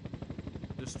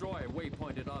 Destroy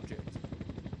waypointed object.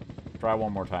 Try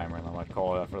one more time, and I might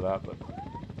call it after that, but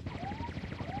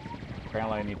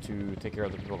apparently I need to take care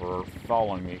of the people who are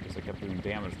following me because they kept doing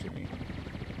damage to me.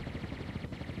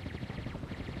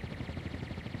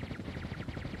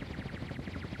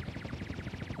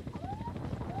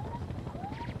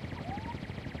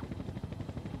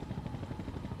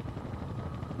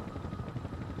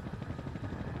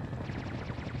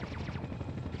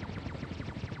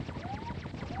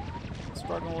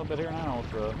 Struggling a little bit here now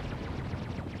with the...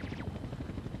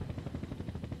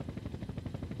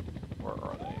 Where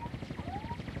are they?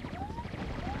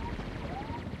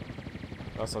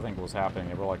 That's, I think, what was happening.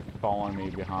 They were, like, following me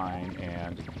behind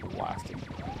and blasting.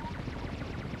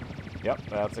 Yep,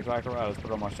 that's exactly right. Let's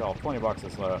put it on my shelf. 20 bucks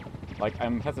is, like,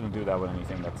 I'm hesitant to do that with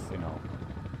anything that's, you know,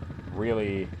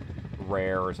 really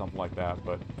rare or something like that,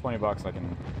 but 20 bucks I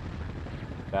can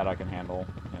handle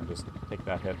and just take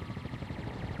that hit.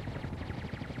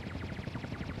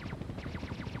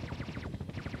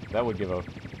 That would give a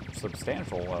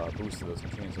substantial boost to this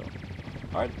machine, so...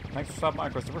 Alright, thanks for stopping by,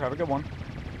 Christopher. Have a good one.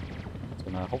 It's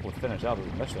gonna hopefully finish out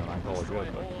this mission, and I call it good,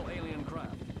 but... All alien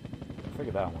craft. I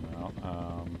figured that one out.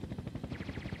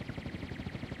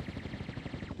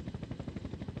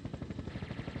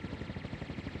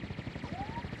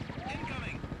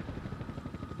 Incoming.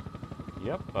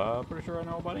 Yep, pretty sure I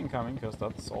know about incoming, because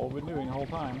that's all we've been doing the whole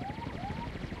time.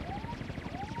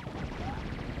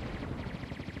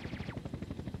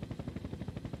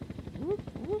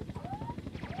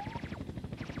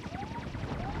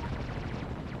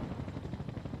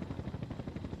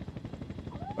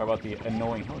 Sorry about the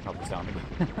annoying helicopter sounding.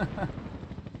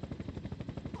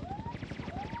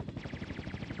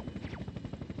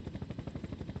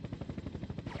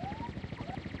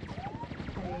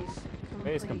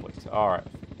 Phase complete. Alright,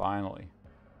 finally.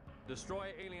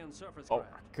 Destroy alien surface Oh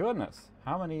craft. my goodness.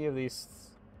 How many of these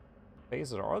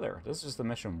phases are there? This is just the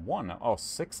mission 1. Oh,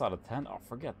 6 out of 10. Oh,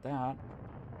 forget that.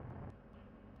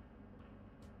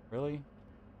 Really?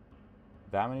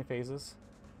 That many phases?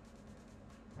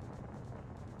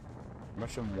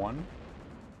 Mission 1?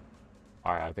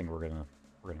 Alright, I think we're gonna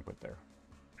quit there.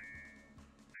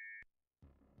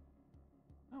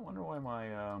 I wonder why my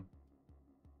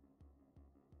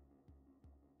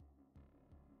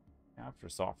capture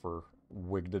software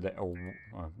wigged it,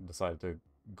 decided to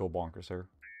go bonkers here.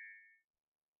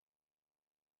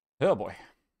 Oh boy.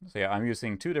 So yeah, I'm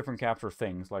using 2 different capture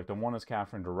things. Like the one is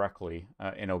capturing directly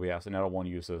in OBS, and the other one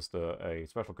uses a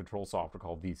special control software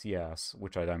called VCS,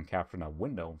 which I then capture in a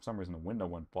window. For some reason the window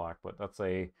went black, but that's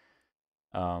a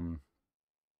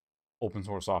open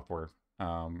source software.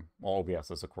 Well, OBS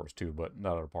is of course too, but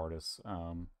that other part is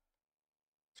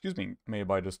excuse me, made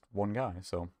by just one guy.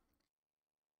 So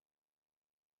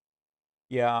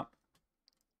yeah,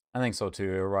 I think so too.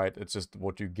 You're right. It's just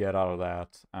what you get out of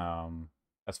that.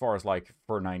 As far as like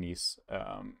for 90s,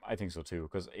 I think so too.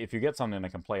 Because if you get something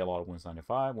that can play a lot of Windows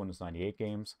 95, Windows 98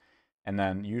 games, and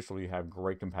then usually you have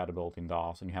great compatibility in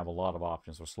DOS, and you have a lot of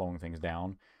options for slowing things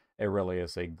down, it really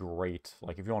is a great,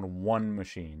 like if you want one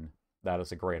machine, that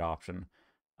is a great option.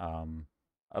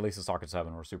 At least a Socket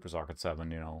 7 or Super Socket 7,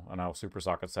 you know. I know Super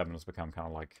Socket 7 has become kind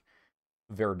of like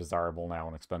very desirable now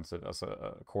and expensive as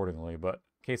accordingly, but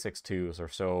K6-2s are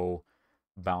so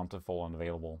bountiful and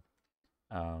available.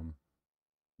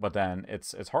 But then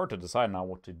it's hard to decide now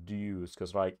what to use,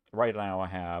 because right now I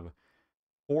have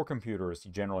 4 computers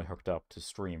generally hooked up to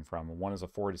stream from. One is a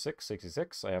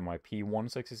 4666. I have my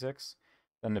P166,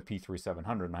 then the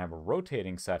P3700, and I have a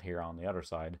rotating set here on the other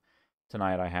side.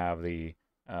 Tonight I have the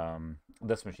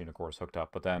this machine, of course, hooked up,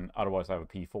 but then otherwise I have a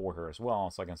P4 here as well,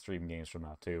 so I can stream games from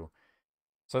that too.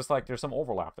 So it's like there's some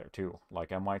overlap there too.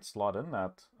 Like I might slot in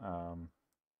that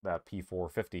that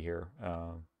P450 here.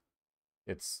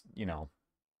 It's, you know,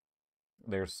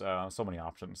 there's so many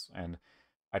options, and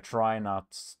I try not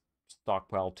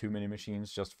stockpile too many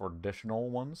machines just for additional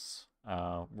ones.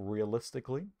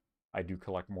 Realistically, I do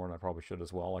collect more than I probably should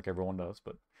as well, like everyone does,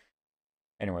 but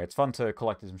anyway, it's fun to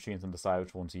collect these machines and decide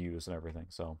which ones to use and everything.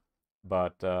 So,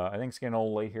 but I think it's getting a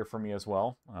little late here for me as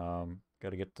well. Got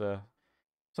to get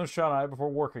some shut-eye before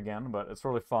work again, but it's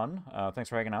really fun. Thanks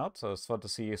for hanging out. So it's fun to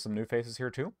see some new faces here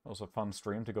too. It was a fun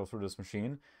stream to go through this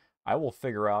machine. I will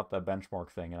figure out the benchmark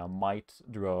thing, and I might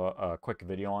do a quick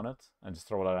video on it and just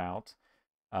throw that out.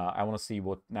 I want to see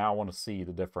I want to see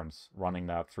the difference running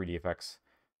that 3DFX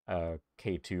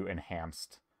K2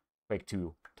 enhanced Quake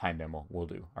 2 time demo will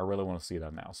do. I really want to see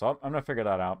that now. So I'm going to figure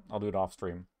that out. I'll do it off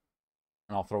stream,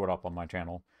 and I'll throw it up on my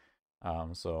channel.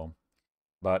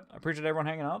 But I appreciate everyone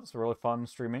hanging out. It's really fun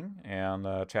streaming and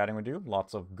chatting with you.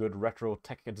 Lots of good retro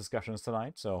tech discussions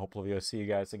tonight. So hopefully I'll see you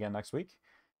guys again next week.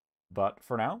 But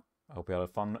for now, I hope you had a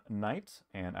fun night,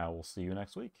 and I will see you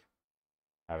next week.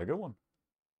 Have a good one.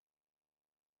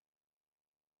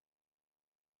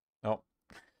 Oh,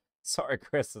 sorry,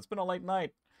 Chris. It's been a late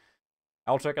night.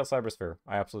 I'll check out Cybersphere.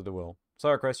 I absolutely will.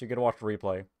 Sorry, Chris. You get to watch the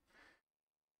replay.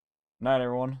 Night,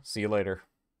 everyone. See you later.